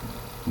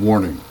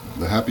Warning: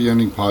 the Happy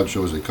Ending Pod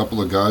Show is a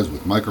couple of guys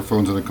with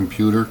microphones and a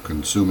computer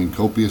consuming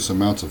copious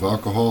amounts of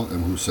alcohol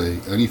and who say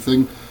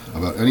anything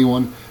about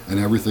anyone and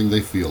everything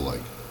they feel like.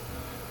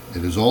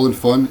 It is all in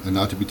fun and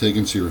not to be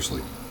taken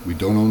seriously. We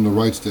don't own the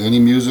rights to any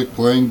music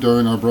playing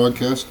during our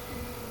broadcast.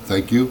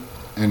 Thank you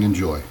and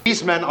enjoy.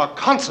 These men are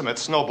consummate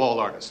snowball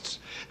artists.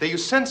 They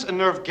use sense and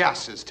nerve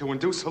gases to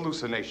induce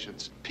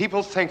hallucinations.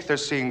 People think they're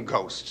seeing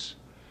ghosts.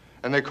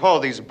 And they call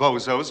these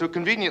bozos who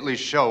conveniently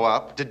show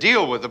up to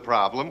deal with the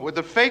problem with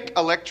a fake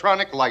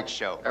electronic light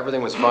show.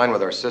 Everything was fine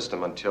with our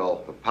system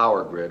until the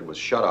power grid was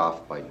shut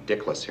off by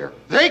Dickless here.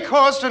 They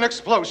caused an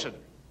explosion.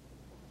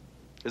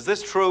 Is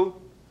this true?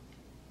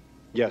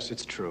 Yes,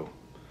 it's true.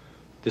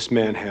 This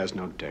man has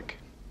no dick.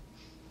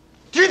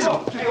 Jesus!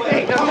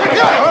 Break it up.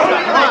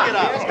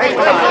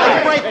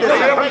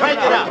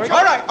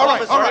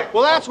 All right.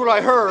 Well, that's what I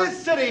heard.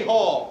 This City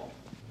Hall.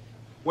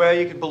 Well,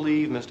 you could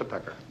believe Mr.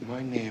 Pecker.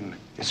 My name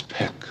is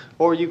Peck.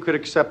 Or you could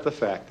accept the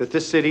fact that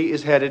this city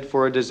is headed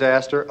for a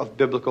disaster of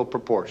biblical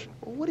proportion.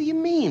 What do you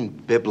mean,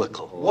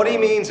 biblical? What he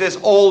means is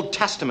Old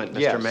Testament, Mr.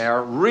 Yes.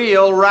 Mayor.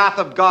 Real wrath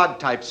of God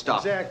type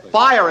stuff. Exactly.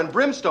 Fire and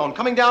brimstone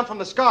coming down from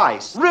the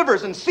skies.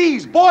 Rivers and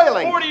seas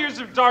boiling. 40 years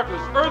of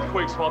darkness,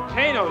 earthquakes,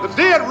 volcanoes. The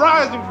dead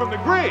rising from the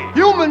grave.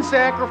 Human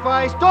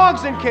sacrifice,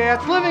 dogs and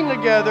cats living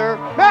together,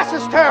 mass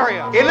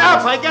hysteria.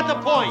 Enough! I get the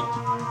point.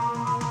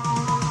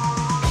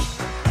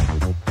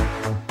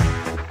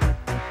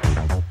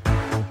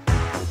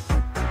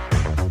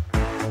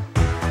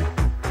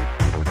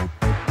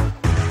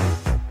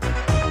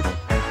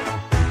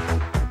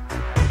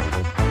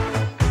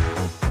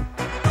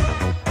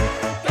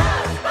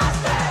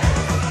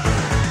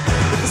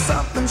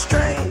 Something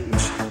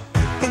strange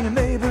in your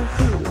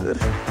neighborhood.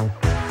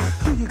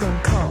 Who you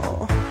gonna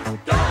call?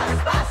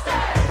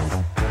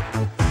 Ghostbusters!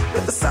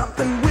 If there's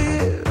something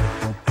weird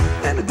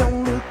and it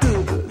don't look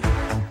good,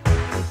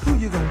 who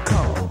you gonna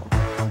call?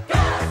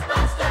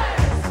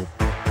 Ghostbusters!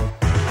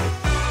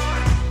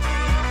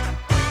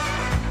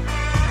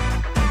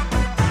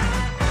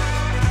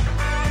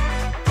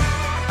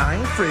 I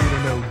ain't afraid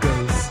of no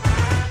ghosts.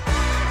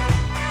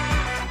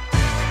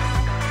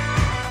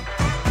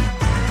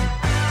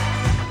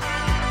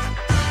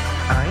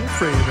 I ain't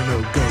afraid of no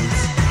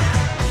ghosts.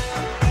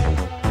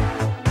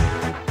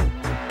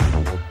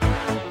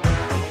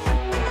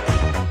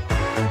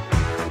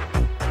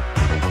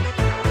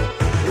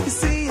 If you're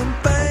seeing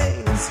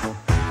things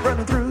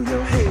running through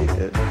your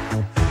head,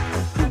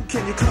 who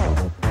can you call?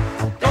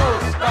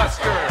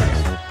 Ghostbusters!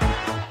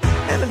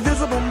 An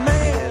invisible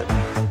man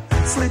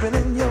sleeping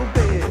in your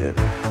bed.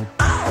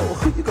 Oh,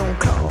 who you gonna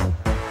call?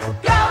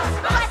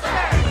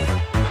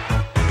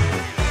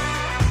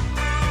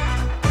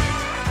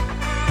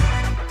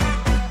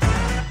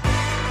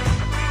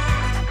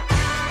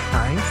 I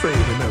ain't afraid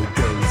of no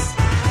ghosts.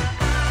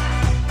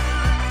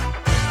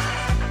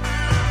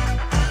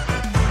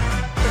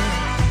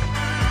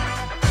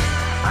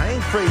 I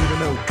ain't afraid of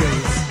no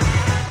ghosts.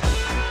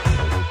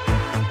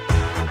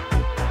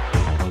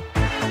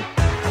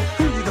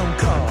 Who you gonna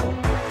call?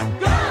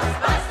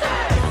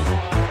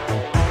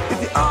 If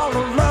you're all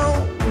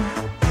alone,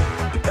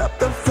 pick up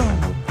the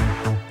phone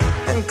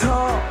and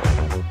call.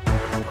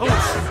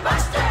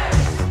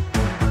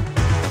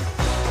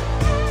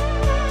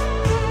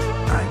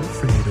 I ain't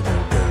afraid of no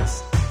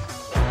ghosts.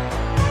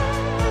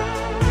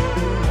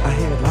 I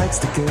hear it likes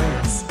the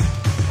girls.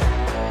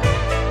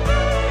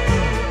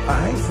 I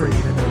ain't afraid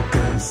of no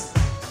ghosts.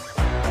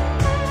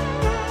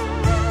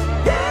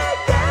 Yeah,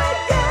 yeah,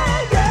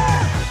 yeah, yeah.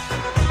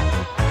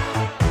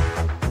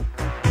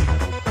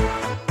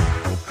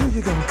 Who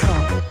you gonna call?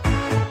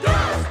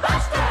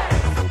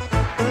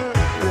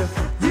 If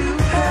you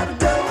had a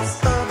dose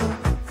of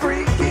a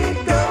freaky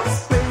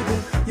ghost, baby,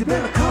 you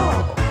better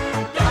call.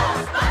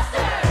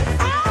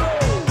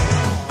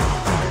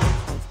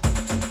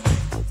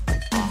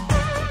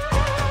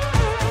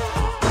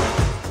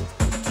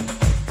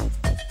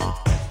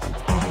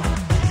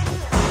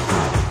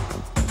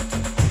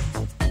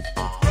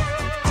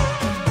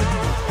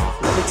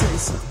 Let me tell you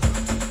something.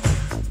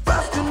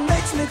 Bustin'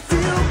 makes me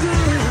feel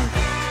good.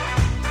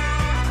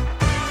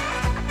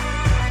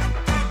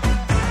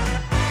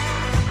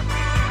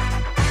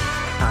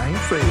 I ain't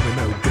afraid of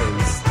no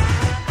ghosts.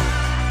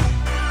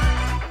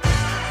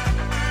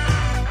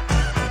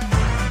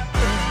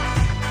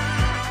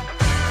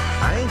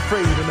 I ain't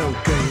afraid of no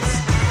ghosts.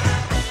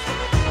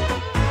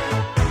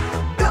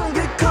 Don't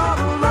get caught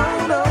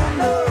alone, no,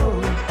 no.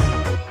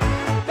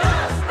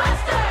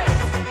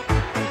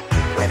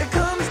 When it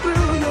comes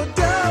through your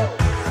door,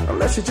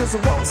 unless you just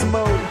want some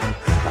more,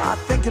 I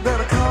think you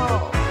better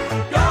call.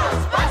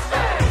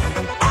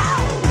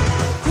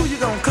 Who you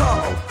gonna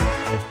call?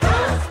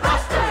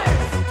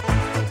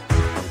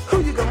 Who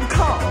you gonna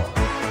call?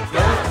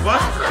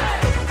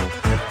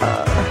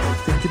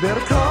 Think you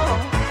better call.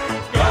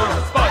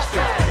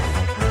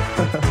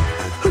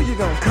 Who you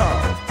gonna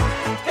call?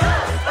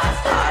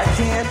 I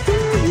can't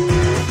hear you.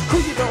 Who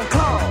you gonna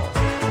call?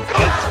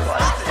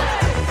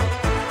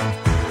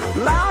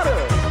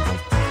 Louder.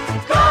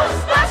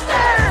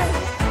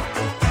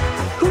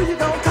 Who you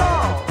gonna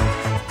call?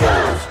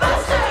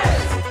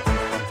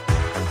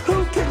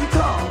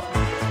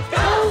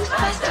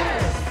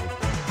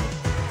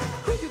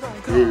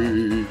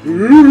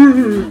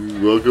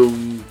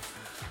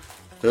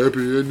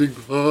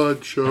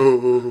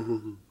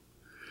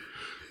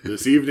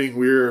 This evening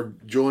we're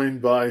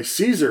joined by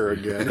Caesar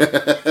again.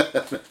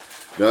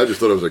 No, I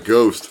just thought it was a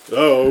ghost.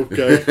 Oh,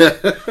 okay.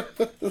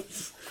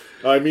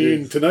 I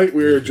mean, tonight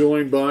we're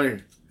joined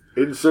by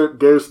insert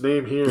ghost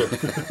name here.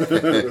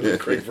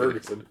 Craig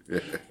Ferguson.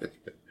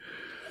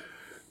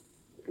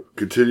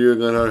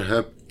 Continuing on our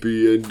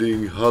happy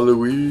ending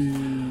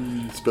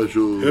Halloween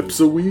special.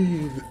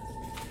 Hepsaween.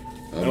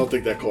 I don't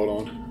think that caught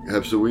on.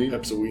 Hepsaween?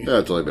 Hepsaween. Yeah,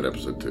 it's only been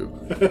episode 2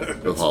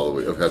 of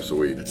Halloween, of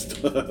Hepsaween.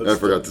 I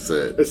forgot to say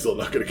it. It's still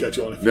not going to catch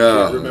on if you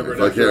No, can't remember it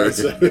if I after I can't.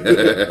 say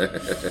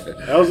it.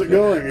 How's it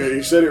going?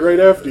 You said it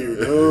right after you.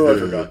 Oh, I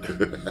forgot.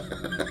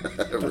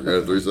 I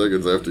forgot 3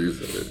 seconds after you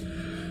said it.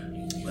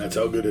 That's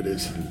how good it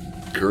is.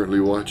 Currently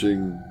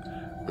watching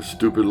a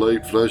stupid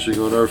light flashing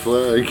on our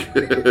flag.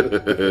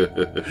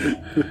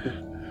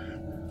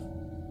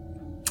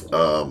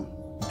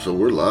 So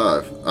we're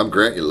live. I'm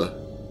Grantula.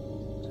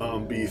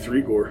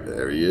 B3 Gore.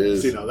 There he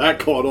is. See, now that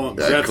caught on.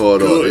 That That's caught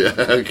good. on.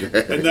 Yeah,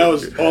 okay. And that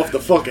was off the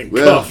fucking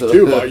cuff,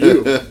 too, by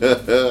you.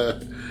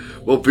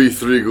 Well,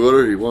 B3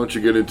 Gore, why don't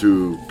you get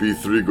into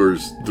B3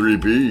 Gore's 3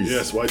 Bs?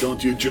 Yes, why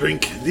don't you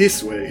drink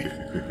this way?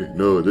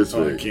 No, this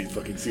Oh, way. I can't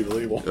fucking see the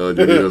label. Do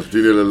you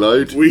need a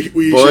light? We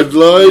Bud should-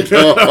 Light?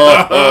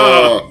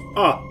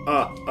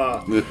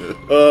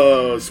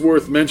 It's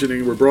worth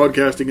mentioning we're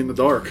broadcasting in the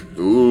dark.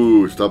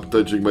 Ooh, stop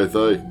touching my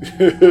thigh.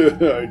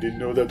 I didn't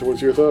know that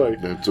was your thigh.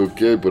 That's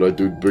okay, but I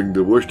do bring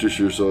the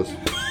Worcestershire sauce.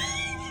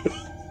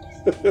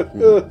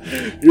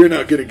 You're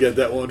not going to get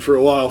that one for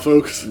a while,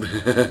 folks.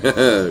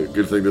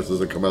 Good thing this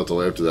doesn't come out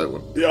till after that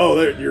one. Oh,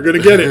 there, you're going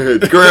to get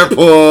it.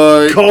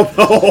 Grandpa!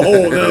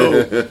 Oh,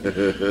 no.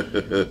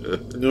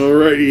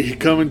 Alrighty,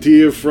 coming to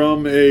you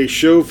from a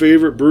show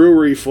favorite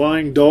brewery,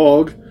 Flying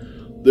Dog.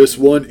 This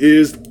one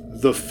is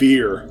The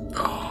Fear.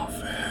 Oh,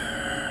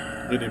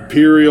 fair. An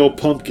Imperial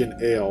Pumpkin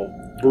Ale,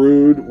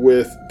 brewed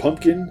with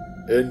pumpkin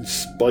and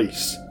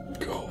spice.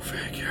 Go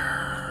figure.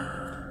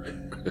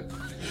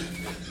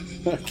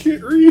 I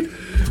can't read.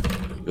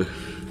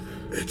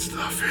 It's the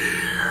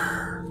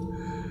fear.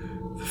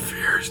 The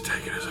fear is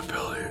taking his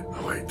ability.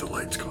 Oh, wait, the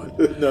light's gone.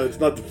 No, it's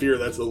not the fear,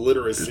 that's the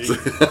literacy.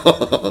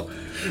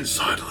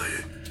 Suddenly,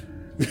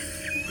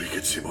 we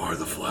can see more of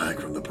the flag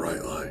from the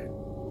bright light.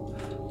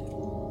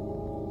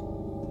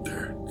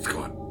 There, it's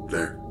gone.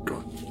 There,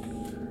 gone.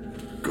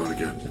 Gone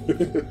again.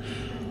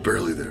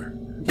 Barely there.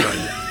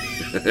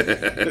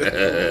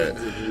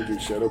 You do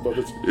shadow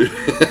puppets?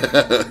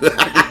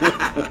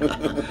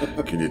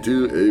 Can you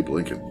do a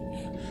blinking?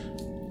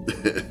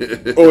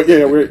 Oh,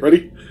 yeah, we're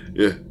ready?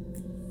 Yeah.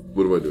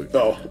 What am I doing?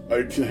 Oh,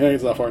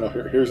 it's not far enough.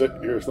 Here's it.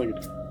 Here's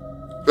Lincoln.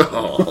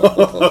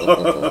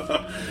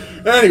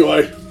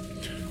 Anyway.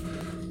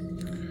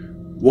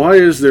 Why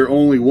is there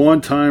only one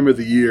time of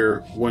the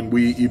year when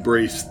we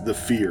embrace the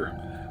fear?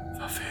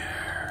 The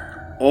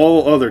fear.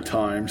 All other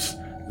times,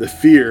 the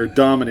fear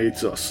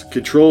dominates us,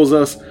 controls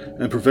us,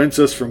 and prevents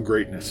us from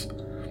greatness.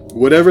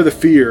 Whatever the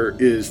fear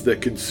is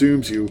that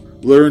consumes you,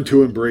 learn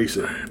to embrace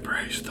it.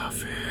 Embrace the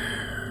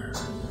fear.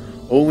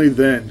 Only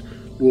then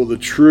will the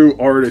true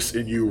artist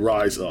in you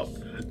rise up.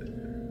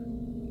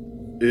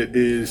 It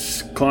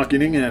is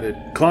clocking in at an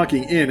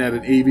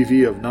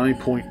ABV of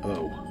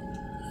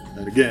 9.0.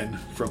 And again,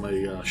 from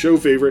a show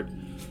favorite.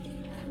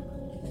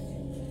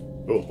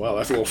 Oh, wow,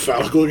 that's a little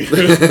phallic looking.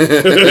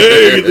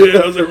 Hey,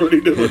 how's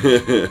everybody doing?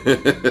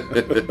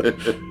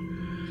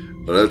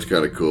 Well, that's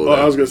kind of cool. Oh,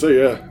 I was going to say,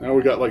 yeah. Now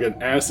we got like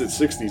an acid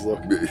 60s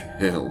look.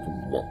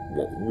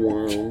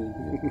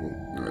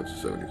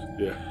 That's the 70s.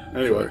 Yeah.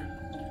 Anyway,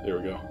 there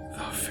we go.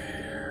 The fear.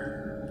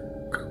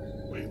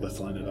 Wait, let's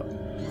line it up.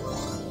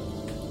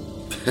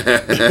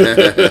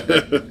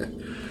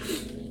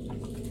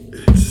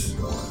 It's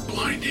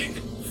blinding.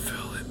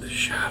 Fill in the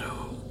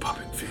shadow.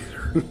 Puppet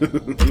feeder.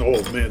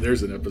 Oh, man,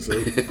 there's an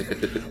episode.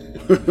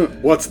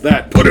 What's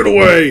that? Put it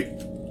away!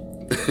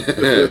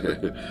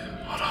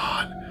 Hold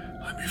on.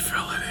 Let me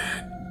fill it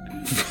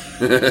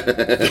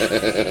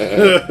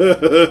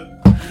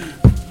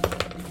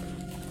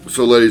in.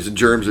 So, ladies and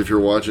germs, if you're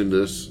watching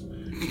this,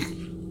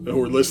 Oh,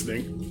 we're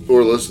listening.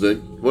 or listening,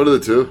 one of the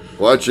two,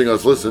 watching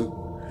us listen,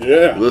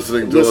 Yeah.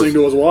 listening to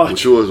us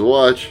watch. To us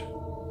watch.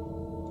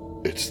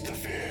 It's the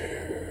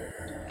fear.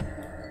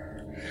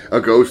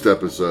 A ghost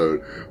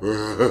episode.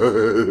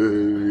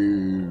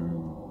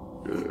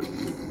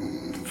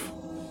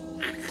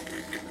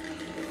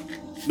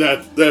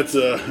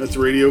 That's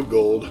radio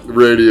gold.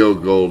 Radio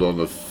gold on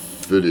the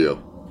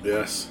video.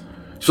 Yes.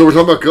 So we're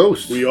talking about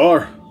ghosts. We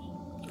are.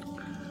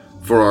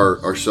 For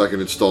our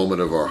second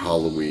installment of our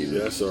Halloween.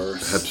 Yes, our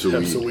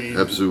Hepsaween.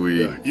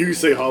 Yeah. You can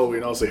say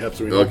Halloween, I'll say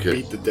Hepsaween. I'll Okay.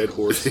 beat the dead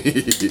horse.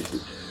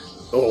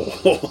 Oh.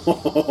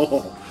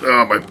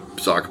 Oh, my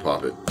sock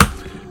puppet.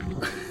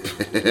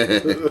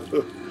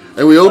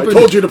 And we I opened.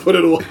 told you to put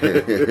it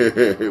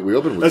away. We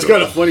opened with That's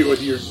kind of funny when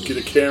you get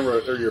a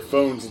camera or your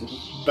phone's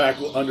back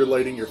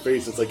underlighting your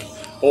face. It's like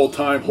old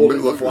time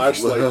holding the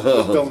flashlight.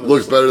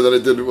 Looks better than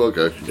it did.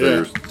 Okay.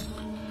 Yeah. Figures.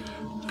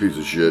 Piece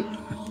of shit.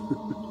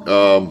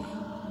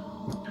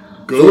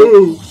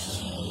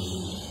 Ghosts.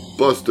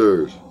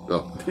 Busters.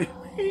 Oh.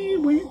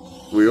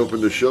 We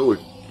opened the show with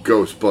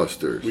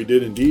Ghostbusters. We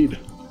did indeed.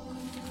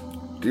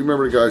 Do you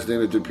remember the guy's name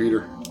that did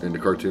Peter in the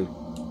cartoon?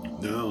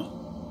 No.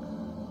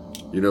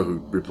 You know who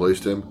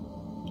replaced him?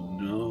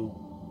 No.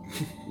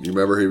 You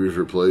remember he was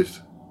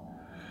replaced?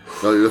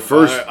 No, the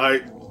first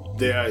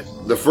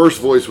the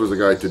first voice was the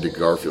guy that did the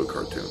Garfield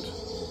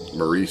cartoons.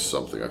 Maurice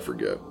something, I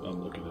forget.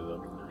 I'm looking it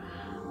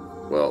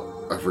up.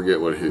 Well, I forget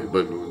what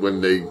but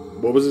when they...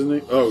 What was his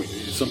name? Oh,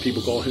 some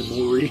people call him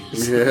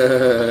Maurice.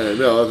 Yeah,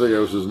 no, I think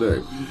that was his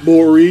name.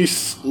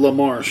 Maurice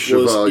LaMarche was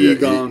Chevalier,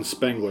 Egon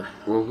Spengler.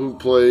 Well, who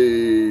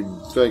played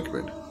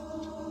Venkman?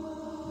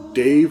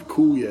 Dave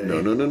Coulier.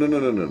 No,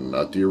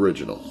 not the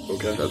original.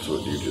 Okay. That's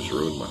what you just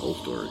ruined my whole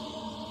story.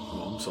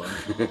 Oh, I'm sorry.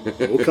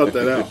 We'll cut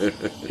that out.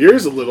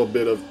 Here's a little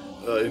bit of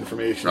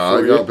information for I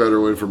you. got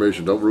better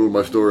information. Don't ruin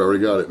my story. I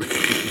already got it. Do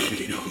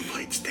you know who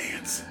played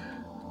Stance?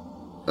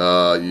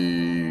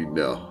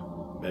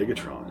 No.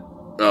 Megatron.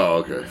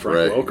 Oh, okay.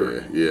 Frank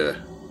Welker. Yeah.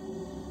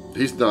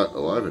 He's not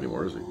alive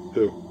anymore, is he?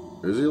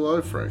 Who? Is he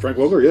alive, Frank? Frank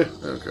Welker, yeah.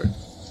 Okay.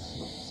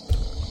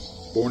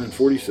 Born in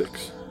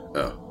 46.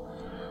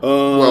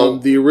 Oh.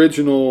 The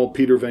original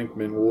Peter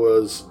Venkman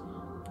was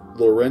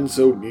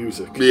Lorenzo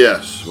Music.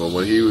 Yes. Well,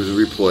 when he was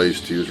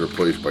replaced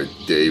by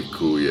Dave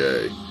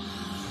Coulier.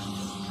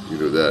 You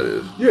know who that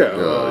is? Yeah.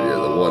 The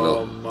one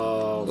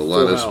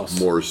Alanis Full House.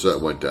 Morissette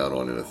went down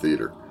on in a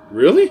theater.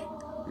 Really?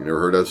 You never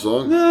heard that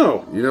song?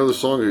 No. You know the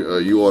song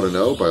You Ought to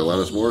Know by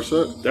Alanis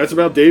Morissette? That's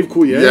about Dave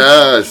Coulier?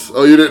 Yes.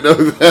 Oh, you didn't know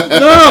that?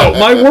 No,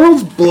 my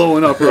world's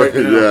blowing up right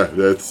now. Yeah,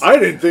 that's... I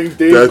didn't think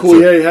Dave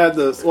Coulier had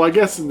the... Well, I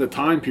guess in the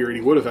time period,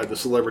 he would have had the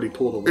celebrity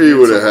pull the weight. He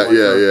would have had... like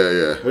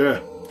Yeah.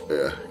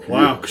 Yeah.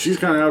 Wow, 'cause she's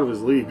kind of out of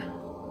his league.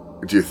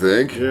 Do you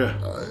think? Yeah.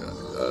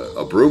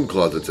 A broom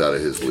closet's out of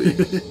his league.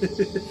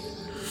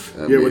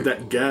 I mean, with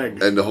that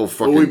gag. And the whole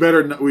fucking...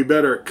 Well, we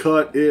better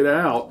cut it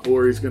out,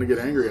 or he's going to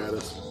get angry at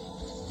us.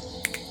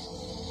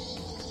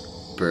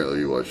 Apparently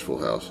you watched Full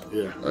House.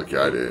 Yeah. Okay,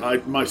 I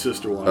did. My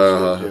sister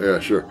watched it. Yeah,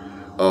 sure.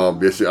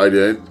 Yes, I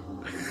didn't.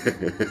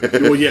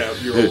 Well, yeah,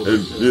 you're older.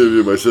 And neither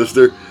did my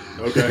sister.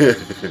 Okay.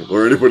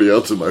 Or anybody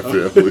else in my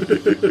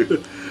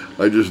family.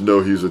 I just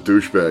know he's a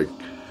douchebag.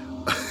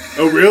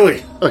 Oh,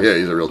 really? Oh, yeah,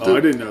 he's a real douche. I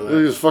didn't know that.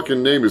 His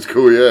fucking name is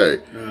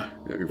Coulier. Yeah.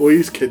 Well,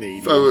 he's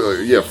Canadian.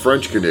 Yeah,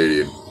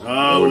 French-Canadian.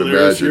 I would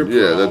imagine.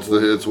 Yeah, that's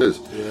his.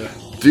 Yeah.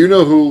 Do you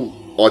know who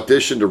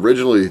auditioned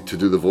originally to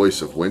do the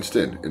voice of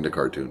Winston in the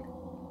cartoon?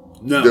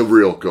 No. The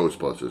real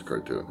Ghostbusters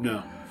cartoon.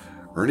 No.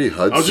 Ernie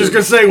Hudson. I was just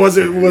going to say, was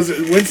it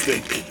Winston?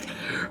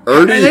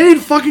 Ernie, and they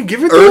didn't fucking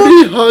give it to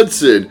Ernie him?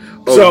 Hudson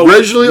So,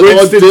 originally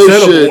Winston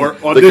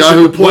auditioned the guy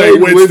who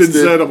played Winston,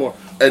 Zeddemore.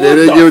 And they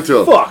didn't give it to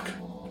him. Fuck?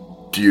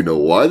 Do you know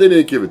why they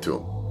didn't give it to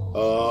him?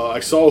 I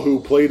saw who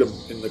played him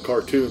in the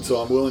cartoon, so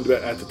I'm willing to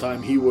bet at the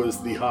time he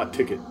was the hot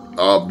ticket.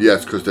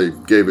 Yes, because they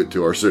gave it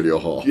to Arsenio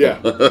Hall.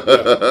 Yeah.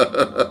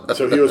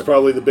 So he was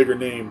probably the bigger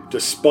name,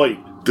 despite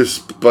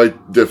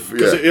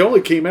because it only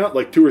came out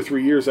like 2 or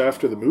 3 years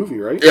after the movie,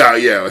 right?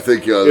 Yeah. I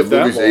think the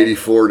movie's long.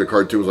 84, the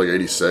cartoon was like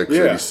 86,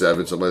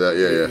 87, something like that.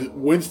 Yeah.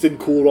 Winston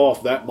cooled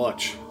off that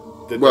much.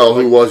 Well,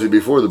 who was he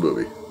before the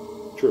movie?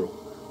 True.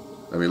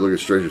 I mean, look at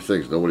Stranger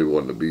Things. Nobody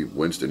wanted to be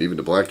Winston. Even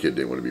the black kid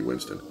didn't want to be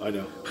Winston. I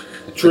know.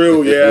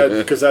 True, yeah,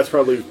 because that's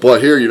probably...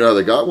 But here, you know how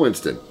they got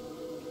Winston?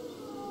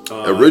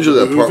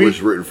 Originally, that part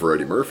was written for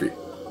Eddie Murphy.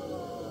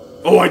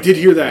 Oh, I did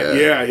hear that.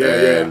 Yeah.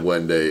 And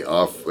when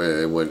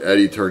when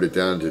Eddie turned it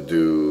down to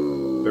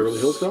do... Beverly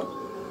Hills Cop?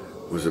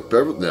 Was it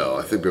Beverly? No,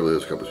 I think Beverly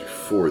Hills Cop was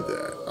before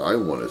that. I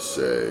want to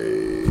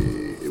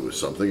say it was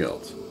something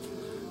else.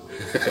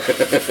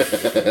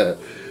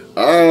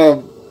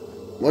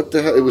 What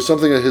the hell? It was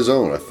something of his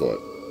own, I thought.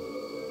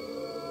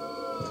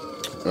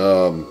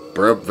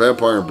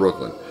 Vampire in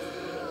Brooklyn.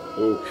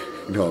 Oh.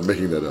 No, I'm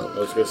making that up. I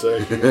was going to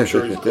say, I'm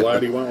sure he's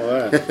glad he went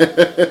with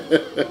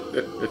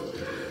that.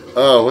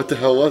 Oh, what the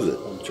hell was it?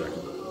 I'm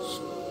checking.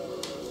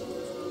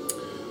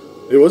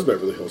 It was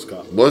Beverly Hills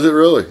Cop. Was it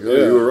really? Oh,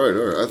 Yeah. You were right.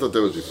 All right. I thought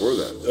that was before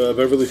that.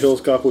 Beverly Hills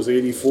Cop was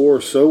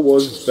 84, so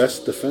was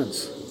Best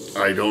Defense.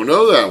 I don't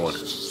know that one.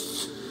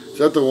 Is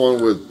that the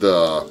one with...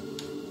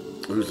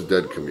 who's the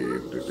dead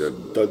comedian?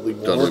 Dudley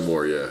Moore. Dudley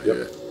Moore, yeah.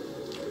 Yep.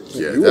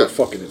 Yeah, You were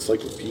fucking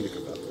encyclopedic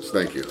about this.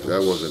 Thank you.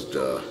 That wasn't...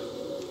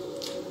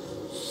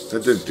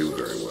 that didn't do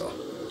very well.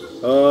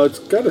 It's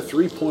got a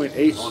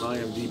 3.8 on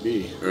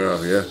IMDb.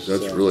 Oh, yeah.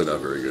 That's really not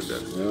very good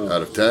then. No.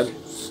 Out of 10?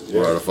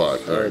 Or out of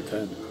 5? Out of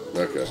 10.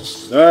 Okay.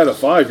 Out of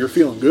 5, you're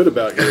feeling good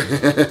about your...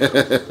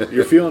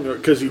 You're feeling...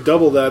 Because you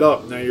double that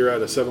up, now you're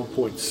at a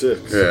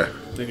 7.6. Yeah.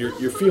 And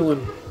you're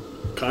feeling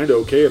kind of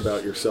okay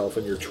about yourself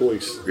and your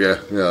choice. Yeah,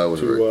 that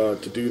was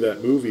to do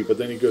that movie, but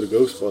then you go to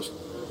Ghostbusters.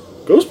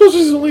 Ghostbusters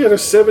is only at a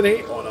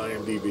 7.8 on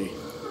IMDb.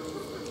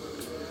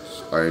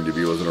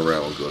 IMDb wasn't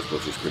around when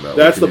Ghostbusters came out.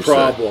 That's the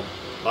problem.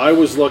 I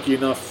was lucky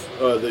enough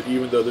that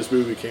even though this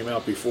movie came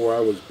out before I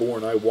was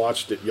born, I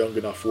watched it young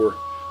enough where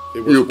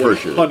it was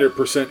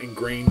 100%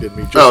 ingrained in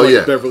me, just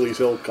like Beverly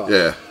Hills Cop.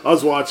 Yeah. I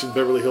was watching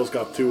Beverly Hills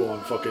Cop 2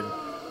 on fucking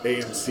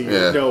AMC.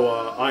 Yeah. No,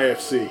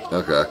 IFC.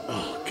 Okay.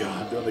 Oh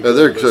God, don't they Yeah, go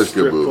they're to the such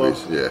good strip club?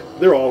 movies. Yeah.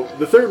 They're all.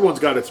 The third one's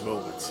got its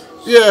moments.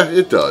 Yeah,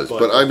 it does.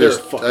 But I they're miss.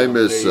 fucking I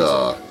miss.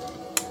 amazing.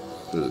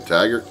 Is it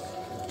Taggart?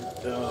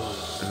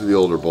 The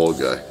older bald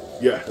guy.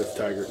 Yeah, that's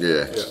Tiger.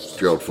 Yeah.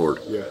 Gerald Ford.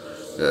 Yeah.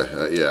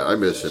 Yeah. I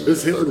miss him.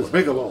 This in him the with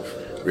third the one. Megaloff.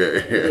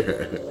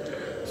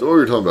 Yeah. So what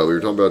were we talking about? We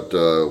were talking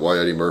about why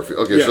Eddie Murphy.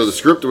 Okay, so Yes. the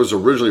script was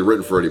originally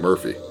written for Eddie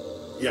Murphy.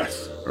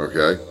 Yes.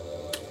 Okay.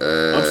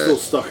 I'm still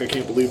stuck. I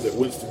can't believe that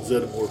Winston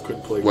Zeddemore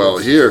couldn't play. Well,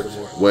 Winston here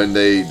Zeddemore.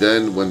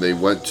 when they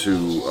went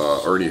to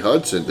Ernie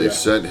Hudson, they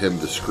sent him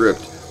the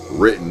script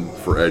written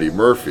for Eddie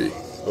Murphy.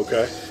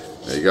 Okay.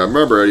 Now you got to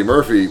remember, Eddie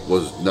Murphy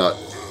was not.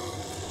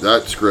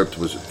 That script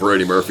was for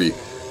Eddie Murphy,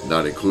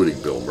 not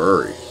including Bill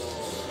Murray.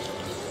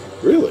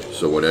 Really?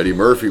 So when Eddie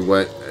Murphy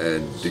went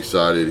and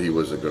decided he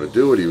wasn't going to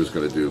do it, he was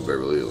going to do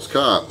Beverly Hills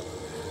Cop.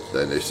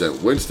 Then they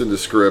sent Winston the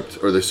script,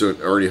 or they sent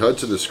Ernie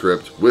Hudson the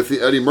script with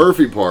the Eddie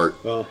Murphy part.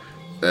 Oh.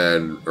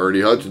 And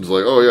Ernie Hudson's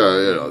like, oh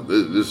yeah,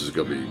 this is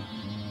going to be,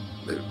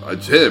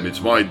 it's him,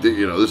 it's my,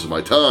 this is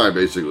my time,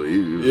 basically.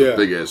 It was a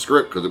big ass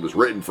script because it was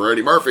written for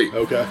Eddie Murphy.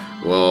 Okay.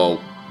 Well,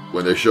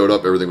 when they showed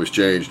up, everything was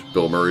changed.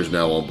 Bill Murray's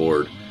now on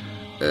board,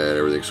 and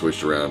everything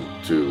switched around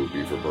to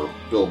be for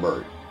Bill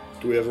Murray.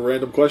 Do we have a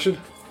random question?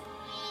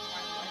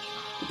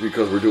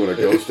 Because we're doing a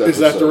ghost episode. Is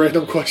that the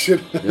random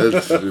question?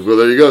 Well,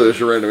 there you go. There's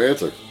your random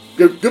answer.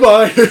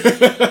 Goodbye.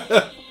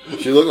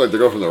 She looked like the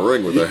girl from The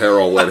Ring with her hair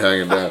all wet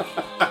hanging down.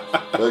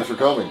 Thanks for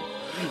coming.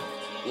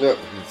 Yeah.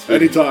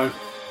 Anytime.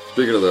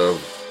 Speaking of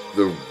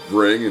the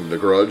Ring and The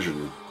Grudge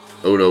and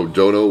Ono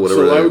Dono,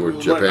 whatever So they were,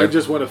 Japan. I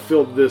just want to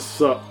fill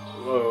this up,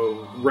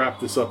 wrap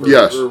this up.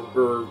 Yes.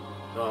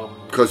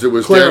 Because it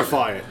was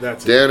clarify it.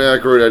 That's Dan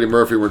Aykroyd, Eddie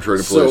Murphy were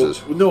trading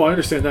places. No, I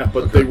understand that,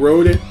 but they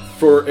wrote it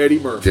for Eddie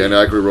Murphy. Dan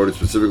Aykroyd wrote it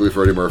specifically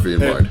for Eddie Murphy in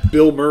mind.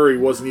 Bill Murray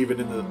wasn't even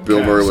in the Bill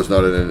cast. Murray was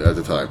not in it at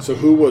the time. So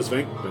who was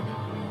Venkman?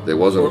 They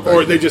wasn't.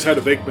 Or they just had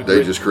a Venkman.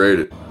 They just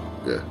created.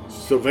 Yeah.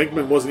 So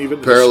Venkman wasn't even.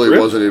 Apparently, in the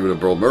it wasn't even a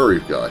Bill Murray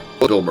guy.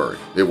 Bill Murray.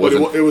 It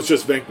wasn't. It was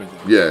just Venkman.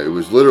 Yeah, it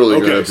was literally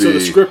going to be. So the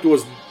script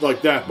was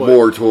like that, but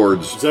more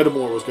towards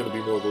Zeddemore was going to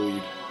be more the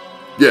lead.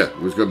 Yeah, it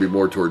was going to be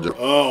more towards.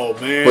 Oh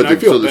man, I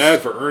feel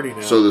bad for Ernie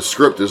now. So the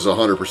script is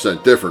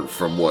 100% different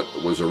from what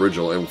was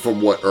original and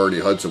from what Ernie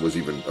Hudson was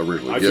even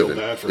originally given.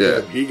 I feel bad for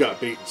him. He got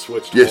bait and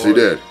switched. Yes, hard.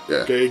 he did. Yeah.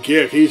 Okay,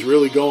 yeah, he's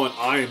really going.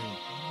 I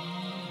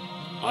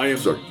am.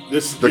 Sorry.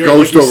 This the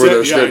ghost like over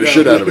there scared the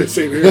shit out of me.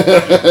 Same here.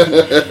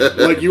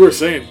 Like you were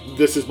saying,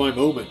 this is my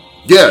moment.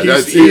 Yeah,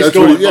 that's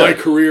going. What, my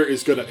career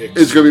is going to.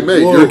 It's going to be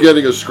made. You're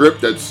getting a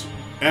script that's.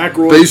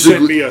 Aykroyd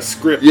sent me a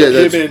script. Yeah,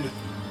 that him and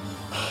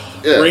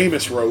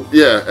Ramis wrote.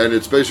 Yeah, and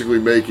it's basically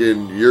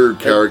making your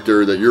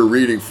character that you're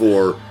reading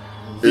for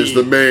is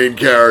the main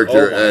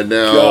character, and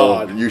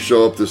now you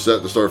show up to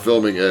set to start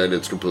filming, and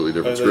it's completely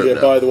different script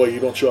now. By the way, you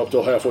don't show up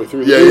till halfway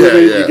through the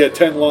movie. You get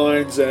 10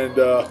 lines, and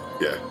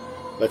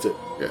that's it.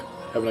 Yeah.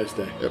 Have a nice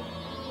day. Yep.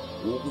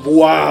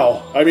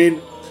 Wow. I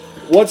mean,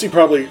 once he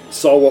probably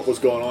saw what was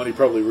going on, he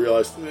probably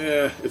realized,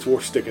 it's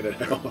worth sticking it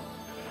out.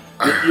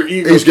 Your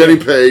ego He's getting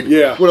paid.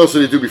 Yeah. What else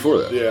did he do before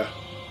that? Yeah.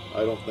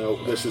 I don't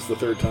know. This is the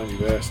third time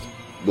you've asked.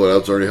 What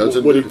else Ernie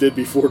Hudson What did? he did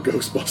before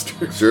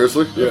Ghostbusters.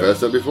 Seriously? Yeah. I've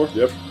asked that before?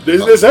 Yep.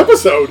 This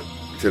episode.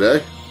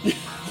 Today?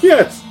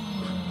 Yes.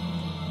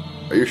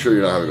 Are you sure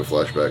you're not having a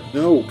flashback?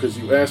 No, because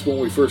you asked when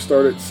we first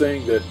started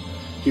saying that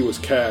he was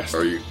cast.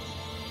 Are you?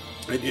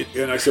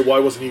 And I said, why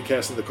wasn't he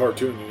cast in the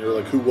cartoon? And you're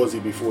like, who was he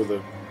before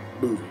the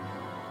movie?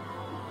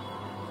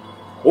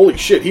 Holy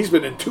shit, he's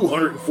been in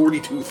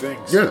 242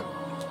 things. Yeah.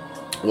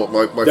 Well,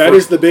 that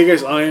is the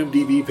biggest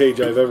IMDb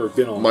page I've ever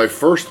been on. My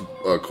first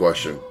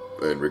question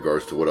in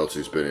regards to what else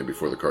he's been in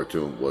before the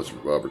cartoon was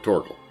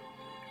rhetorical.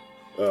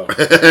 Oh,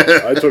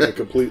 I took it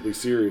completely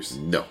serious.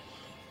 No.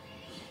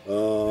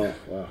 Oh,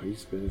 wow,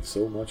 he's been in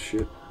so much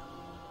shit.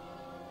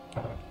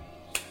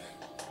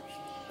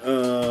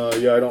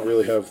 Yeah, I don't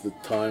really have the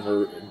time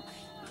or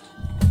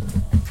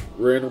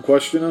random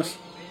question us.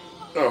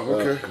 Oh,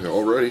 okay.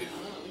 Already.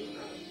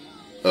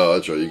 Oh,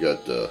 that's right. You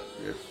got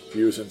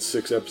He was in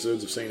 6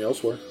 episodes of St.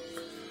 Elsewhere.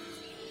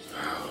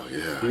 Oh,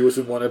 yeah. He was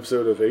in 1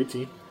 episode of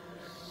 18.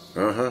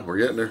 We're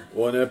getting there.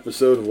 1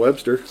 episode of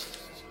Webster.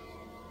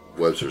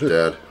 Webster's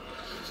dad.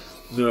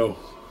 No.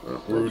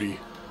 Rudy.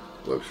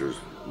 Webster's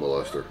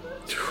molester.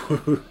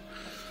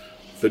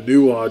 The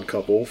New Odd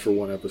Couple for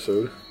 1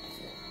 episode.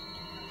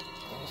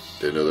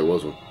 Didn't know there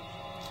was one.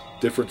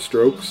 Different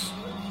Strokes.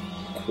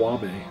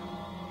 Kwame.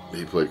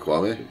 He played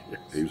Kwame?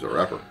 He was a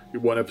rapper.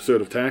 1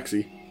 episode of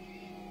Taxi.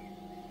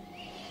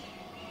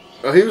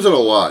 He was in a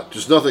lot,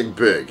 just nothing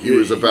big. He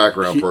was a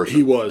background person.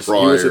 He was. He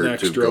was an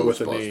extra with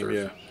a name, Ghostbusters.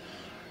 yeah.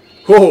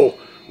 Oh,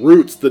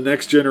 Roots, The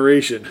Next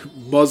Generation.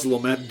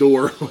 Muslim at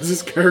door was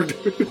his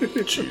character.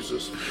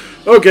 Jesus.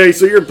 Okay,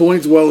 so your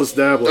point's well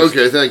established.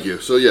 Okay, thank you.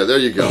 So, yeah, there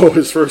you go. Oh,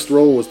 his first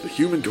role was the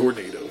Human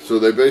Tornado. So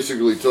they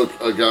basically took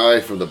a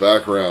guy from the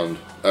background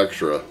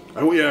extra.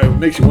 Oh, yeah, it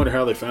makes you wonder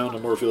how they found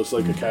him or if it was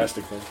like a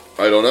casting thing.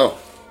 I don't know.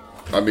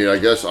 I mean, I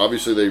guess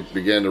obviously they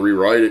began to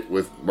rewrite it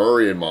with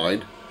Murray in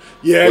mind.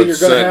 Yeah, but you're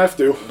going to have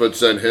to. But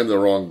send him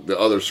the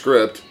other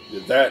script.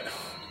 That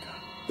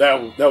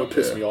would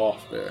piss me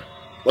off. Yeah.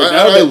 Like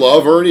I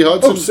love Ernie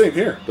Hudson. Oh, same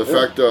here. The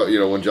fact,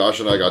 when Josh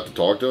and I got to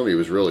talk to him, he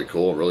was really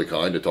cool and really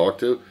kind to talk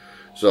to.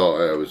 So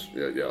it was,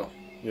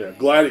 Yeah,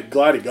 glad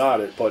he got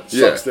it, but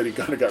sucks that he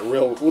kind of got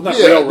not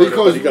yeah,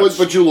 railroaded.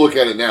 but you look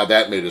at it now,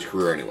 that made his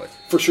career anyway.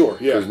 For sure,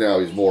 yeah. Because now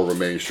he's more of a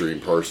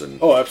mainstream person.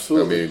 Oh,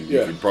 absolutely. I mean,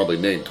 you can probably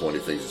name 20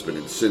 things he's been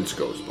in since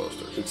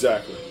Ghostbusters.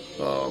 Exactly.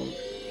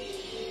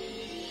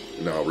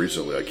 Now,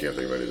 recently, I can't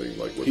think of anything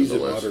like within He's the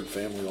in last. Modern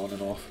Family on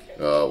and off.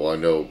 Well, I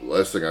know.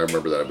 Last thing I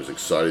remember that I was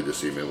excited to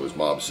see him in was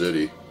Mob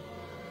City.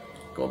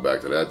 Going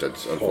back to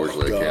that's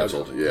unfortunately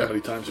canceled. Yeah. How many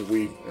times have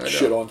we I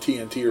shit know. on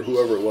TNT or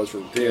whoever it was for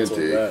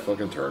canceling TNT, that?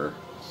 fucking Turner.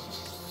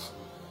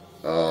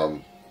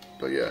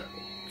 But yeah.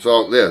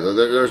 So yeah,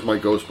 there's my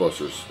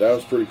Ghostbusters That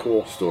was pretty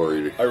cool.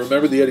 story. I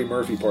remember the Eddie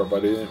Murphy part, but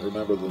I didn't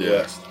remember the Yeah.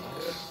 rest.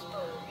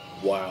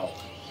 Wow.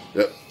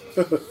 Yep.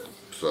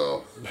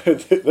 So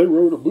They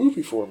wrote a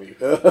movie for me.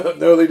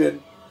 No, they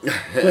didn't.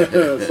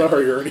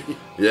 Sorry, Ernie.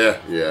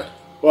 yeah.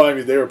 Well, I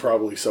mean, they were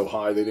probably so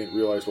high they didn't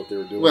realize what they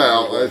were doing.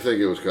 Well, anyway. I think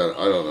it was kind of.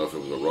 I don't know if it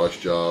was a rush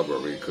job or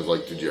because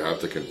did you have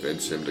to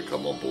convince him to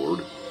come on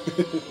board?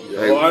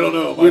 Well, I don't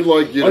know. We'd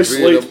like you my to be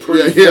slate's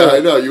pretty yeah, full. I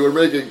know. You were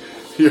making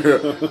your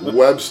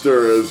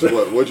Webster as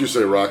what'd you say,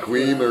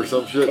 Raquim or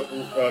some shit?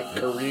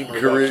 Kareem. or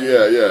Korean,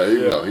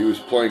 Rakim. he was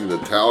playing the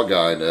towel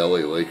guy in the LA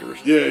Lakers.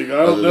 Yeah,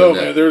 I don't know,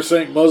 man. They were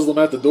saying Muslim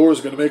at the door is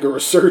going to make a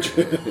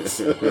resurgence.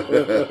 He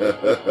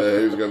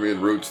was going to be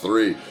in Roots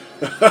 3.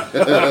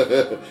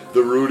 The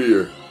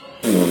Rudier.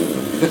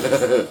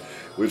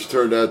 Which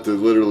turned out to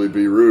literally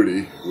be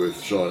Rudy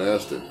with Sean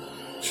Astin.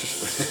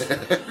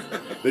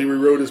 They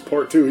rewrote his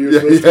part too. He was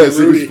Yes, he was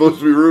Rudy. supposed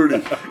to be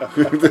Rudy.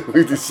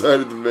 We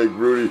decided to make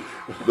Rudy,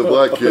 the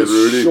black kid,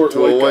 Rudy, short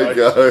to a white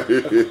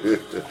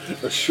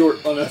guy. A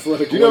short,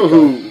 unathletic. Do you know white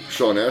who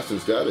Sean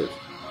Astin's dad is? guy.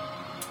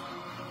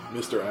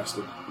 Mr.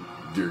 Astin?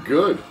 You're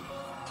good.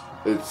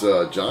 It's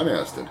John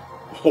Astin.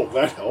 Oh,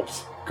 that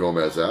helps.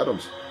 Gomez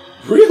Adams.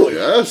 Really?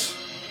 Yes.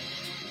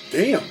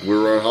 Damn.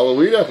 We're on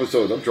Halloween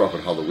episodes. I'm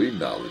dropping Halloween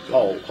knowledge.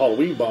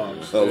 Halloween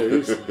bombs. Oh. Yeah,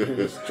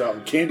 he's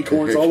dropping candy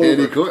corns all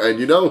Candy over. corn,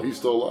 and he's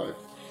still alive.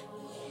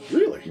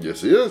 Really?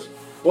 Yes, he is.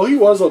 Well, he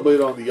was a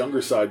bit on the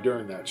younger side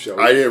during that show.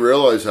 I didn't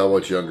realize how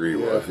much younger he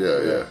was.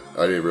 Yeah.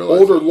 I didn't realize.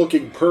 Older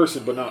looking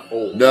person, but not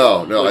old.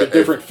 No. Like a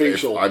different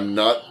facial. If I'm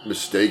not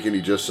mistaken,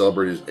 he just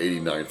celebrated his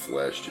 89th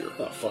last year.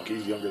 Oh, fuck,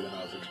 he's younger than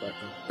I was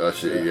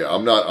expecting. Yeah.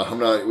 I'm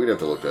not. We'd have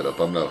to look that up.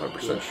 I'm not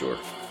 100% sure.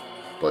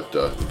 But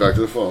back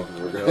to the phone.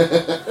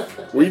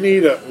 We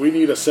need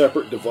a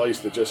separate device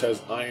that just has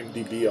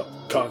IMDb up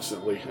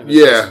constantly and it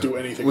Yeah. doesn't do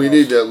anything We else.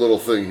 need that little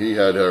thing he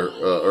had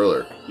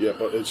earlier. Yeah,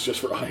 but it's just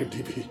for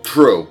IMDb.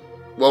 True.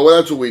 Well,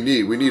 that's what we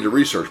need. We need a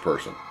research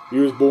person, He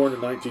was born in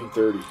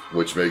 1930.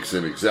 which makes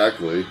him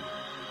exactly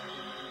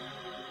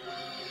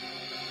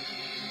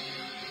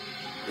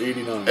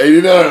 89.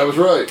 89. I was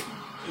right.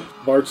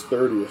 March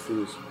 30th he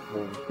was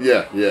born.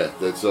 Yeah.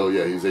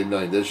 He's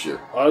 89 this year.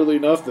 Oddly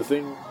enough, the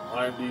thing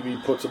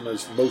IMDb puts him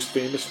as most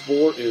famous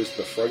for is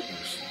The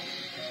Frighteners.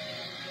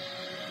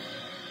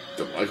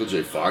 The Michael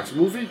J. Fox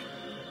movie?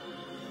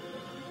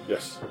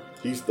 Yes.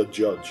 He's the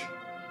judge.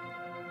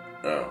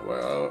 Oh,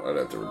 well, I'd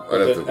have to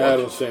Then watch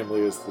Addams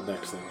Family is the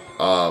next thing.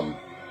 it.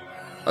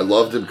 I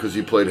loved him because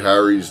he played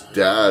Harry's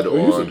dad Oh,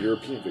 he was on... on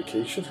European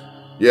Vacation?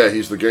 Yeah,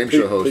 he's the game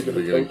show host Pig at the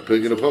in a beginning. Poke.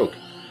 Pig in a Poke.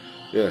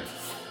 Yeah.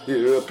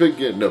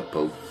 Pig in a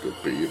poke. Good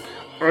pig.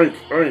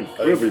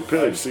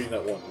 I've seen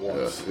that one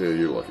once. Yeah,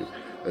 you're lucky.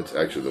 That's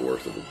actually the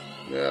worst of them.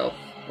 Yeah,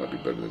 might be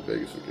better than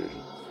Vegas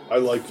Vacation. I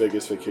like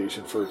Vegas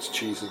Vacation for its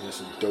cheesiness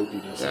and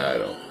dopiness. Nah, I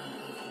don't.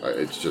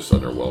 It's just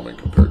underwhelming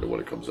compared to what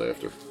it comes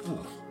after.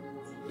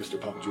 Mr.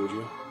 Papa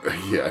Giorgio.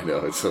 Yeah, I know.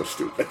 It's so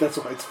stupid. That's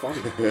why it's funny.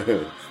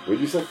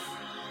 What'd you say?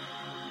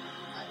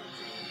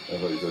 I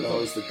thought you said That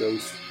was something. the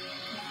ghost.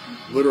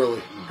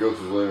 Literally.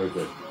 Ghost is laying right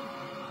there.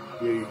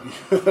 Yeah,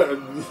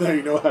 now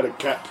you know how to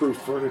cat-proof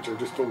furniture.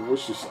 Just put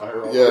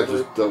Worcestershire all Yeah, over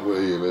just it. don't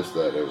way you missed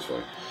that. That was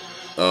funny.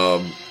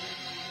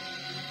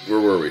 Where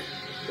were we?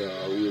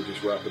 We were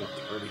just wrapping up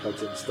the Ernie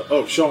Hudson stuff.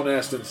 Oh, Sean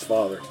Astin's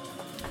father.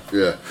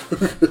 Yeah.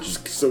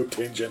 Just so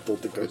tangential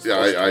to Ghostbusters.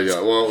 Yeah, I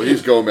know. Well,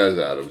 he's Gomez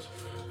Adams.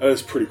 That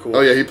is pretty cool.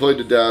 Oh, yeah, he played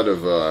the dad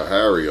of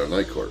Harry on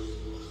Night Court.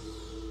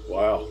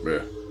 Wow.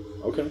 Yeah.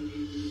 Okay.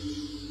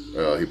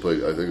 He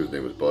played, I think his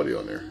name was Buddy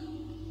on there.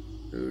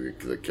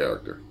 The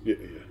character. Yeah.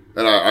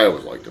 And I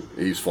always liked him.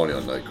 He's funny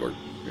on Night Court.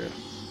 Yeah.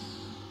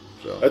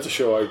 So That's a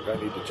show I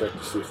need to check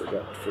to see if I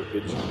got for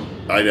binge.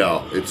 I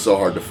know. It's so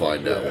hard to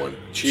find that one.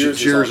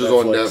 Cheers is is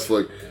on on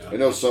Netflix. I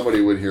know somebody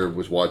in here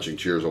was watching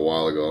Cheers a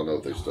while ago. I don't know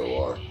if they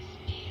still are.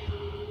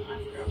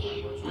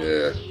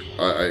 Yeah.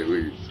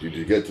 Did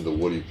you get to the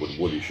Woody when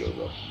Woody shows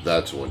up?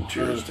 That's when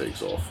Cheers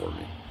takes off for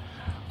me.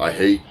 I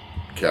hate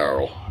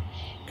Carol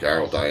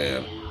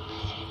Diane.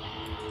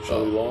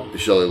 Shelley Long?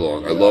 Shelley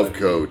Long. I love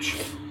Coach,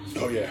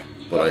 Oh, yeah.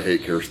 but I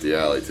hate Kirstie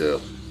Alley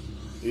too.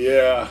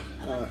 Yeah.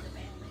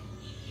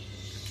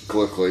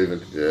 Cliff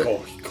Clavin. Yeah.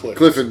 Oh,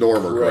 Cliff and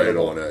Norm are great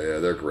Incredible. on that. Yeah,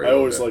 they're great. I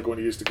always on that. like when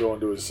he used to go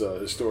into his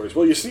stories.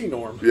 Well, you see,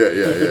 Norm. Yeah.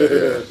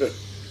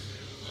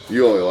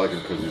 You only like him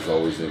because he's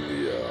always in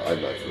the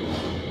IMAX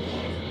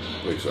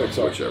movie.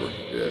 Pixar. Whichever.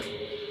 Yeah.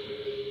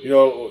 You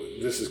know,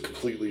 this is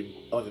completely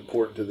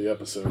unimportant to the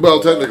episode.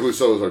 Well, but, technically,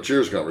 so is our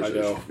Cheers I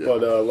conversation. know. Yeah.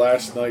 But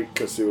last night,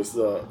 because it was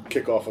the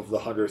kickoff of the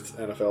 100th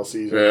NFL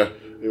season, Yeah.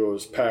 it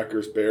was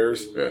Packers,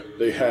 Bears. Yeah.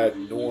 They had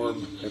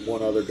Norm and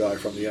one other guy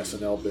from the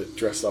SNL bit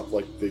dressed up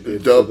like they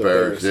did Dub for the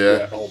Bears,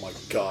 yeah. Oh my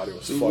God, it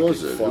was Who fucking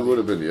was it? funny. Who would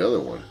have been the other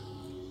one?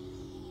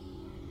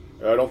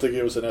 I don't think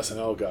it was an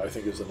SNL guy. I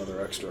think it was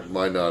another extra.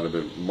 Might have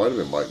been Mike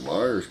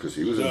Myers because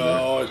he was in there.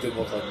 No, it didn't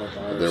look like Mike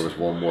Myers. There was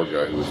one more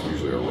guy who was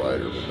usually a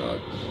writer but not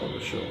on the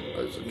show.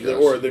 As a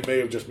guest. Or they may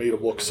have just made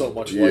him look so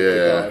much like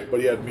the guy, but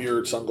he had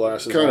mirrored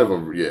sunglasses. Kind on.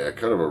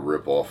 of a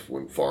rip off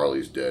when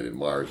Farley's dead and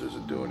Myers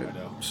isn't doing it. I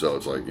know. So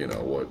it's like, you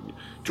know what,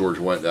 George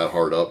went that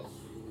hard up.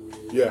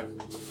 Yeah,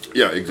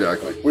 Yeah,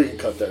 exactly. we can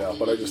cut that out.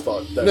 But I just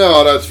thought that.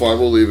 No, that's fine.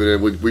 We'll leave it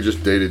in. We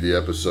just dated the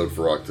episode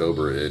for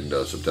October and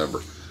September.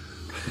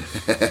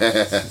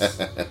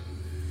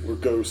 We're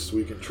ghosts.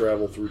 We can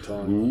travel through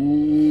time.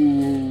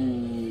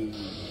 Ooh.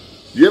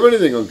 Do you have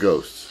anything on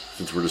ghosts?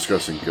 Since we're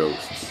discussing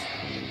ghosts,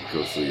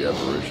 ghostly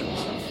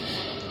apparitions.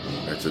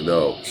 That's a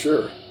no.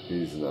 Sure.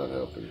 He's not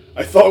helping.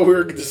 I thought we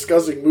were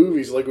discussing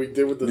movies like we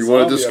did with the. You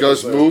want to zombie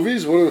discuss episode.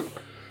 movies?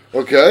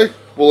 Okay.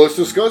 Well, let's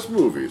discuss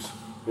movies.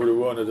 Or do we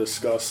want to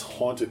discuss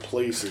haunted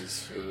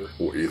places?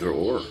 Or either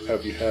or.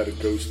 Have you had a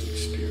ghost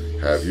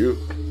experience? Have you?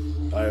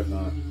 I have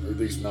not. Or at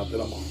least not that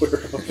I'm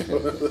aware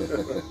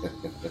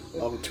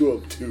of. I'm too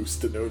obtuse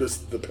to notice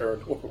the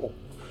paranormal.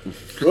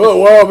 Oh,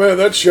 wow, man,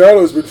 that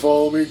shadow's been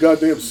following me.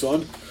 Goddamn,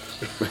 son.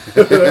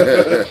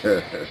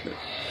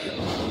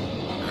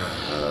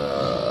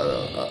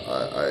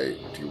 Do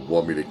you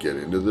want me to get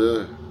into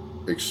the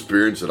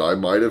experience that I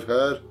might have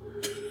had?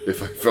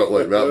 If I felt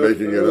like not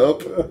making it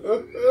up?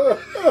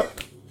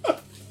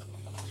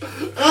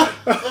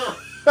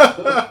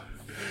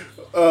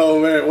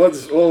 Oh, man, what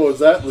was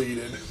that lead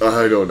in?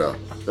 I don't know.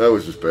 That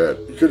was just bad.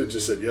 You could have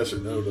just said yes or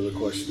no to the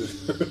question.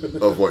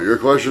 Of what, your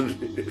question?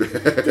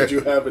 Did you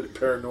have a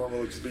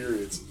paranormal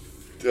experience?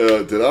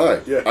 Did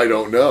I? Yeah. I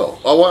don't know.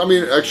 Oh, well, I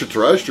mean,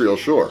 extraterrestrial,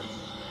 sure.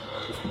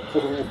 I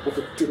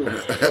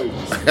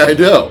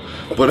know,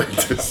 but at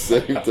the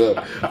same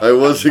time, I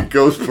wasn't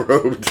ghost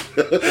probed.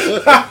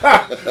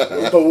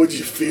 But would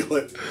you feel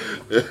it?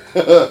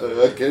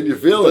 Can you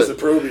feel Does it it?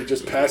 probe you? It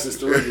just passes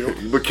through you.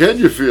 But can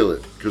you feel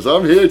it? Because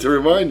I'm here to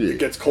remind you. It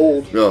gets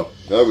cold. No,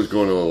 I was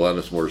going to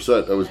Alanis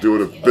Morissette. I was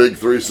doing a big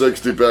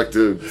 360 back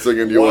to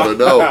singing You Want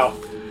to Know. Wow.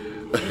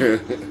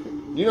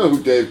 You know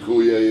who Dave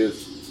Coulier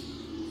is?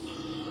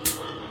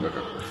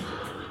 Okay.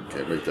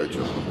 Can't make that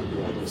joke.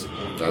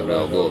 I'm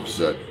now a little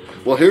upset.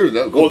 Well, here's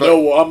that. Well,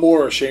 no, I'm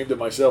more ashamed of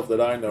myself that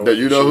I know. That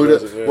you know She who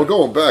doesn't, that? yeah. Well,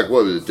 going back,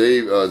 what was it?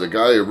 Dave, the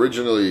guy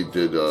originally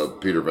did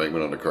Peter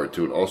Venkman on the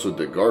cartoon, also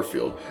did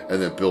Garfield,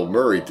 and then Bill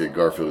Murray did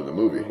Garfield in the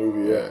movie. The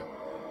movie, yeah.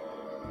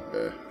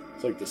 Yeah.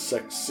 It's like the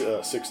 6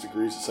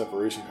 degrees of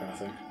separation kind of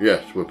thing.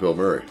 Yes, with Bill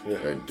Murray Yeah.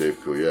 and Dave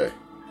Coulier.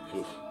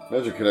 Oof.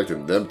 Imagine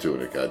connecting them two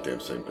in a goddamn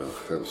same.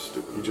 Oh, that was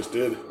stupid. You just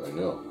did. I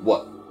know.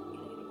 What?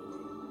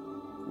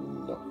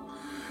 No.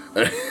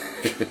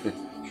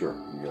 Sure,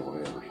 you got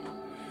one hammer.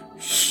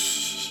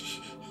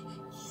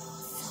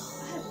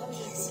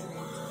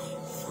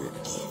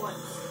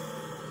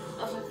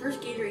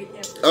 First Gatorade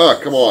ever. Ah,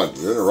 come on,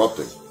 you're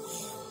interrupting.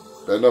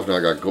 Bad enough now,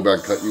 I gotta go back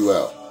and cut you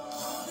out.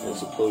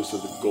 As opposed to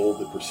the gold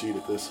that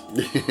preceded this.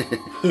 It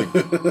was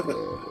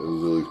at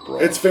least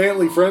broad. It's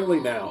family friendly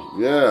now.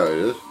 Yeah, it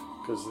is.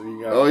 Because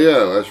you got. Oh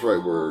yeah, that's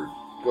right. Go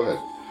ahead.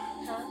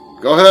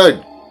 Go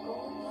ahead.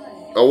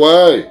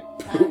 Away.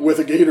 With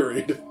a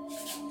Gatorade.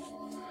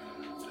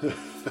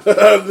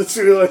 The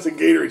sooner that's a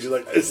Gatorade, you're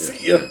like, I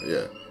see ya.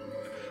 Yeah.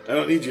 I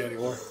don't need you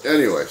anymore.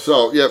 Anyway,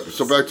 so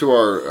back to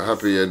our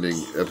happy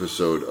ending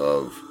episode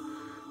of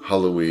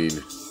Halloween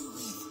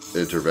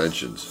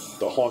interventions.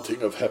 The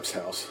haunting of Hep's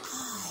house.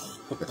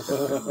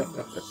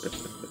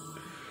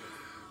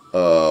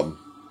 What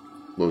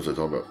was I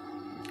talking about?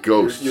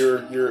 Ghosts.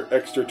 Your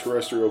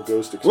extraterrestrial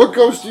ghost experience. What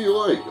ghost do you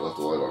like? I left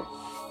the light on.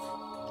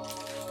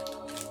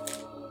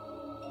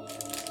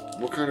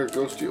 What kind of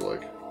ghost do you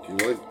like? Do you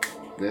like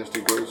nasty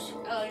ghosts?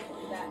 I like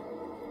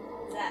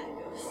that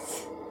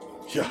ghost.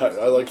 Yeah,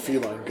 I like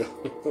feline ghost.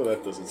 Oh,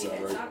 that doesn't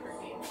sound right.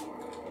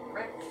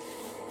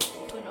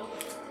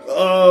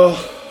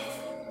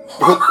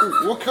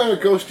 What kind of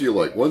ghost do you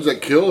like? Ones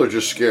that kill or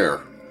just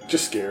scare?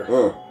 Just scare.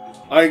 Oh.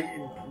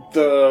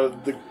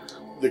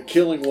 The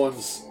killing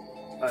ones,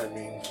 I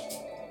mean,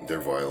 They're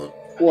violent.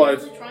 well, Are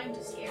they trying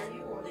to scare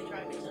you or are they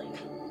trying to kill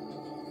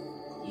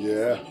you?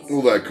 yeah.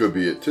 Well, that could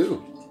be it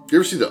too. You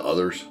ever see The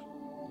Others?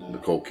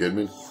 Nicole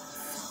Kidman?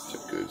 It's a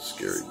good,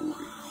 scary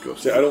movie.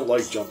 Ghost. See, I don't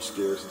like jump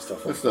scares and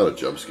stuff like That's not a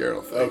jump scare, I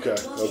don't think.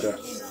 that. Okay.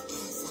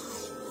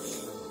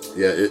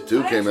 Yeah, it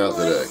too came out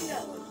today.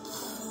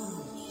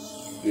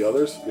 The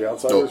others? The No,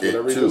 outsiders? It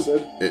Whatever you too. just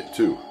said? It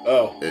too.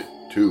 Oh. It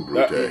too,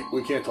 Brute.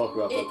 We can't talk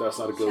about that. That's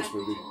not a ghost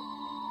movie.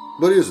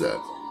 What is that?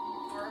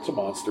 It's a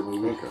monster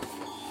movie. Okay.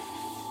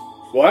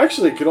 Well,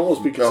 actually, it could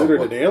almost be considered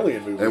Oh, an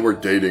alien movie. And we're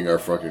dating our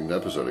fucking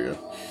episode again.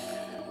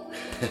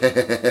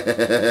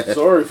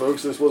 Sorry,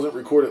 folks, this wasn't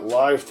recorded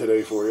live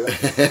today for you.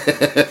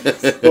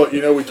 But,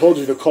 we told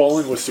you to call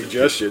in with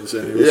suggestions,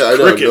 and it was I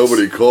know crickets.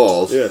 nobody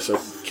calls. Yeah, so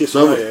kiss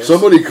my ass.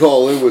 Somebody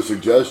call in with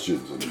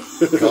suggestions and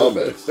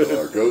comments on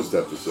our ghost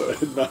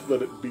episode. Not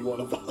that it be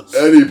one of us.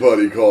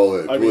 Anybody call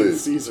in, I mean,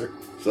 please. Caesar.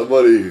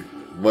 Somebody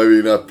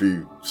might not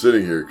be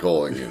sitting here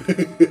calling in.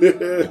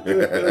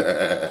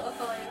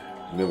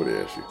 Nobody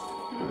asked you.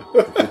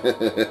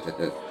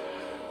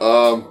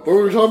 What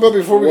were we talking about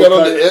before we got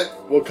on to it?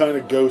 What kind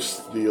of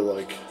ghosts do you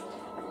like?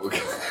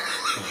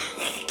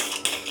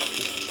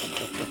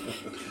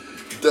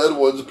 Dead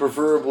ones,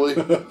 preferably.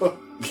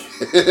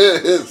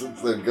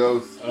 Since they're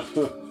ghosts. I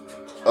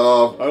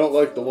don't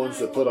like the ones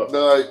that put up...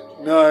 Night.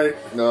 Night.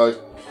 Night.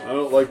 I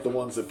don't like the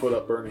ones that put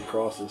up burning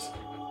crosses.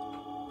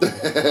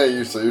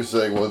 You're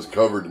saying one's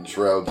covered in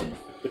shrouds and...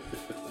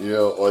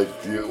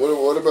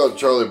 what about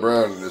Charlie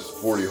Brown and his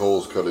 40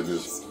 holes cut in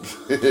his...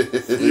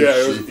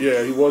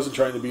 He wasn't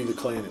trying to be the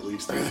Klan at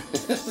least.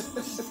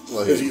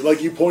 Because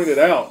like you pointed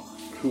out,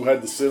 who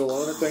had to sit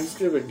alone at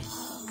Thanksgiving?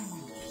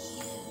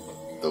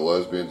 The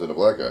lesbians and the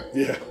black guy.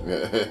 Yeah.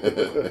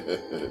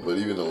 But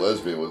even the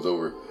lesbian was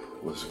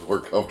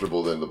more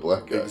comfortable than the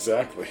black guy.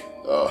 Exactly.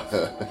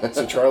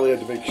 So Charlie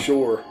had to make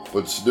sure.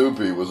 But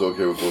Snoopy was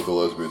okay with both the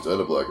lesbians and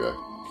the black guy.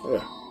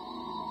 Yeah.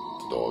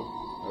 The dog.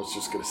 I was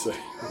just going to say,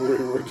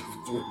 we're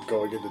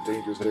going into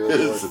dangerous territory.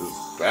 This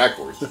is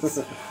backwards. This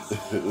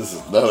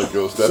is not a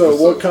ghost so episode.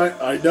 So what kind...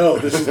 I know,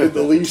 this has been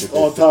the least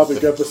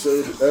on-topic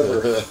episode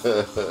ever.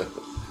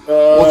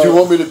 What, do you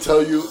want me to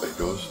tell you a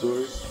ghost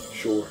story?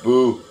 Sure.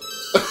 Boo.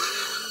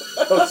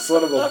 Oh,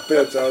 son of a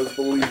bitch, I was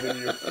believing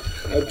you.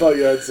 I thought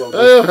you had something.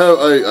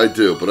 I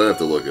do, but I have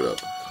to look it up.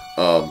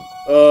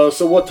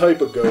 So what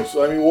type of ghosts?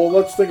 I mean, well,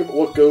 let's think about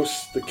what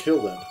ghosts to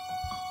kill then.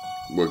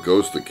 What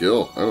ghosts to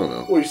kill? I don't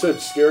know. Well, you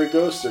said scary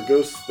ghosts or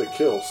ghosts that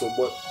kill. So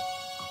what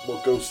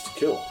ghosts to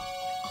kill?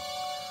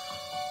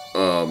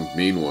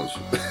 Mean ones.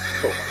 Oh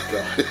my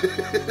god.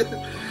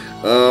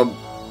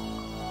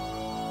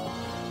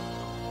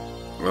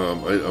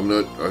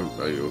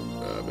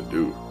 I'm a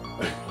dude.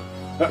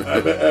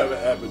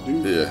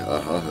 Yeah,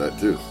 that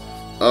too.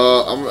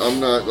 I'm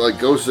not like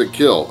ghosts that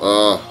kill.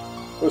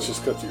 Let's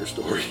just cut to your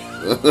story.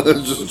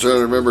 Just trying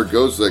to remember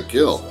ghosts that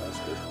kill.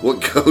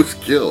 What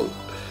ghost killed?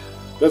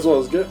 That's what I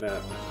was getting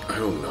at. I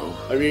don't know.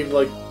 I mean,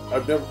 like, I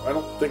don't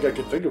think I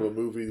can think of a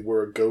movie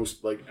where a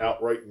ghost, like,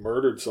 outright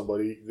murdered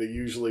somebody. They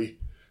usually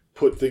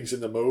put things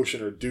into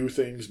motion or do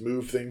things,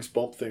 move things,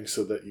 bump things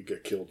so that you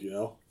get killed,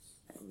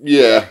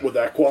 Yeah. Would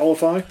that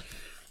qualify?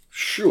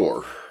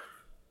 Sure.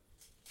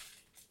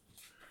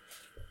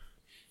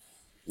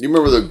 You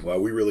remember Wow,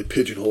 we really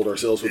pigeonholed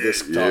ourselves with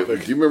this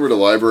topic. Do you remember the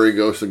library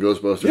ghost in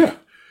Ghostbusters? Yeah.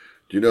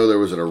 Do you know there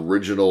was an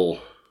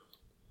original...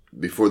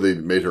 Before they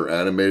made her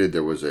animated,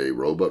 there was a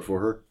robot for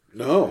her.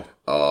 No.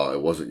 It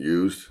wasn't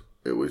used.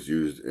 It was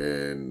used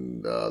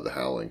in The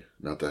Howling.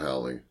 Not The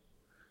Howling.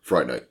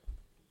 Fright Night.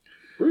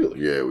 Really?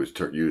 Yeah, it was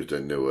used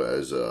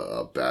as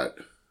a bat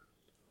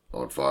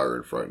on fire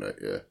in Fright Night,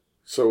 yeah.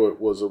 So it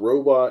was a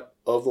robot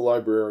of the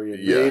librarian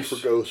made for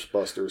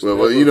Ghostbusters. Well,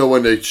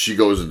 when she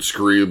goes and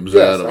screams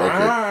at them,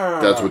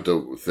 that's what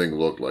the thing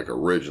looked like.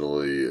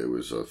 Originally, it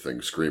was a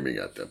thing screaming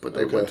at them, but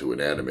they went to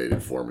an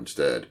animated form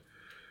instead.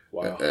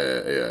 Wow.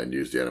 And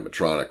used the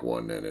animatronic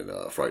one then in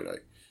Fright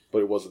Night. But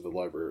it wasn't the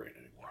librarian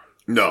anymore.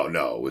 No,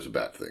 it was a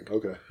bat thing.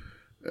 Okay.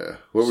 Yeah.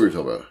 What were we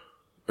talking about?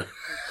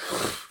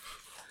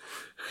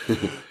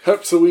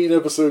 Hepsoween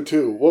episode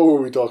 2. What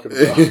were we talking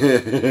about?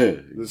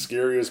 The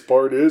scariest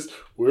part is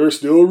we're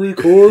still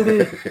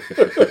recording.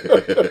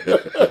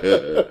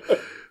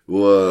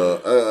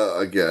 Well,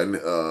 again,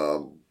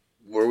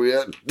 where are we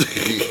at?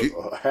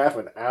 Half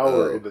an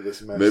hour into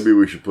this mess. Maybe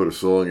we should put a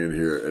song in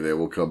here and then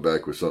we'll come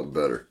back with something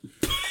better.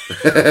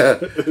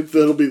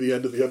 That'll be the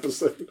end of the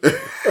episode.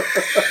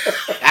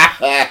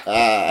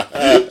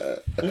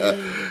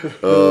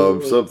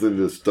 Something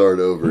to start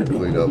over and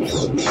clean up.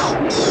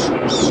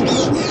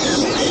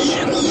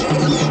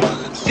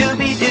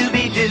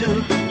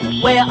 Dooby-dooby-doo,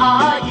 where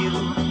are you?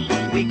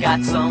 We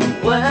got some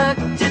work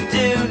to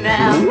do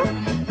now.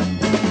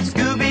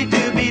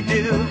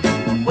 Scooby-dooby-doo,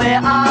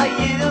 where are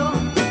you?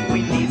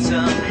 We need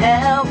some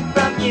help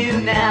from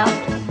you now.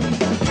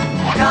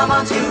 Come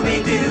on,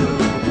 Scooby-Doo,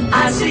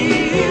 I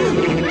see you,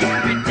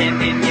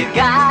 pretending you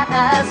got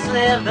a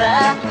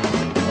sliver.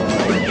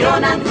 You're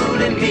not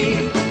fooling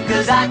me,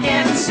 'cause I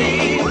can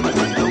see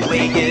the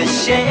way you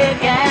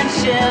shake and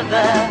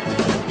shiver.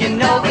 You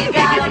know we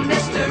got a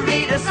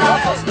mystery to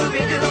solve, so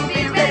Scooby-Doo,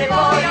 be ready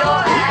for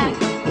your act.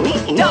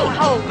 Don't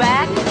hold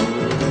back,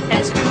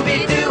 and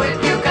Scooby-Doo,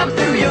 if you come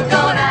through, you're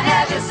gonna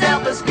have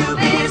yourself a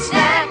Scooby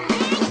snack.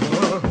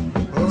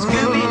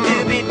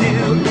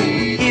 Scooby-Dooby-Doo,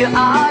 here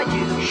are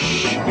you.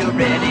 You're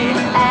ready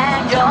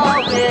and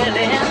you're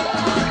willing.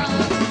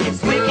 If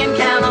we can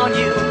count on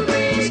you,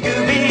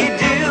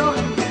 Scooby-Doo,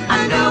 I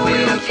know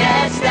we'll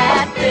catch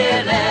that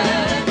feeling.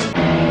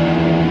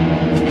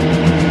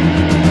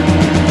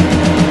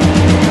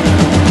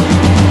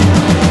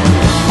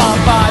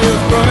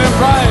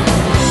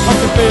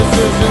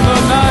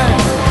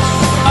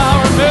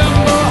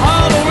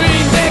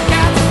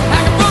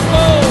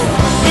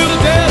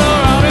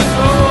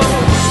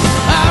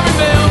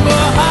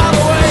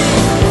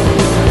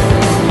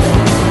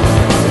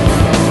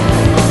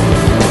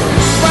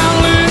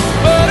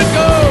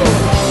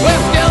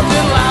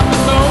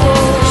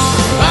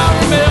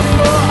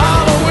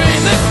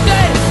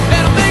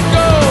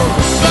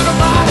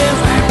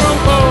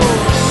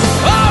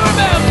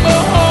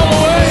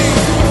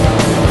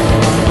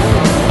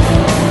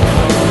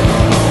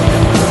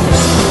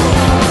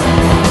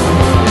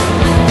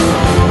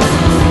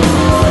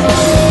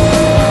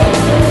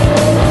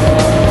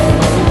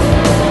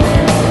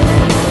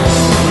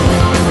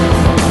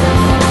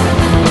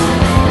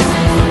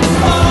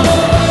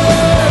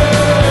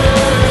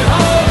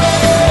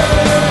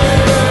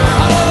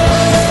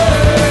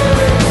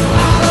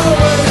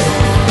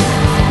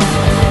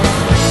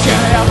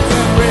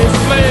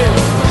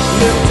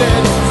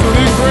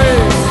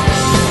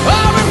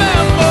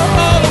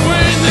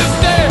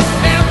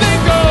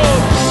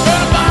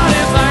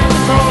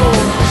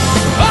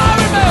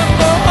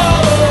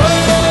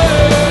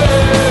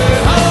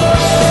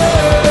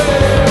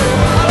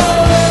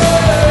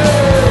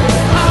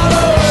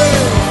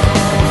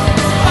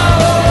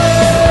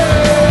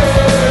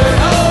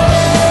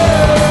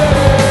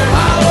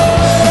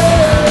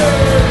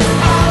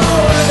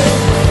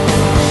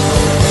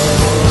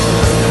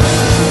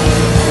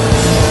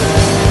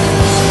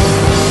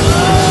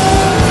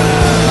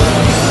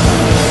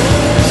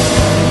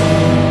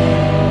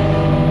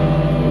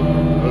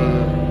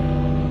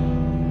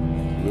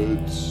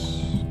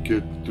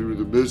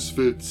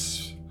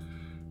 It's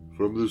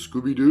from the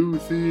Scooby-Doo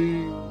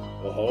theme.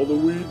 A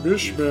Halloween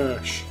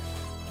mishmash.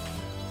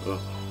 A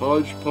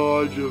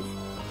hodgepodge of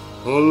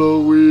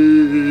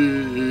Halloween.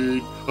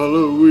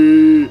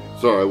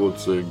 Sorry, I won't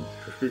sing.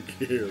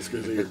 Yeah, I was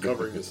going to say you're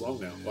covering the song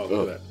now. Wow,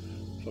 look at that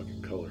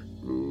fucking color.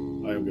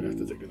 Ooh. I am going to have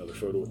to take another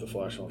photo with the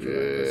flash on for that.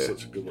 Yeah. That's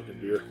such a good looking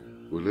beer.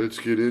 Well, let's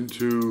get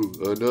into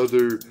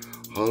another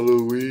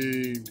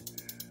Halloween.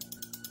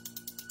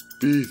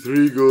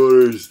 B3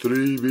 goers,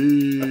 3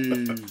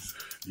 Bs.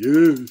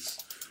 Yes.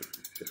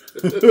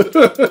 Yes.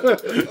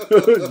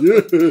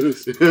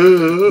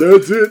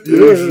 That's it.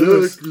 Yes.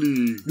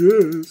 Exactly.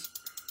 Yes.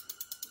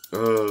 I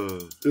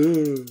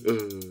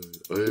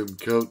am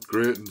Count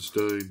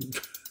Grantenstein.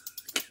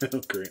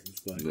 Count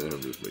Grantenstein. No,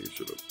 I'm just making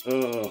shit up.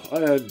 I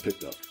hadn't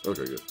picked up.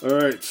 Okay, good. All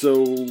right,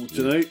 so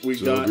tonight we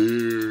got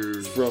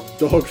beer. from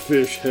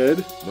Dogfish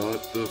Head.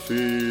 Not the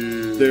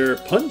fear. Their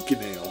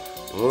pumpkin ale.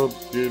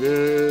 Pumpkin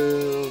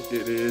ale.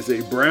 It is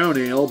a brown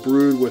ale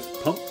brewed with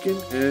pumpkin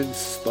and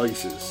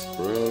spices.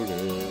 Brown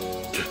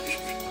ale.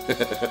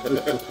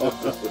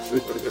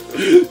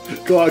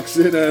 Clocks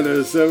in at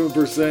a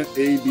 7%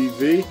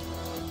 ABV.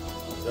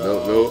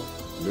 No,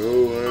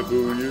 I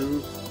boo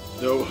you.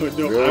 No, I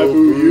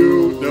boo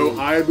you. No,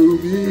 I boo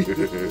me.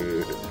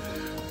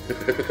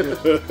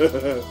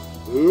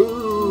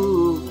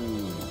 Ooh.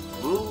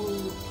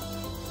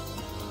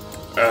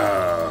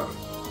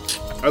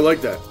 I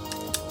like that.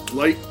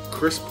 Light,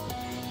 crisp.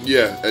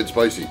 Yeah, and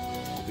spicy.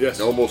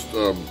 Yes. Almost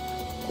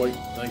Quite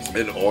nice.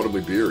 and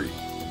autumnly beery.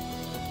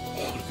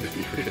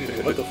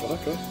 What the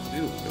fuck, huh? I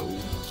don't know.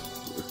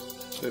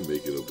 I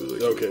make it up as I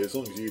go. Okay, as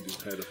long as you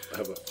just have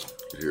a...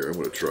 Here, I'm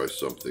gonna try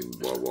something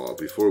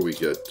before we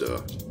get too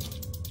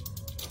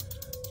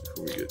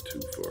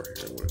far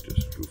here. I'm gonna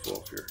just goof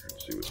off here and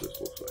see what this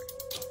looks like.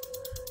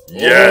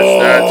 Yes,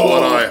 that's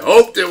what I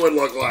hoped it would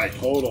look like.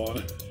 Hold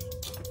on.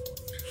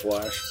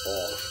 Flash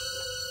off.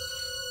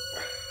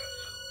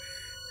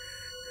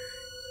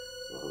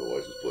 Oh, the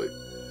license plate.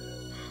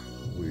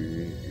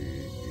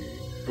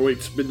 Oh,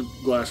 wait, spin the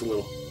glass a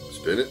little.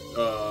 Spin it?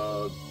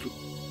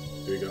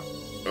 There you go.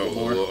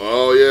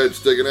 Oh, yeah, it's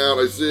sticking out.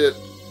 I see it.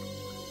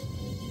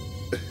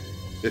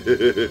 That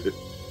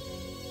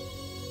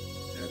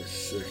is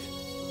sick.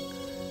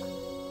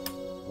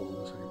 Hold on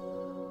a second.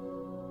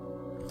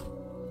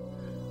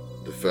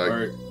 The fact. All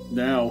right,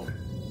 now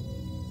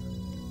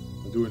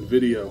I'm doing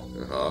video.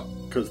 Uh-huh.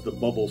 Because the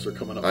bubbles are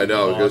coming up. I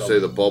know. I was gonna say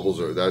the bubbles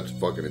are. That's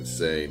fucking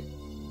insane.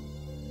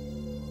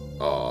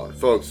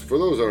 Folks, for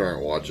those that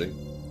aren't watching,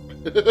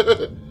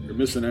 you're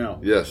missing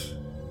out. Yes,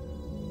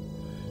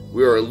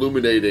 we are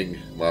illuminating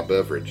my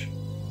beverage.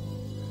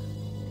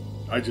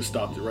 I just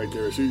stopped it right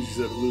there. As soon as you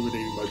said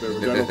illuminating my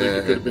beverage, I don't think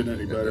it could have been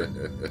any better.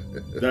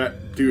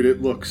 That, dude,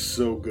 it looks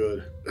so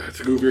good.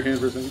 Move your hand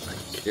for a second. I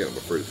can't. I'm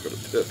afraid it's gonna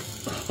tip.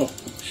 Oh,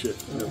 shit.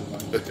 Never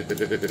mind.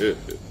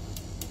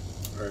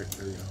 All right,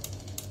 there we go.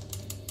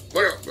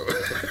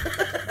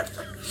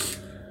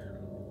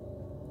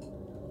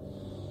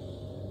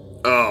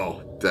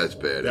 Oh, that's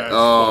bad. That's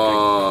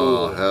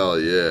oh, fucking cool. Hell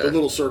yeah. The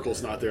little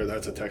circle's not there.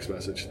 That's a text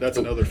message. That's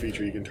another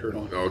feature you can turn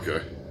on.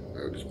 Okay.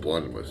 I just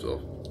blinded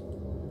myself.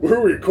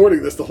 We're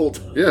recording this the whole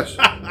time. Yes.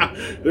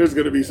 There's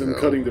going to be some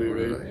cutting to be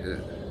made.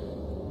 Yeah.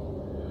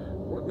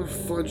 What the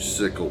fudge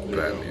sickle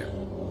Batman?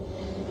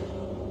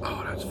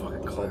 Oh, that's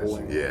fucking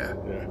classic. Yeah.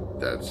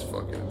 That's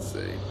fucking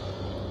insane.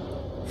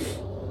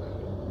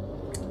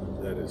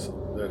 That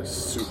is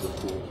super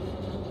cool.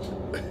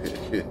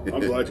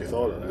 I'm glad you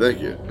thought of that. Thank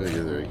you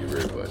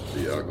very much.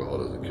 The alcohol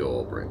doesn't kill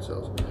all brain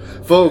cells,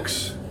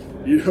 folks.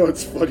 You know,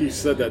 it's funny you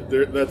said that.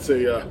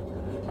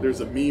 There's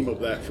a meme of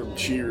that from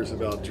Cheers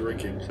about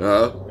drinking.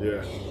 Yeah.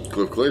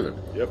 Cliff Clavin.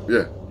 Yep.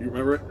 Yeah. You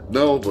remember it?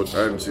 No, but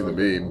I haven't seen the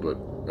meme. But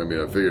I mean,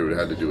 I figured it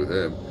had to do with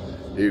him.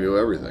 He knew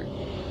everything.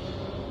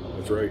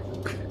 That's right.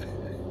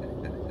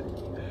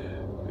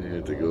 You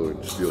had to go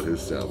and steal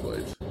his sound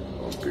bites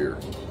on beer.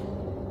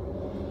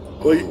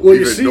 Well,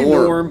 you see,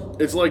 Norm,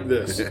 it's like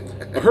this.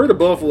 A herd of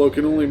buffalo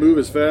can only move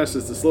as fast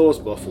as the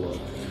slowest buffalo.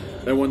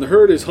 And when the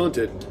herd is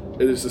hunted,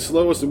 it is the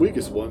slowest and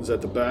weakest ones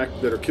at the back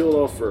that are killed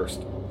off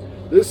first.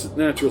 This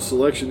natural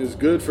selection is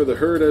good for the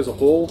herd as a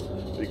whole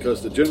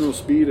because the general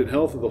speed and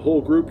health of the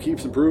whole group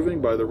keeps improving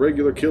by the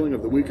regular killing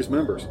of the weakest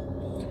members.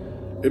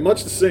 In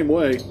much the same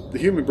way, the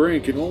human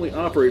brain can only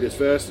operate as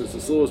fast as the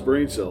slowest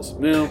brain cells.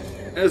 Now,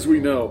 as we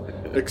know,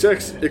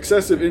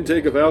 excessive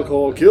intake of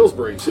alcohol kills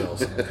brain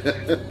cells.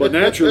 But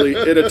naturally,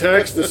 it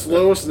attacks the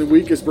slowest and the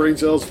weakest brain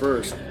cells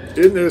first.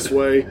 In this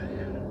way,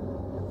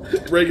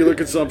 regular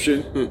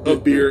consumption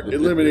of beer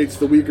eliminates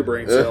the weaker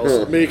brain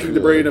cells, making the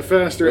brain a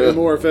faster and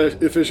more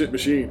efficient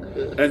machine.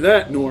 And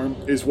that, Norm,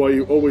 is why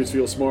you always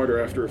feel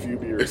smarter after a few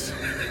beers.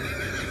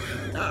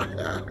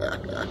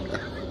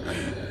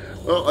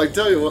 Well, I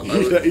tell you what,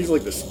 he's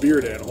like the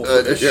spirit animal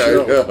for this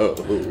show. I know.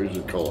 We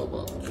should call him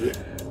up. Yeah.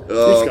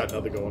 He's got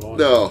nothing going on.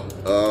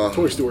 No.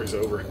 Toy Story's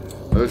over.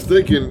 I was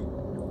thinking.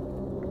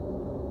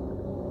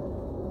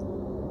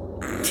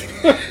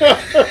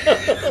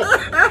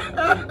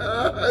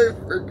 I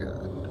forgot.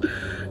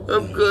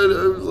 I'm good.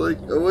 I was like,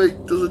 oh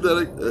wait, doesn't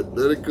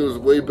that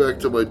way back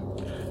to my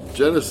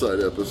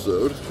genocide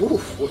episode.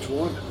 Oof, which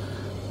one?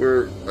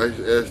 Where I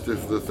asked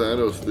if the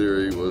Thanos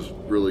theory was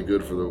really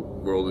good for the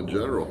world in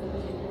general.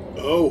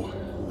 Oh.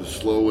 The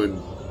slow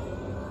and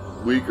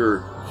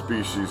weaker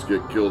species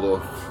get killed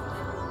off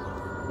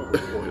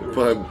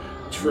by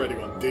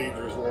treading on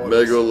dangerous waters.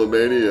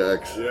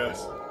 megalomaniacs.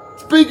 Yes.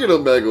 Speaking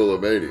of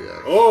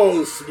megalomaniacs.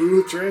 Oh,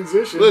 smooth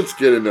transition. Let's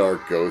get into our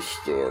ghost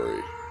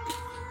story.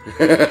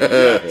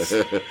 Yes.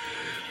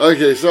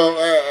 Okay, so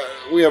I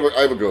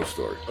have a ghost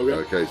story.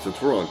 Okay.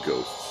 Since we're on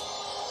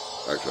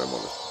ghosts. Actually, I'm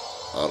on an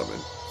ottoman,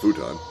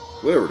 futon,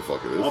 whatever the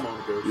fuck it is. I'm on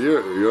a ghost.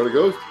 You're on a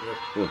ghost?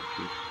 Yeah.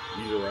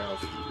 He's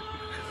aroused.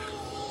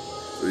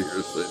 So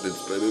you're sitting and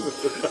spinning?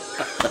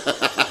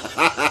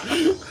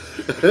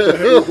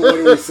 What do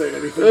we say?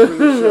 Anything for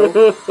the show?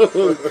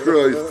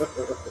 Christ.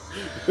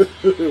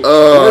 Working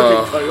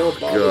title, Bob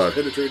God. was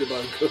penetrated by a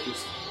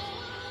ghost.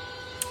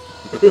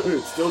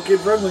 It's still kid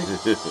friendly.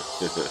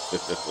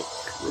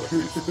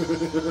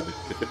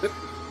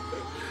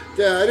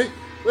 Daddy,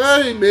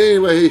 what do you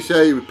mean when he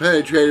said he was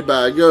penetrated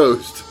by a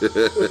ghost?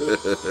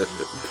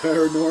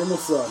 Paranormal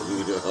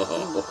Sodomy.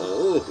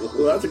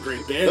 Well, that's a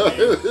great band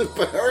name.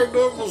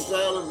 Paranormal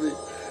Sodomy.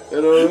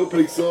 And our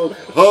opening song,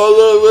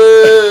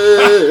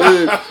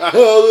 Halloween!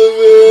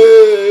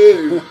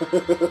 Halloween!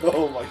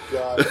 Oh my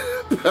God.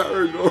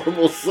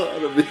 Paranormal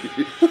Sodomy.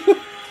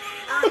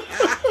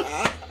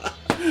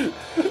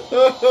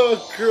 Oh,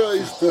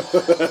 Christ.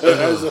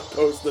 As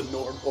opposed to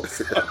normal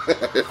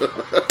sodomy.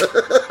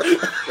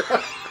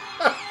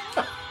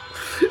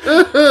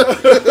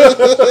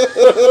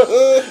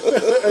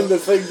 And the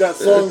thing that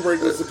song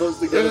break was supposed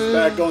to get us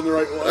back on the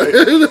right way.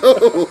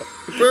 No,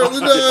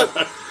 apparently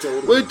not.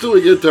 Totally. Wait till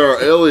we get to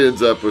our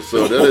aliens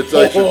episode, then it's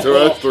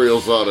extraterrestrial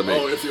sodomy.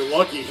 Oh, if you're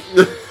lucky.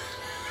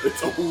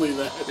 It's only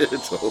that.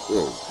 It's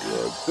God.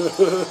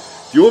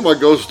 Do you want my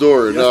ghost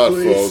story or Yes, not,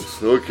 please.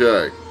 folks?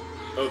 Okay.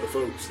 Oh, the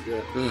folks,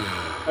 yeah.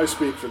 I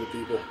speak for the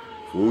people.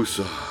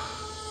 Woosah.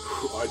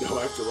 I know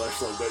after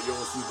laughs like that, you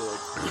almost need to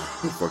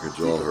My fucking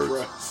jaw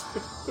hurts.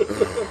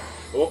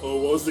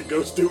 Uh-oh, what was the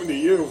ghost doing to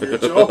you for your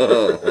jaw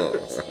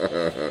hurts?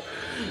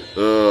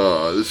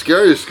 The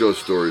scariest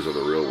ghost stories are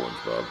the real ones,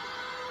 Bob.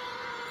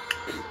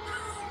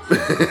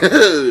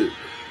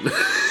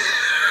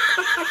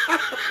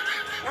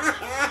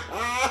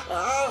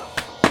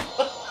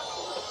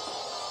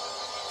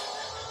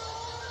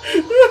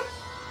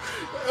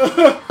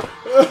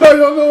 I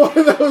don't know why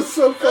that was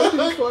so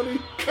fucking funny.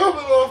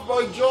 Coming off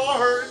my jaw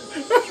hurting.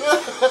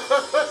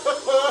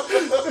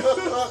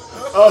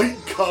 Oh,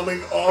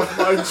 coming off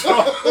my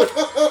jaw.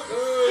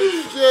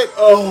 Shit.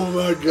 Oh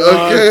my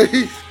God.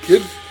 Okay.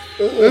 Kid.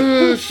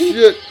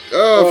 Shit.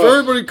 For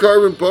everybody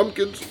carving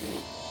pumpkins.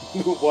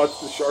 Watch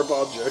the sharp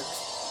objects.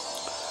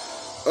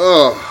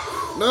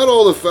 Not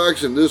all the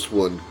facts in this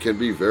one can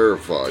be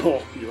verified.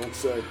 Oh, you don't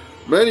say.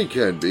 Many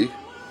can be.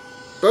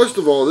 Best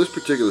of all, this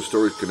particular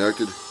story is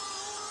connected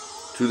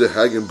to the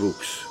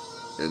Hagenbuchs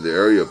in the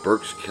area of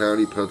Berks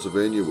County,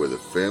 Pennsylvania, where the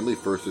family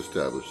first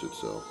established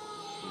itself.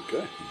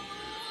 Okay.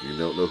 You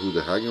don't know who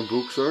the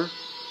Hagenbuchs are?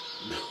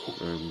 No.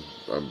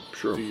 I'm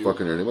sure I'm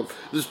fucking their name up.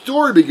 The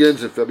story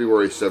begins in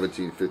February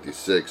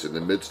 1756 in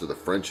the midst of the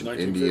French and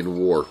Indian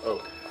War. Oh,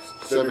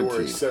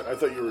 February 17. I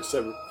thought you were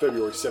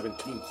February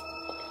 17th.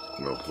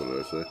 No, what did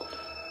I say?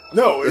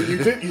 No, you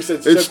did. You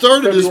said it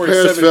started this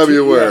past 17th,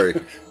 February.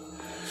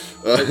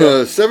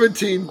 Yeah.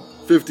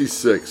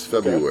 1756,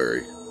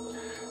 February,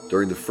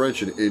 during the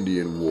French and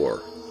Indian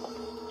War.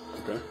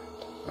 Okay.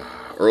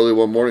 Early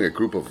one morning, a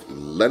group of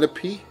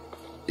Lenape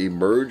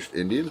emerged.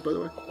 Indians, by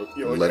the way?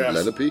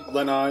 Lenape?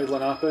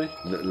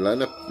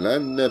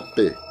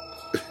 Lenape.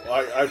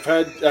 I've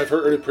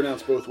heard it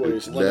pronounced both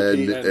ways.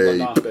 Lenape and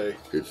Lenape.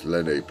 It's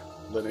Lenape.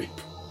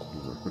 Lenape.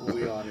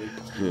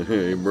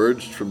 Leonape.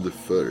 Emerged from the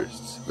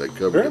forests that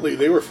covered. Apparently,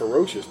 they were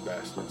ferocious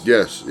bastards.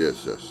 Yes.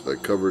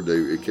 That covered.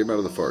 It came out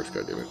of the forest.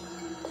 Goddammit.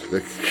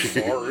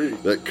 Sorry.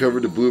 That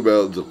covered the Blue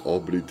Mountains of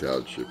Albany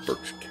Township,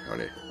 Berks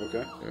County.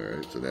 Okay. All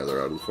right. So now they're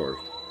out of the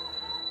forest.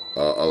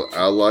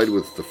 Allied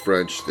with the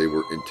French, they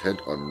were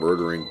intent on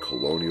murdering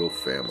colonial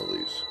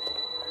families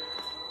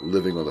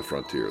living on the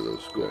frontier.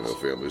 Those colonial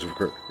families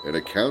were. An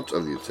account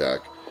of the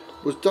attack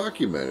was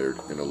documented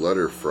in a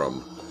letter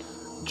from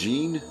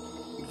Jean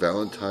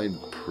Valentine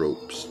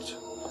Probst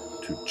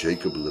to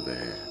Jacob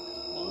Levan.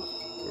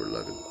 Or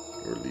Levan.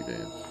 Or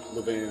Levan.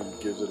 Levan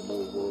gives it a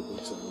more worldly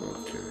sound.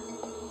 Okay.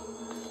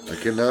 I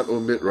cannot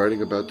omit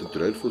writing about the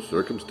dreadful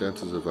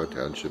circumstances of our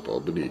township,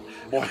 Albany.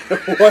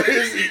 What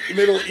is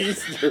Middle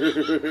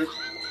Eastern?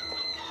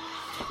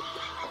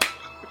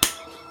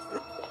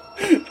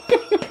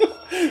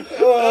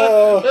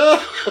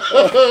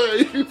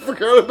 You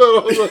forgot about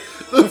all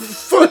the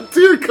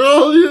frontier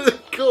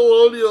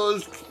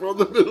colonialists from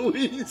the Middle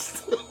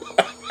East.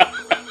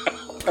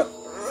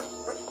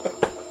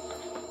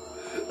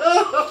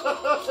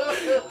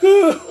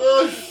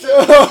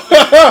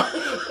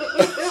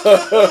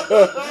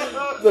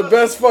 The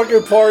best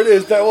fucking part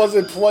is that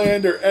wasn't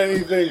planned or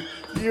anything.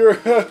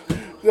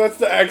 That's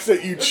the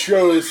accent you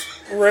chose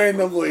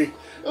randomly.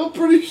 I'm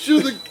pretty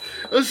sure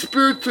A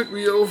spirit took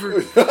me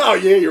over. Oh,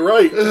 yeah, you're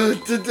right. Oh,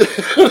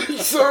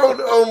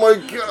 my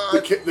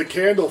God. The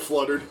candle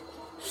fluttered.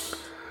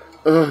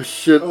 Oh,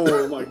 shit.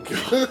 Oh, my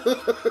God.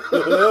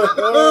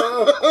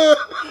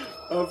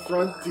 A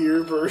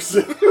frontier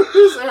person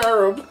who's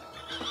Arab.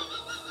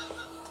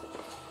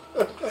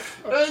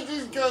 I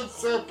just got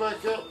set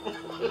back up.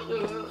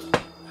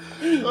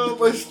 Oh,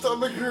 my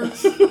stomach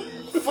hurts.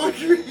 Fuck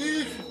your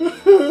heat.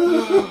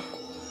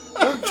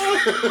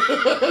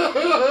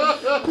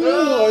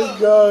 Oh my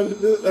God,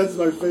 that's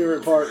my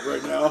favorite part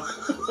right now.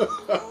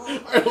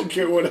 I don't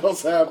care what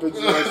else happens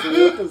in the rest of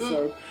the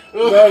episode.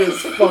 That is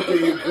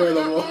fucking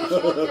incredible.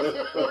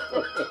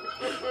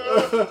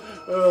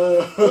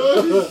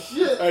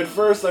 At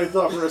first, I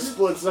thought for a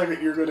split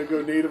second you were going to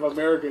go Native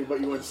American,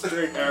 but you went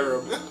straight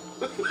Arab.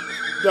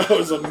 That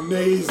was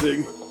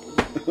amazing.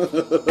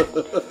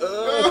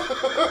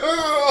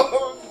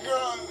 Oh,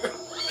 God.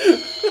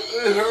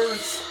 It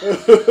hurts.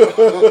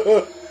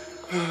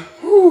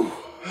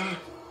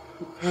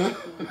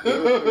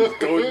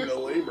 Going into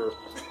labor.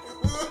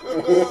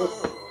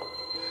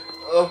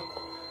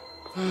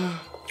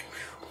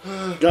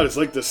 God, it's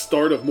like the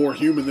start of More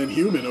Human Than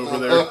Human over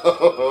there.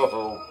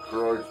 Oh,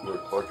 Christ, my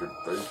fucking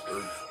face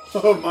hurts.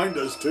 Oh, mine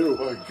does too.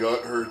 My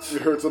gut hurts.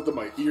 It hurts up to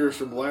my ears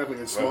from laughing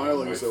and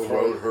smiling my so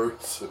throat hard.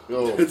 hurts.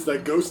 Oh. It's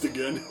that ghost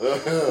again.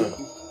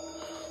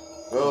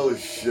 Holy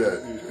shit.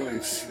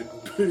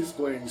 He's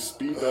playing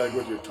speed bag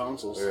with your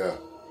tonsils. Yeah.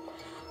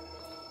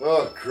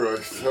 Oh,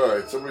 Christ.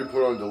 Alright, somebody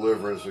put on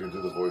Deliverance so I can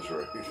do the voice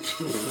right.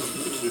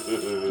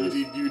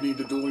 You need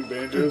the dueling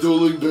banjos?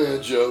 Dueling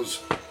banjos.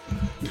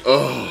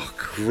 Oh,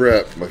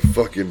 crap. My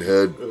fucking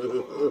head.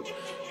 You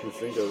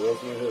think I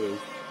lost my head?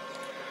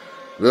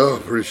 No,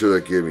 I'm pretty sure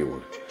that gave me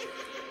one.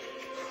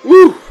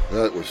 Woo!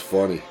 That was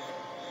funny.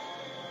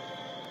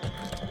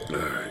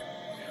 Alright.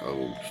 I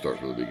will start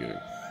from the beginning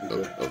of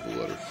the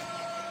letter.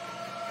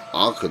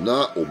 I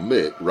cannot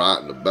omit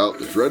writing about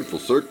the dreadful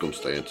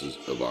circumstances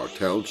of our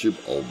township,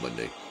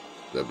 Albany. Is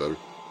that better?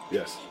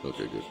 Yes.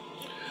 Okay, good.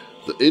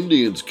 The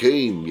Indians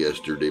came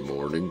yesterday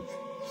morning,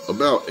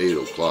 about 8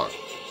 o'clock,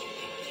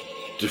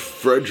 to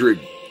Frederick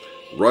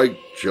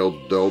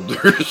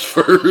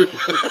Reichelderfer.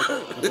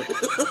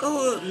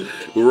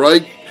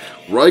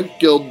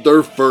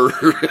 Reichelderfer.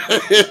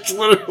 It's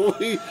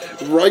literally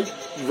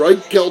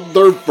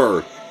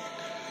Reichelderfer.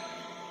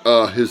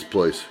 His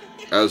place.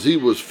 As he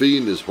was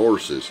feeding his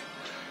horses,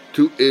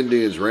 2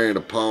 Indians ran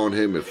upon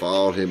him and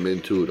followed him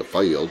into the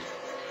field.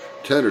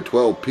 10 or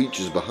 12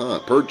 perches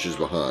behind.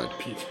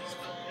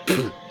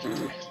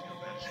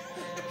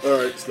 All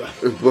right, stop.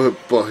 But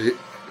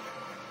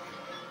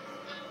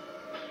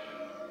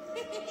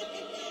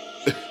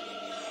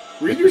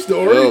read your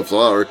story. Oh,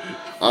 sorry.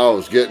 I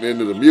was getting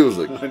into the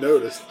music. I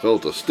noticed.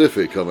 Felt a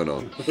stiffy coming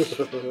on.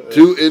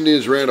 2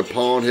 Indians ran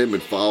upon him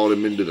and followed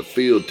him into the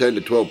field, 10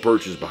 to 12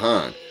 perches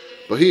behind.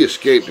 But he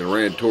escaped and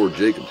ran toward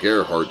Jacob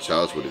Gerhardt's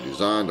house with a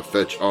design to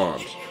fetch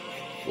arms.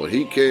 When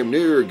he came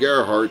near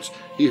Gerhardt's,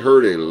 he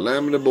heard a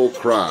lamentable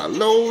cry,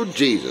 "Lord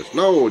Jesus,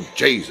 Lord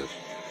Jesus,"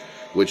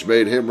 which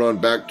made him run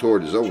back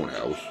toward his own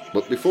house.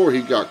 But before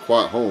he got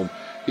quite home,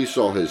 he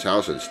saw his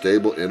house and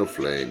stable in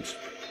flames.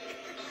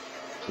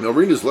 Now,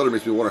 reading this letter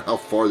makes me wonder how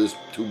far this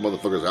 2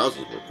 motherfuckers'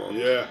 houses were from.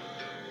 Yeah.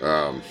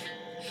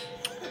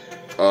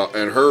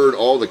 And heard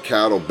all the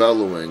cattle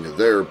bellowing.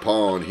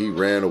 Thereupon he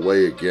ran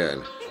away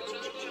again.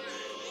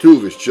 2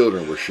 of his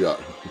children were shot.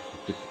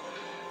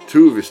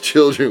 2 of his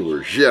children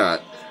were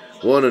shot.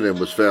 One of them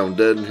was found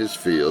dead in his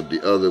field.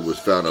 The other was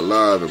found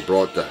alive and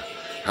brought to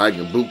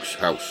Hagenbuch's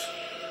house,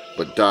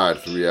 but died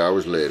 3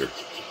 hours later.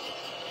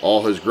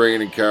 All his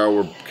grain and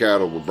cattle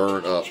were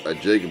burned up.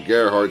 And Jacob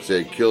Gerhardt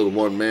said killed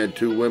 1 man,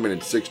 2 women,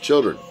 and 6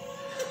 children.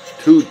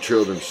 2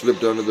 children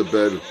slipped under the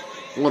bed,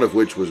 one of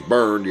which was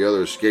burned. The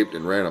other escaped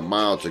and ran a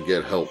mile to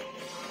get help.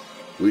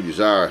 We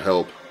desire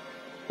help,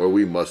 or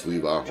we must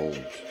leave our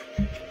homes.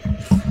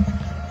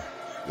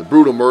 The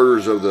brutal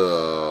murders of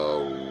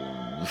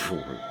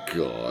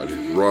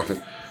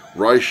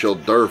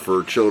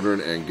Reichelderfer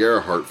children and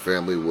Gerhardt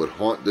family would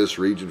haunt this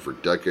region for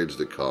decades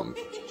to come.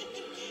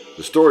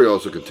 The story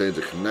also contains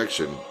a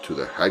connection to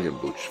the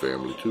Hagenbuch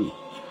family, too.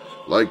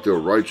 Like the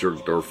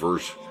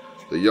Reichelderfers,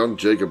 the young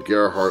Jacob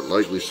Gerhardt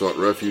likely sought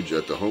refuge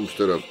at the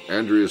homestead of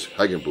Andreas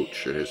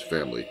Hagenbuch and his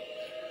family.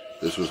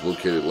 This was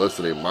located less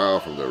than a mile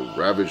from the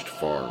ravaged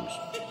farms.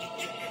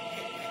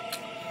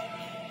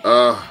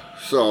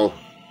 So,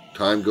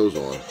 time goes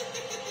on.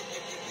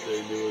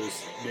 There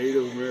was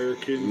Native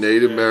Americans.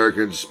 Native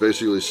Americans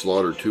basically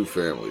slaughtered 2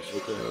 families.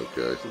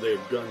 Okay. So they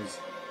have guns.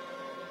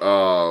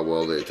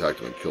 Well, they attacked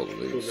them and killed them.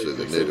 They said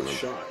the Native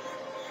shot.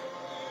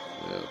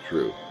 Yeah,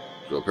 true.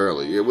 So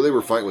apparently, they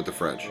were fighting with the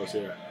French. Oh,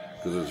 yeah.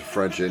 Because it was a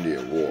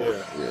French-Indian war.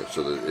 Yeah.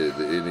 So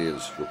the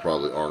Indians were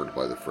probably armed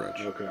by the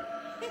French. Okay.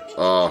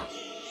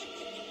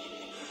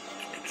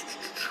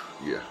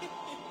 Yeah.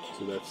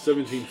 So that's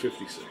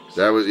 1756.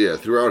 That was,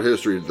 throughout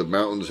history, the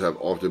mountains have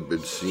often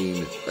been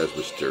seen as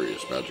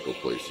mysterious, magical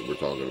places. We're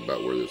talking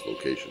about where this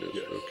location is.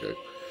 Yeah. Okay.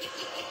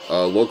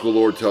 Local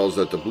lore tells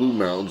that the Blue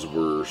Mountains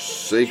were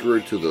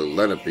sacred to the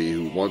Lenape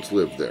who once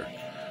lived there.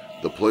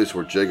 The place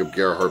where Jacob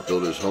Gerhardt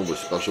built his home was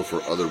special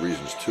for other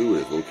reasons too.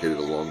 It is located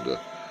along the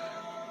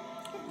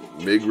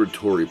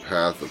migratory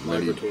path of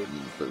many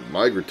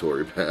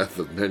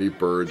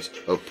birds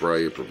of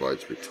prey. It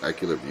provides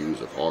spectacular views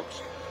of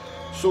hawks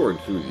soaring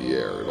through the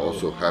air. It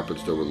also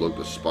happens to overlook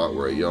the spot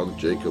where a young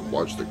Jacob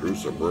watched the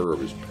gruesome murder of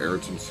his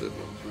parents and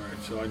siblings.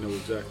 Alright, so I know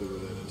exactly where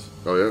that is.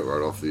 Oh yeah,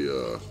 right off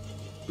the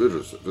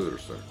visitor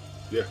center.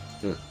 Yeah.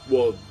 Yeah.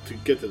 Well, to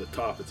get to the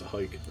top, it's a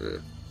hike.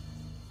 Yeah.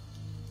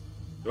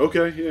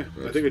 Okay, yeah.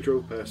 I think I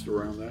drove past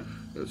around that.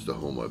 That's the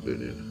home I've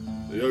been in.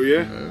 Oh,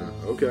 yeah?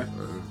 Okay.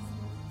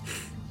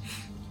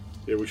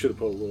 Yeah, we should have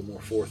put a little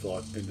more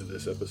forethought into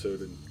this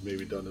episode and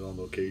maybe done it on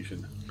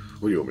location.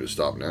 Well, you want me to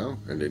stop now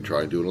and then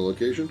try and do it on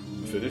location?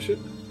 Finish it?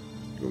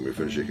 You want me to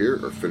finish it here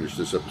or finish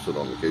this episode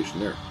on location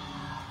there?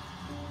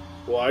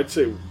 Well, I'd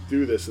say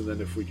do this, and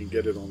then if we can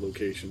get it on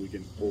location, we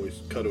can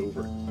always cut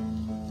over.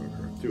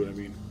 Okay. See what I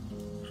mean?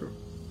 Sure.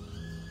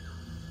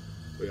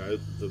 But yeah,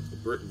 the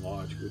Britain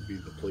Lodge would be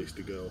the place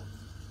to go.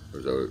 Or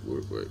is that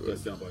wait.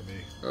 That's down by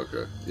me.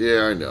 Okay.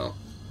 Yeah, I know.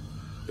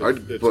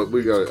 But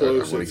we got. I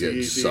want to get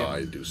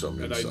inside, do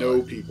something and inside. I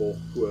know people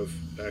who have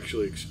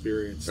actually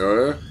experienced.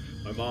 Oh yeah.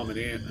 My mom and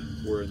aunt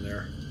were in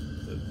there,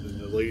 in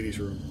the ladies'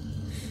 room,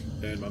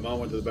 and my mom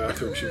went to the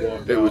bathroom. She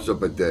walked out. It was a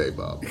bidet,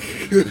 Bob.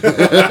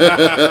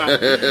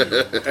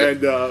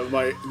 And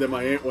then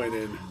my aunt went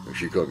in.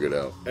 She couldn't get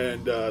out.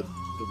 And the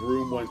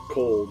room went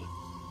cold,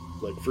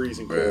 like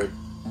freezing cold. Yeah.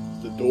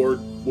 The door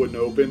wouldn't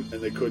open,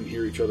 and they couldn't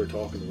hear each other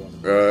talking to one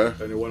another.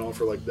 And it went on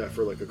for like that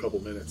for like a couple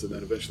minutes, and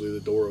then eventually the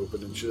door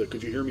opened, and she's like,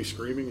 "Could you hear me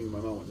screaming?" And my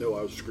mom went, "No,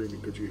 I was screaming.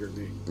 Could you hear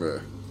me?" Yeah.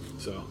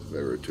 So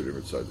they were at two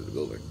different sides of the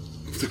building.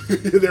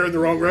 They're in the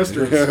wrong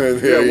restrooms.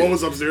 Yeah, one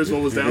was upstairs,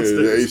 one was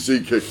downstairs. The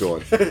AC kicked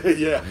on.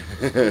 Yeah.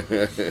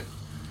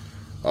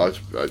 That's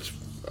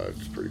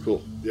pretty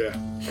cool. Yeah.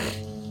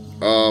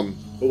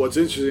 But what's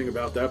interesting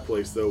about that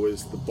place, though,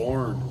 is the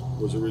barn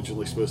was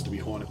originally supposed to be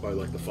haunted by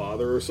like the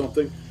father or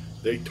something.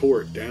 They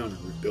tore it down and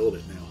rebuilt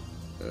it now.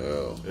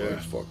 Oh, yeah.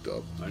 That's fucked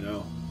up. I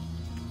know.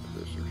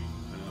 Yes, sir.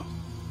 I know.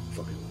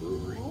 Fucking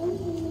brewery.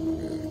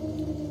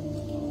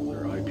 All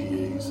their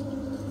IPAs.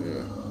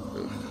 Yeah.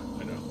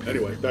 I know.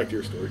 Anyway, back to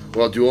your story.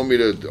 Well, do you want me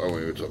to? I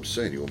mean, what I'm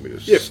saying, you want me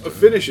to? Yeah,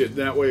 finish it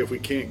that way. If we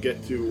can't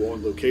get to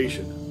on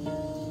location.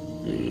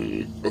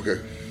 Okay.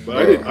 But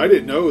I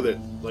didn't know that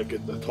like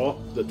at the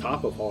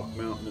top of Hawk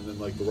Mountain and then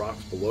like the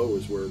rocks below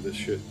is where this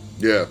shit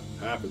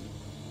happened.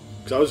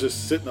 Because I was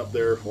just sitting up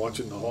there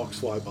watching the hawks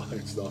fly by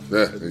and stuff.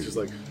 Yeah. And it's just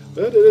like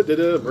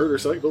murder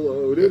site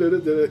below.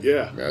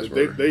 Yeah.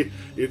 They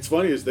it's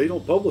funny is they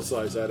don't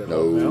publicize that at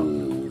Hawk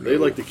Mountain. They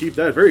like to keep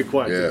that very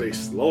quiet because they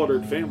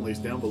slaughtered families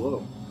down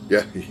below.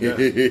 Yeah.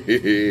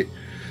 Yeah.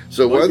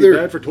 So might whether be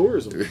bad for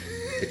tourism.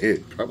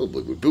 it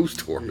probably would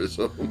boost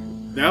tourism.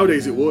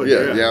 Nowadays it would.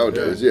 Yeah.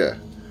 Nowadays, yeah.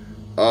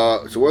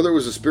 So whether it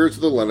was the spirits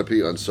of the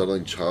Lenape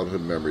unsettling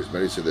childhood memories,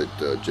 many say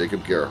that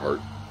Jacob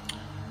Gerhardt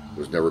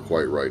was never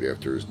quite right.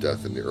 After his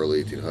death in the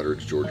early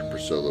 1800s, George and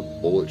Priscilla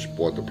Bullich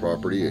bought the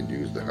property and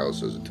used the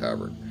house as a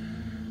tavern.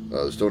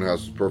 The stone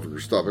house was a perfect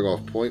stopping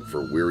off point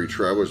for weary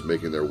travelers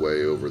making their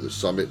way over the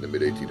summit in the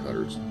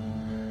mid-1800s.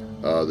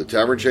 The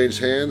tavern changed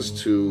hands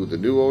to the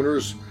new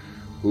owners,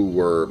 who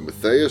were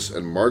Matthias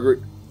and Margaret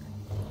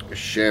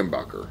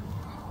Schambacher,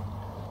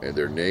 and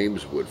their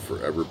names would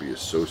forever be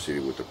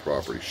associated with the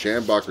property.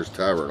 Schambacher's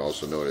Tavern,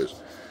 also known as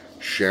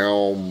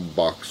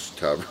Schaumbach's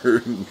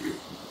Tavern.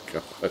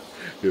 God,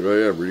 here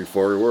I am reading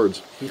foreign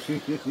words.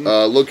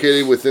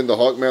 Located within the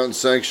Hawk Mountain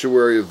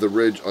Sanctuary of the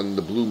Ridge on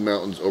the Blue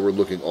Mountains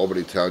overlooking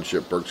Albany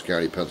Township, Berks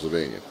County,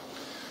 Pennsylvania.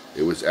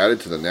 It was added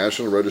to the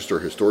National Register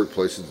of Historic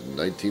Places in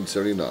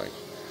 1979.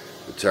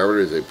 The tavern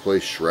is a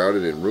place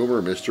shrouded in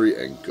rumor, mystery,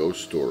 and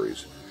ghost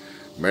stories.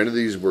 Many of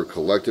these were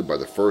collected by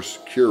the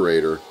first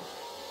curator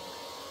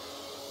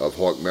of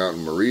Hawk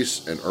Mountain,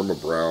 Maurice and Irma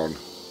Brown.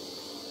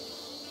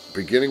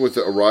 Beginning with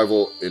the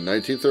arrival in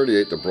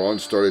 1938, the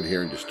Browns started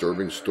hearing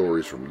disturbing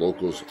stories from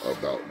locals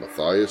about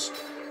Matthias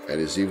and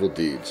his evil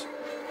deeds.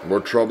 More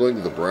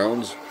troubling, the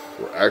Browns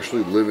were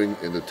actually living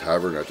in the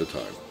tavern at the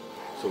time.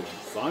 So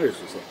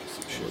Matthias was up to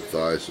some shit.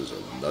 Matthias is a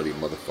nutty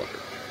motherfucker.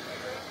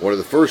 One of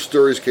the first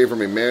stories came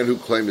from a man who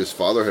claimed his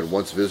father had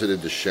once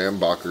visited the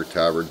Schambacher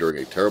Tavern during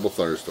a terrible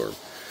thunderstorm.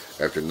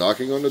 After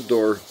knocking on the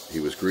door, he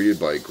was greeted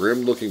by a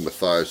grim-looking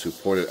Matthias who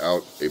pointed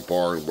out a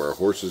barn where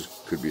horses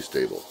could be